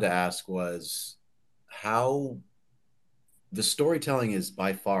I wanted to ask was how the storytelling is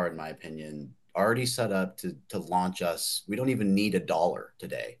by far, in my opinion, already set up to launch us. We don't even need $1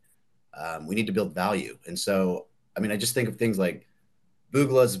 today. We need to build value, and so I mean, I just think of things like Blue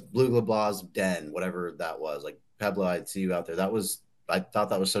Blah's Den, whatever that was. Like Pablo, I see you out there. I thought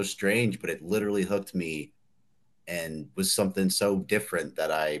that was so strange, but it literally hooked me and was something so different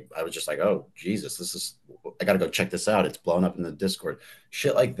that I was just like, oh Jesus, this is I got to go check this out. It's blown up in the Discord.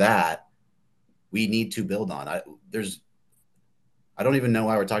 Shit like that we need to build on. I don't even know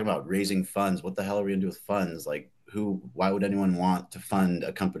why we're talking about raising funds. What the hell are we gonna do with funds? Like why would anyone want to fund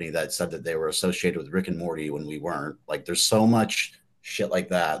a company that said that they were associated with Rick and Morty when we weren't? Like there's so much shit like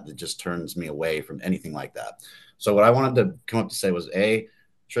that that just turns me away from anything like that. So what I wanted to come up to say was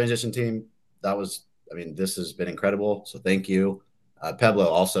transition team, that was, I mean, this has been incredible. So thank you. Pablo,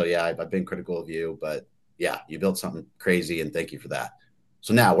 also, yeah, I've been critical of you, but yeah, you built something crazy and thank you for that.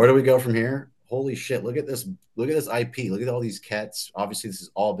 So now where do we go from here? Holy shit, look at this. Look at this IP. Look at all these cats. Obviously, this has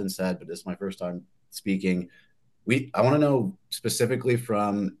all been said, but this is my first time speaking. I want to know specifically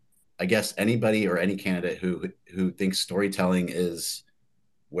from, I guess, anybody or any candidate who thinks storytelling is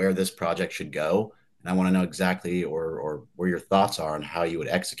where this project should go. And I want to know exactly or where your thoughts are on how you would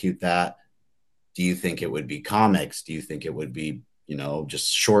execute that. Do you think it would be comics? Do you think it would be,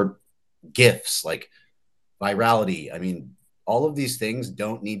 just short gifs like virality? I mean, all of these things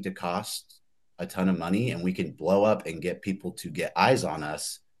don't need to cost a ton of money, and we can blow up and get people to get eyes on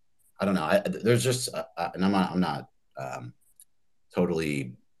us. I don't know. There's just, and I'm not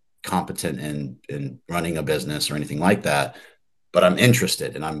totally competent in running a business or anything like that, but I'm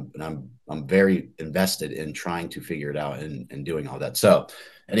interested and I'm very invested in trying to figure it out and doing all that. So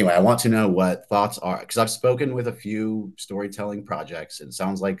anyway, I want to know what thoughts are, because I've spoken with a few storytelling projects, and it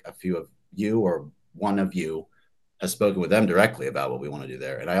sounds like a few of you or one of you has spoken with them directly about what we want to do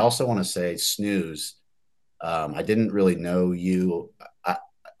there. And I also want to say, Snooze, I didn't really know you.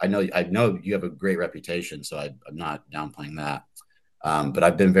 I know you have a great reputation, so I'm not downplaying that. But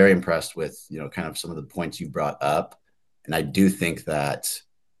I've been very impressed with kind of some of the points you brought up, and I do think that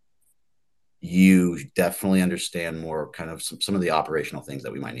you definitely understand more kind of some of the operational things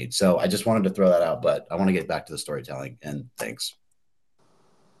that we might need. So I just wanted to throw that out, but I want to get back to the storytelling. And thanks.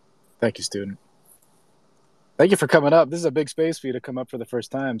 Thank you, student. Thank you for coming up. This is a big space for you to come up for the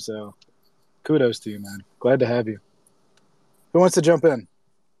first time, so kudos to you, man. Glad to have you. Who wants to jump in?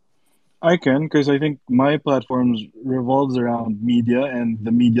 I can, because I think my platforms revolves around media and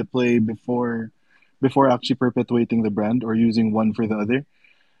the media play before actually perpetuating the brand or using one for the other.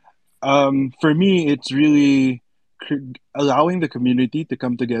 For me, it's really allowing the community to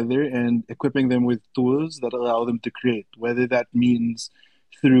come together and equipping them with tools that allow them to create, whether that means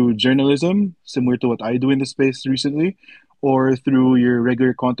through journalism, similar to what I do in the space recently, or through your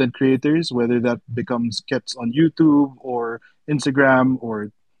regular content creators, whether that becomes Kets on YouTube or Instagram,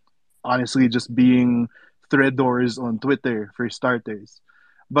 or honestly just being thread doors on Twitter for starters.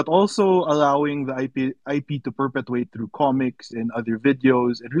 But also allowing the IP to perpetuate through comics and other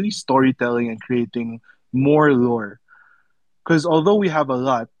videos and really storytelling and creating more lore. Because although we have a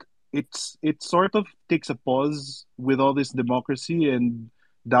lot, it sort of takes a pause with all this democracy and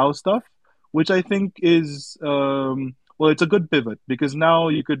DAO stuff, which I think is well, it's a good pivot because now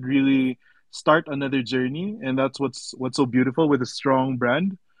you could really start another journey, and that's what's so beautiful with a strong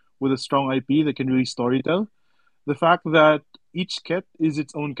brand, with a strong IP that can really storytell. The fact that each kit is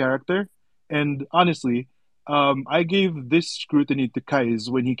its own character, and honestly, I gave this scrutiny to Kai's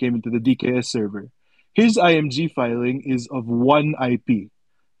when he came into the DKS server. His IMG filing is of one IP.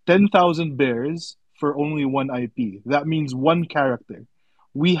 10,000 bears for only one IP. That means one character.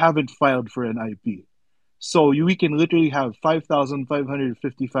 We haven't filed for an IP. So we can literally have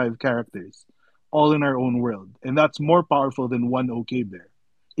 5,555 characters all in our own world. And that's more powerful than one OK bear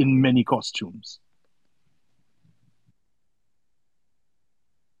in many costumes.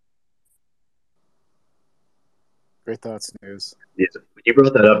 Great thoughts, News. Yeah, when you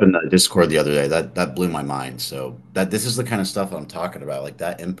brought that up in the Discord the other day, that blew my mind. So that this is the kind of stuff I'm talking about. Like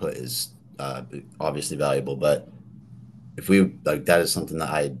that input is obviously valuable, but if we like that is something that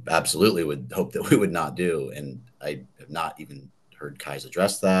I absolutely would hope that we would not do, and I have not even heard Kai's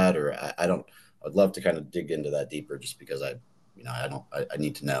address that, or I don't. I'd love to kind of dig into that deeper, just because I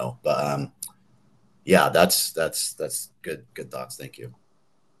need to know. But yeah, that's good thoughts. Thank you.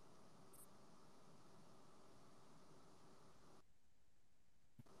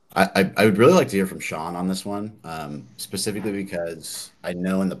 I would really like to hear from Sean on this one, specifically because I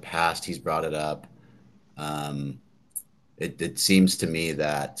know in the past he's brought it up. Um, it seems to me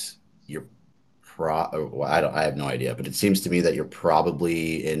that you're well, I have no idea, but it seems to me that you're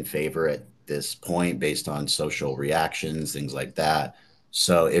probably in favor at this point based on social reactions, things like that.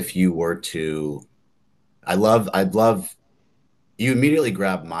 So if you were to, I'd love, you immediately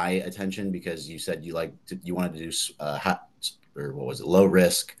grabbed my attention because you said you wanted to do or what was it, low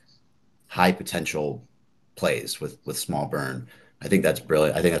risk, high potential plays with small burn. I think that's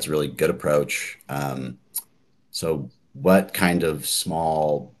brilliant. I think that's a really good approach. So what kind of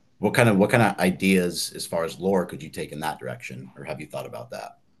ideas as far as lore could you take in that direction, or have you thought about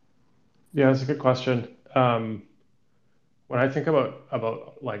that? Yeah, that's a good question. When I think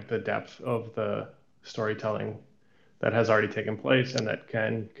about like the depth of the storytelling that has already taken place and that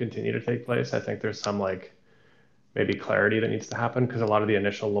can continue to take place, I think there's some like maybe clarity that needs to happen because a lot of the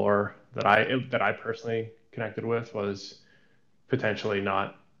initial lore that I personally connected with was potentially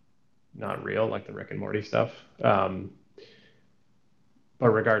not real, like the Rick and Morty stuff. But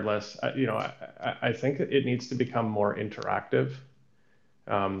regardless, I think it needs to become more interactive.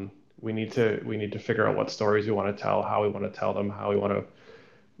 We need to figure out what stories we want to tell, how we want to tell them, how we want to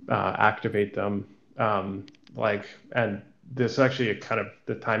activate them. And this actually kind of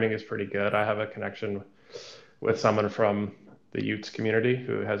the timing is pretty good. I have a connection with someone from the Utes community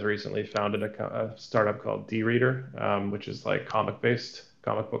who has recently founded a startup called D-Reader, which is like comic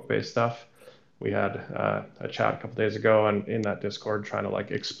book based stuff. We had a chat a couple days ago and in that Discord trying to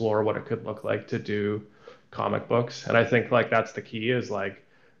like explore what it could look like to do comic books. And I think like that's the key is like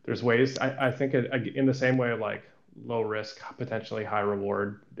there's ways I think in the same way like low risk, potentially high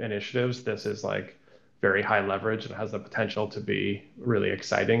reward initiatives, this is like very high leverage and has the potential to be really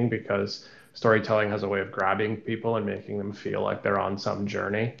exciting because storytelling has a way of grabbing people and making them feel like they're on some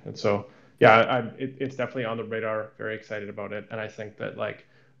journey. And so, yeah, it's definitely on the radar. Very excited about it. And I think that like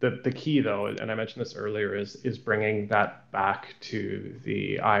the key though, and I mentioned this earlier, is bringing that back to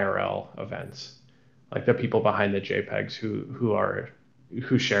the IRL events, like the people behind the JPEGs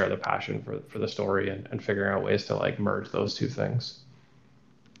who share the passion for the story and figuring out ways to like merge those two things.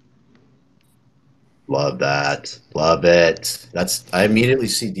 Love that. Love it. I immediately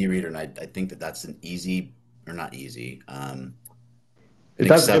see D-Reader, and I think that that's an easy, or not easy, an It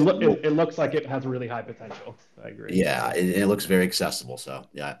does. accessible. It looks like it has really high potential. I agree. Yeah, it looks very accessible. So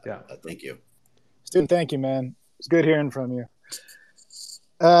yeah, Yeah. thank you. Student, thank you, man. It's good hearing from you.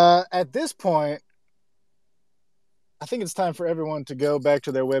 At this point, I think it's time for everyone to go back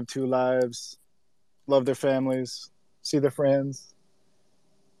to their Web2 lives, love their families, see their friends,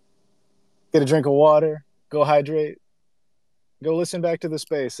 get a drink of water, go hydrate, go listen back to the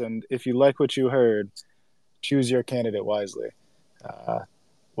space. And if you like what you heard, choose your candidate wisely.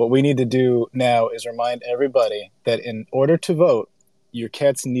 What we need to do now is remind everybody that in order to vote, your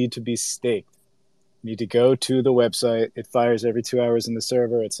cats need to be staked. You need to go to the website. It fires every 2 hours in the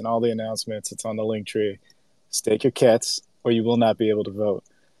server. It's in all the announcements. It's on the link tree. Stake your cats. or you will not be able to vote.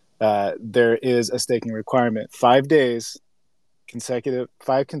 There is a staking requirement. 5 days,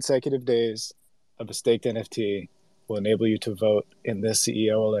 five consecutive days of a staked NFT will enable you to vote in this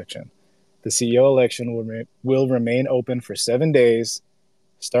CEO election. The CEO election will remain open for 7 days,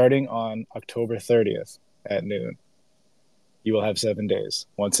 starting on October 30th at noon. You will have 7 days.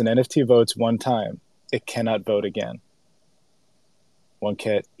 Once an NFT votes one time, it cannot vote again. One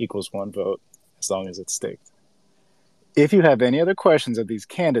cat equals one vote as long as it's staked. If you have any other questions of these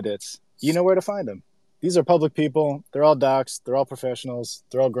candidates, you know where to find them. These are public people. They're all docs. They're all professionals.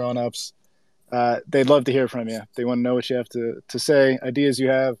 They're all grown-ups. They'd love to hear from you. They want to know what you have to say, ideas you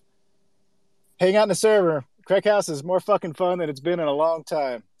have. Hang out in the server. Crack House is more fucking fun than it's been in a long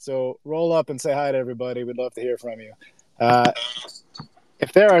time. So roll up and say hi to everybody. We'd love to hear from you.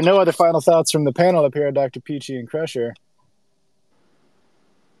 If there are no other final thoughts from the panel up here, Dr. Peachy and Crusher,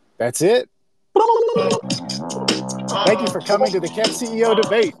 that's it. Thank you for coming to the Cets CEO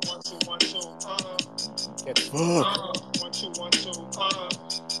Debate. It's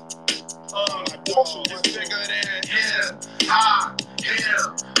bigger than him. Ha,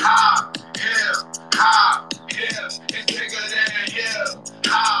 him, ha, him, ha, him. It's bigger than him.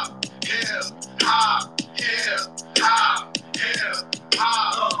 Ha, him, ha, him, ha, him,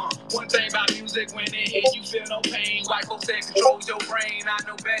 ha. One thing about music, when it hit, you feel no pain. White folks say controls your brain. I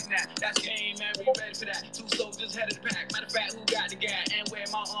know better than that. That's game, man. We ready for that. 2 soldiers head of the pack. Matter of fact, who got the gat and where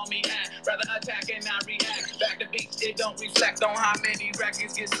my army at? Rather attack and not react. Back to beats, it don't reflect on how many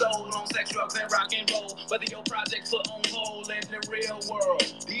records get sold on sex, drugs, and rock and roll. Whether your project's put on hold in the real world.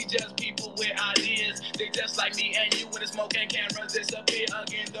 These just people with ideas. They just like me and you when the smoke and cameras disappear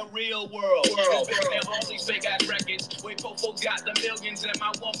again. The real world. It's bigger than all these fake ass records. Wait, po folks got the millions and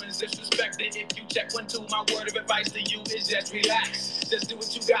my woman's disrespected. If you check 1, 2, my word of advice to you is just relax. Just do what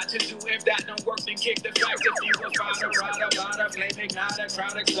you got to do. If that don't work, then kick the facts. If you a fighter, rider, flame igniter,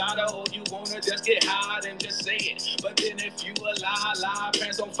 crowd exciter, or you wanna just get high, then just say it. But then if you a lie,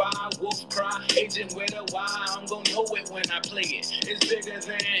 pants on fire, wolf cry, agent with a Y, I'm gonna know it when I play it. It's bigger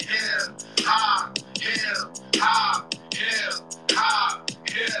than him, ha, him, ha, him, ha,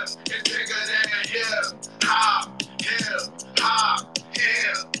 him. It's bigger than him, ha, him, ha,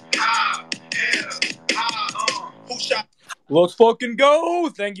 him, ha, him, ha. Who shot? Let's fucking go.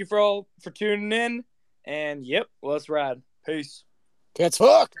 Thank you for tuning in. And yep, let's ride. Peace. Cats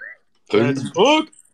fuck. Cats fuck.